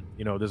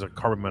you know, there's a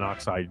carbon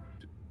monoxide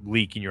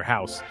leak in your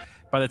house,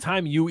 by the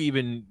time you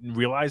even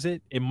realize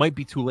it, it might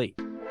be too late.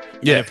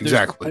 Yeah, if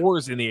exactly. There's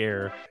spores in the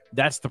air,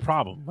 that's the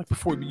problem. Like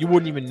before, you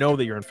wouldn't even know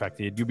that you're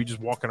infected. You'd be just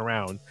walking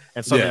around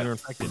and suddenly you're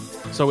infected.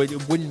 So it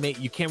wouldn't make,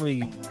 you can't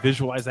really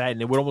visualize that,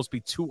 and it would almost be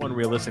too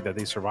unrealistic that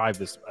they survive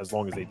this as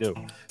long as they do.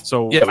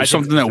 So yeah,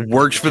 something that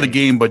works for the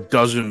game but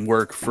doesn't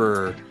work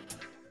for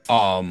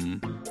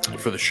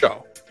the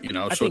show. You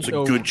know, so it's a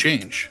good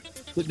change.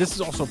 This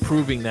is also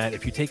proving that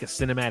if you take a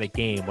cinematic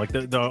game, like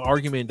the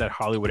argument that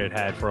Hollywood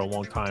had for a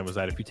long time was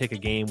that if you take a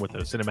game with a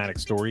cinematic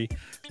story,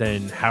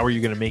 then how are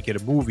you going to make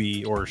it a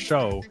movie or a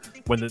show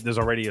when there's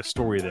already a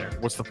story there?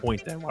 What's the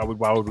point then? Why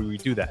would we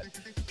do that?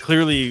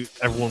 Clearly,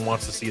 everyone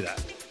wants to see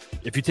that.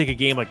 If you take a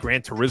game like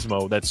Gran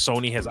Turismo that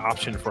Sony has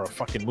optioned for a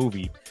fucking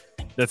movie,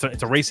 it's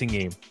a racing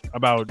game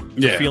about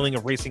the feeling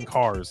of racing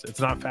cars. It's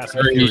not Fast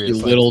and Furious. Very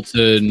little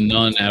to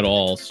none at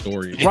all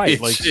story. Right.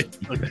 Like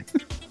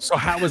so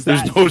how is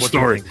that? There's no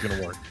story going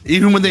to work?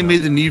 Even when they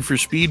made the Need for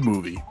Speed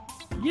movie,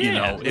 you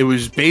know, it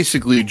was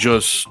basically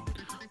just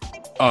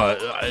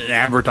an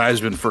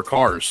advertisement for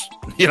cars.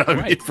 You know,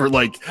 I mean? For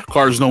like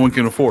cars no one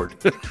can afford.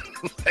 It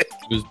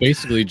was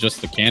basically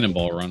just the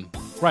Cannonball Run.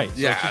 Right.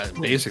 Yeah,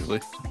 basically.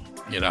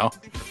 You know,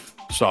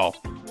 so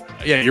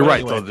Yeah, you're But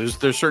right anyway. though.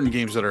 There's certain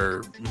games that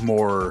are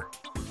more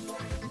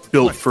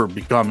built for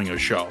becoming a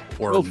show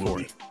or a Built for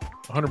movie. it.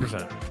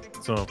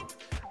 100%. So,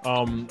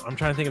 I'm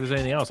trying to think if there's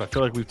anything else. I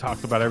feel like we've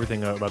talked about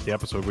everything about the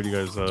episode. What do you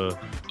guys?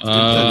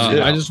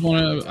 it. I just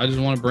want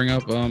to bring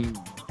up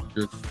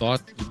your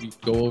thought. Did you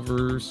go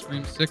over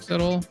Scream 6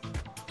 at all?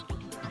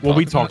 Well,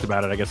 we Talk talked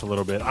about it, I guess, a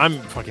little bit. I'm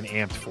fucking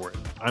amped for it.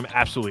 I'm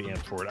absolutely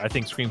amped for it. I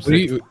think Scream What,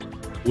 6.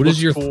 what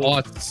is your looks cool.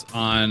 thoughts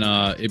on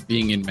it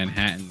being in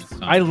Manhattan this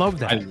time? I love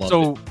that. I love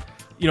so, it.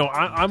 you know,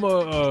 I'm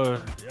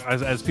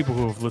as people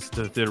who have listened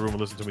to the Theater Room and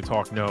listened to me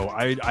talk know,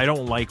 I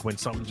don't like when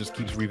something just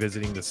keeps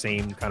revisiting the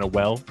same kind of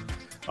well.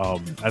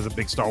 As a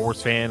big Star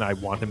Wars fan, I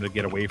want them to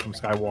get away from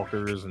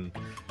Skywalkers, and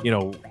you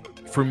know,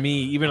 for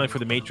me, even like for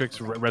the Matrix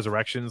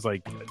Resurrections,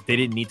 like they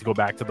didn't need to go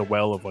back to the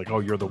well of like, oh,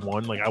 you're the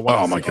one. Like I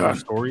want to see other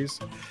stories.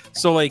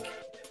 So like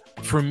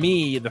for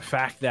me, the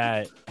fact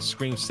that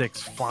Scream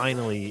 6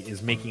 finally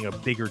is making a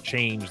bigger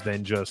change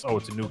than just, oh,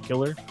 it's a new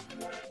killer,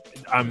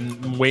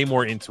 I'm way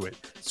more into it.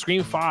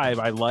 Scream 5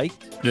 I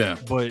liked, Yeah.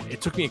 but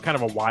it took me kind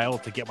of a while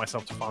to get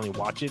myself to finally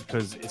watch it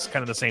because it's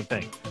kind of the same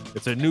thing.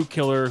 It's a new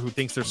killer who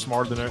thinks they're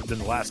smarter than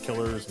the last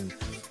killers, and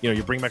you know,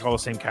 you bring back all the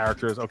same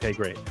characters. Okay,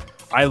 great.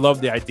 I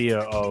love the idea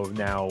of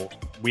now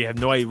we have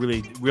no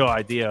real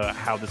idea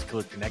how this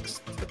killer connects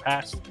to the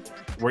past.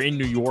 We're in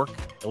New York.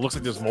 It looks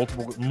like there's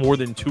more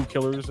than 2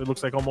 killers. It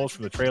looks like almost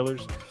from the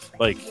trailers.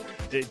 Like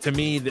to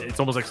me, it's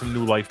almost like some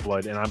new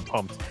lifeblood, and I'm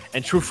pumped.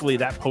 And truthfully,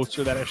 that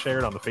poster that I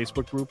shared on the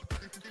Facebook group,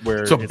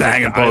 where it's a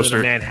banging like the island poster,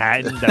 of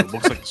Manhattan, that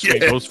looks like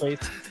straight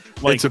Ghostface.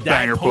 Like it's a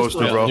banger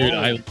poster, bro. Dude,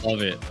 I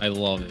love it. I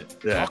love it.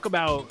 Yeah. Talk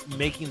about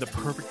making the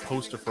perfect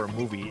poster for a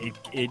movie.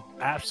 It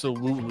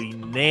absolutely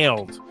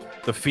nailed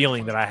the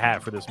feeling that I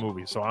had for this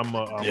movie. So I'm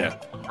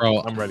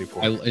Bro, I'm ready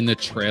for it. in the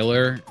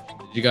trailer,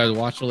 did you guys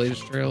watch the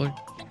latest trailer?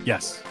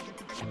 Yes.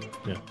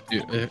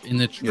 Dude, in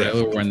the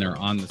trailer when they're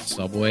on the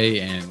subway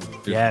and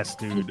Yes,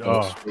 dude.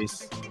 Oh,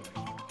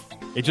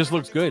 it just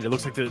looks good. It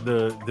looks like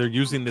they're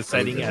using the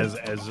setting as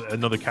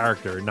another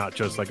character, not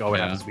just like, oh, it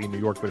happens to be in New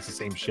York, but it's the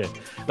same shit.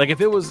 Like if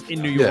it was in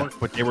New York,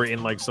 but they were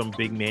in like some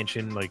big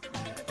mansion, like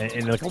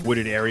in like a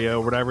wooded area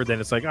or whatever,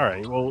 then it's like, all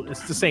right, well,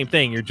 it's the same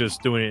thing. You're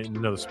just doing it in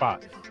another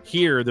spot.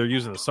 Here, they're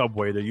using the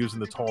subway. They're using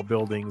the tall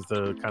buildings,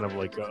 the kind of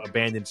like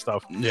abandoned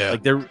stuff. Yeah,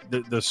 like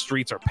the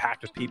streets are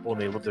packed with people,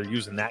 and they're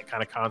using that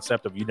kind of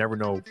concept of you never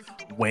know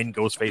when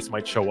Ghostface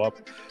might show up.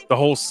 The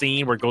whole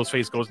scene where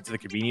Ghostface goes into the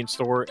convenience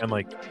store and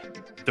like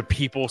the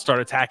people start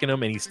attacking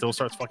him, and he still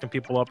starts fucking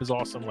people up is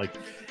awesome. Like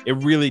it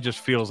really just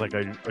feels like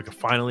a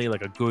finally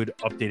like a good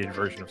updated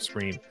version of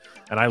Scream,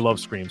 and I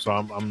love Scream, so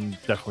I'm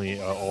definitely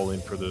all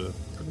in for the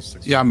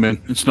 6th. Yeah, I'm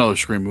in. It's another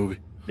Scream movie.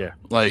 Yeah,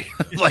 like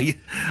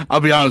I'll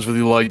be honest with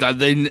you, like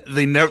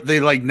they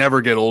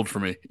never get old for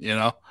me, you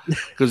know,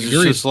 because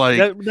it's just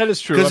like that is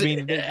true. I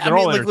mean, they're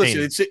all like,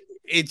 entertaining. listen,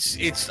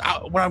 it's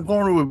when I'm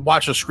going to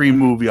watch a Scream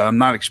movie, I'm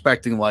not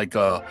expecting like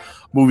a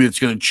movie that's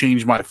going to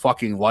change my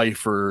fucking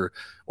life or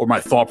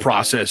my thought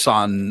process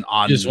on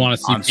you just want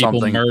to see people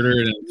something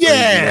murdered.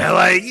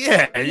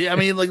 I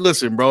mean, like,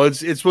 listen, bro, it's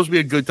supposed to be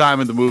a good time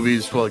in the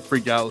movies for like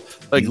freak out,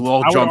 like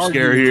little jump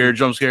scare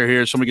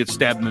here, somebody gets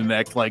stabbed in the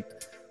neck, like.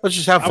 Let's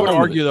just have fun. I would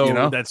argue, though, you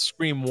know? that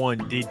Scream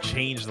 1 did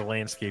change the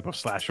landscape of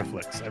slasher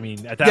flicks. I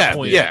mean, at that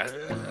point,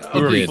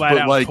 we were flat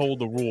out told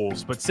the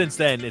rules. But since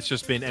then, it's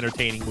just been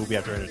entertaining movie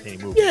after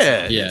entertaining movie.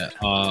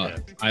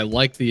 I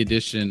like the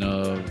addition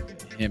of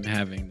him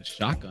having the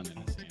shotgun in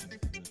his hand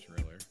in the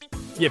trailer.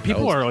 Yeah,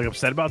 people are like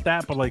upset about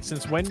that, but like,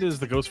 since when does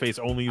the Ghostface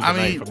only use a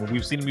knife? I mean,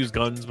 we've seen him use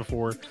guns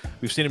before.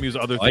 We've seen him use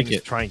other things to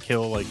try and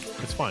kill. Like,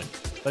 it's fine.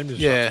 Let him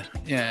use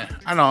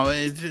I know.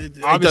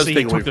 It does he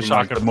take took away the from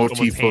shotgun the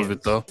motif of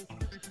it, though.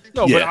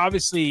 No, but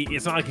obviously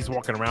it's not like he's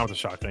walking around with a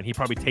shotgun. He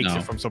probably takes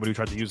it from somebody who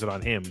tried to use it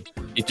on him.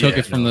 He took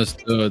it from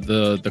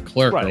the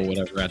clerk or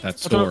whatever at that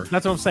store.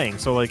 That's what I'm saying.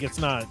 So like, it's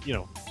not, you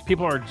know,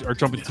 people are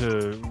jumping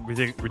to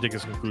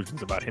ridiculous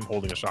conclusions about him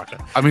holding a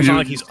shotgun. I mean, it's not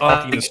like he's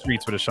walking the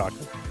streets with a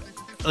shotgun.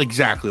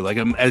 Exactly. Like,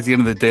 at the end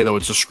of the day, though,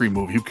 it's a Scream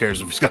movie. Who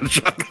cares if he's got a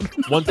shotgun?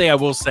 One thing I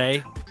will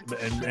say,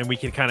 and we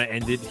can kind of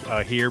end it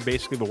here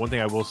basically, but one thing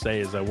I will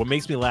say is what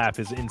makes me laugh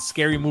is in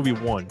Scary Movie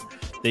 1,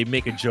 they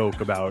make a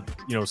joke about,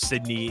 you know,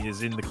 Sydney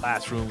is in the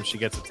classroom, she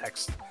gets a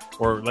text,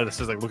 or let us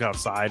says like, look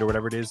outside or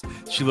whatever it is.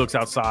 She looks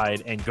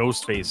outside and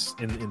Ghostface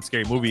in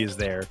Scary Movie is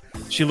there.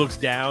 She looks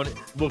down,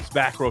 looks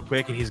back real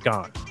quick, and he's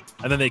gone.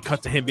 And then they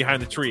cut to him behind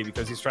the tree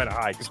because he's trying to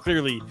hide. Because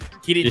clearly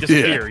he didn't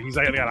disappear. He's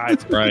like, I gotta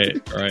hide.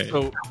 Right.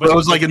 So, but I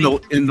was like in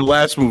the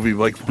last movie,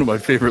 like one of my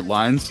favorite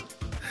lines,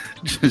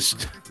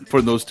 just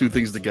putting those two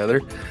things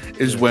together,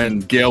 is when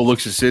Gail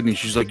looks at Sydney.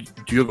 She's like,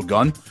 "Do you have a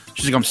gun?"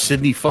 She's like, "I'm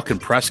Sydney fucking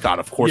Prescott.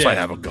 Of course I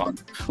have a gun."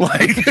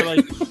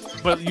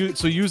 But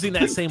using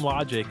that same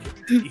logic,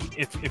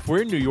 if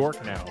we're in New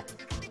York now,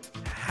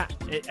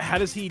 how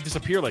does he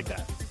disappear like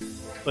that?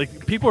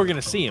 Like people are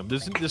gonna see him.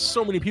 There's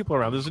so many people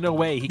around. There's no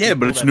way. Yeah,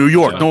 but it's New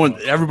York. No one.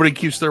 Everybody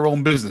keeps their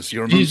own business. You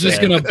know what He's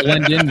just gonna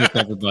blend in with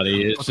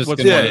everybody. It's just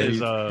What's gonna funny Yeah, is,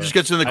 he just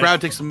gets in the crowd,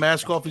 takes the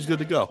mask off. He's good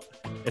to go.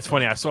 It's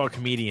funny. I saw a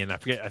comedian. I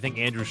forget. I think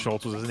Andrew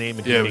Schultz was his name.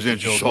 And he Yeah, it was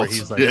makes a Andrew joke where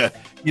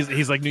Schultz.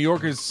 He's like, New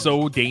York is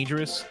so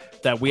dangerous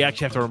that we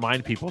actually have to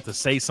remind people to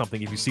say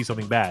something if you see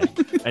something bad.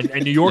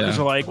 And New Yorkers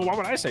are like, well, why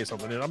would I say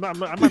something? I'm mind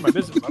my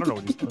business. I don't know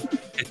what he's doing.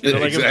 You know,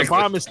 like if the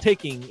bomb is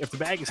ticking, if the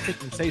bag is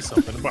ticking, say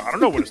something. But I don't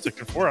know what it's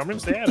ticking for. I'm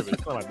gonna stay out of it.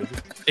 It's not my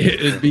business.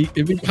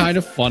 It'd be kind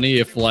of funny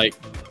if like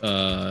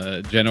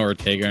Jenna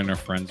Ortega and her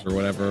friends or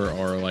whatever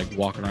are like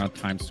walking around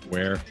Times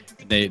Square.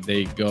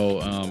 They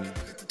go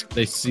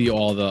they see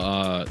all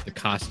the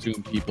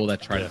costume people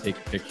that try to take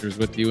pictures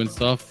with you and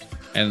stuff,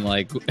 and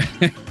like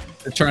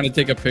they're trying to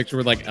take a picture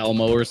with like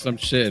Elmo or some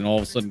shit, and all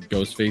of a sudden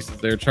Ghostface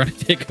is there trying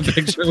to take a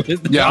picture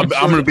with them. Yeah, I'm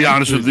gonna be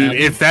honest with you.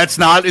 If that's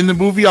not in the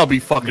movie, I'll be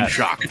fucking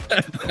shocked.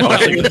 I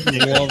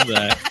love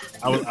that.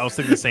 I was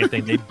thinking the same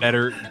thing. They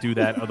better do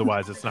that,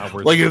 otherwise it's not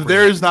worth. Like it. if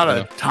there is not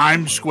a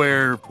Times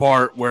Square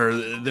part where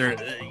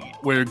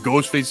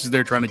Ghostface is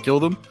there trying to kill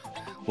them,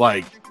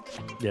 like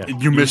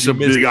you miss a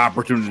big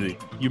opportunity.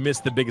 You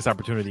missed the biggest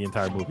opportunity in the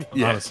entire movie.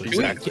 Yeah, honestly,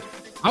 exactly.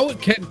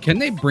 Can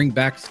they bring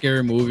back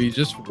Scary Movie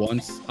just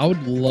once? I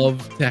would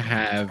love to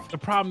have The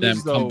problem them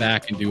is though. come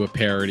back and do a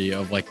parody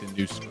of like the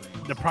new Scream.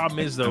 The problem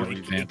is though, Kinda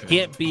it revamp it.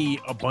 can't be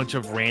a bunch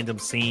of random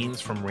scenes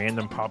from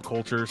random pop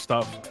culture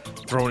stuff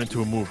thrown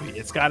into a movie.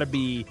 It's got to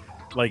be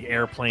like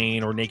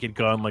Airplane or Naked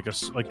Gun, like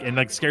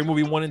Scary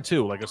Movie 1 and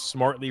 2, like a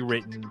smartly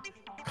written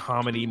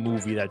comedy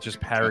movie that just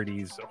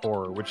parodies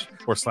horror,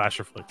 or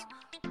slasher flicks.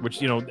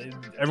 Which, you know,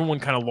 everyone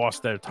kind of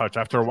lost their touch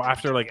after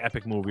like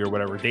Epic Movie or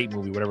whatever, Date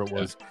Movie, whatever it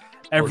was.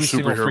 Every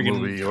single superhero freaking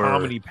movie or-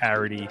 comedy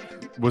parody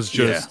was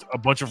just a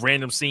bunch of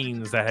random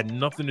scenes that had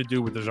nothing to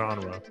do with the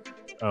genre,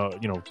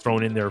 you know,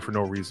 thrown in there for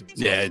no reason. So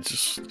Yeah,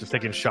 it's just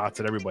taking shots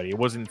at everybody. It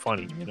wasn't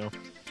funny, you know.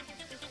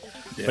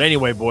 Yeah. But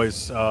anyway,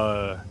 boys,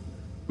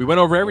 we went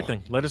over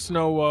everything. Let us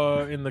know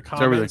in the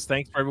comments.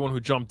 Thanks for everyone who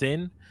jumped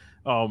in.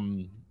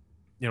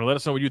 You know, let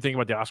us know what you think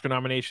about the Oscar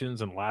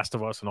nominations and Last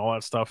of Us and all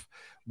that stuff.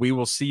 We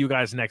will see you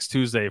guys next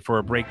Tuesday for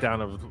a breakdown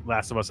of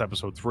Last of Us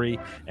Episode 3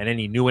 and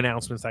any new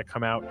announcements that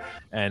come out.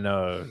 And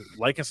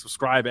like and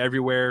subscribe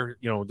everywhere.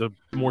 You know, the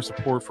more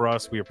support for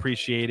us, we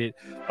appreciate it.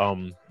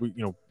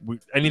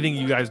 Anything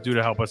you guys do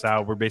to help us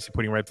out, we're basically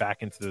putting right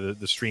back into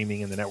the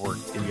streaming and the network,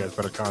 give you guys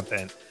better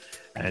content.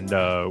 And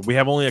we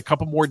have only a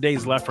couple more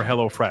days left for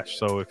HelloFresh.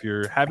 So if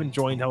you haven't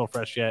joined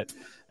HelloFresh yet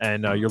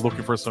and you're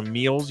looking for some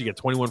meals, you get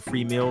 21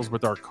 free meals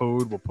with our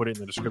code. We'll put it in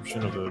the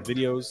description of the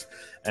videos.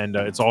 And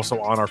it's also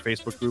on our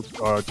Facebook group,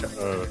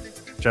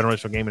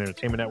 Generational Game and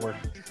Entertainment Network.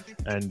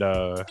 And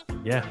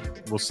yeah,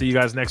 we'll see you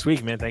guys next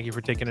week, man. Thank you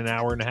for taking an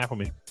hour and a half with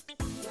me.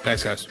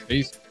 thanks, guys.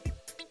 Peace.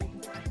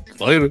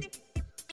 Later.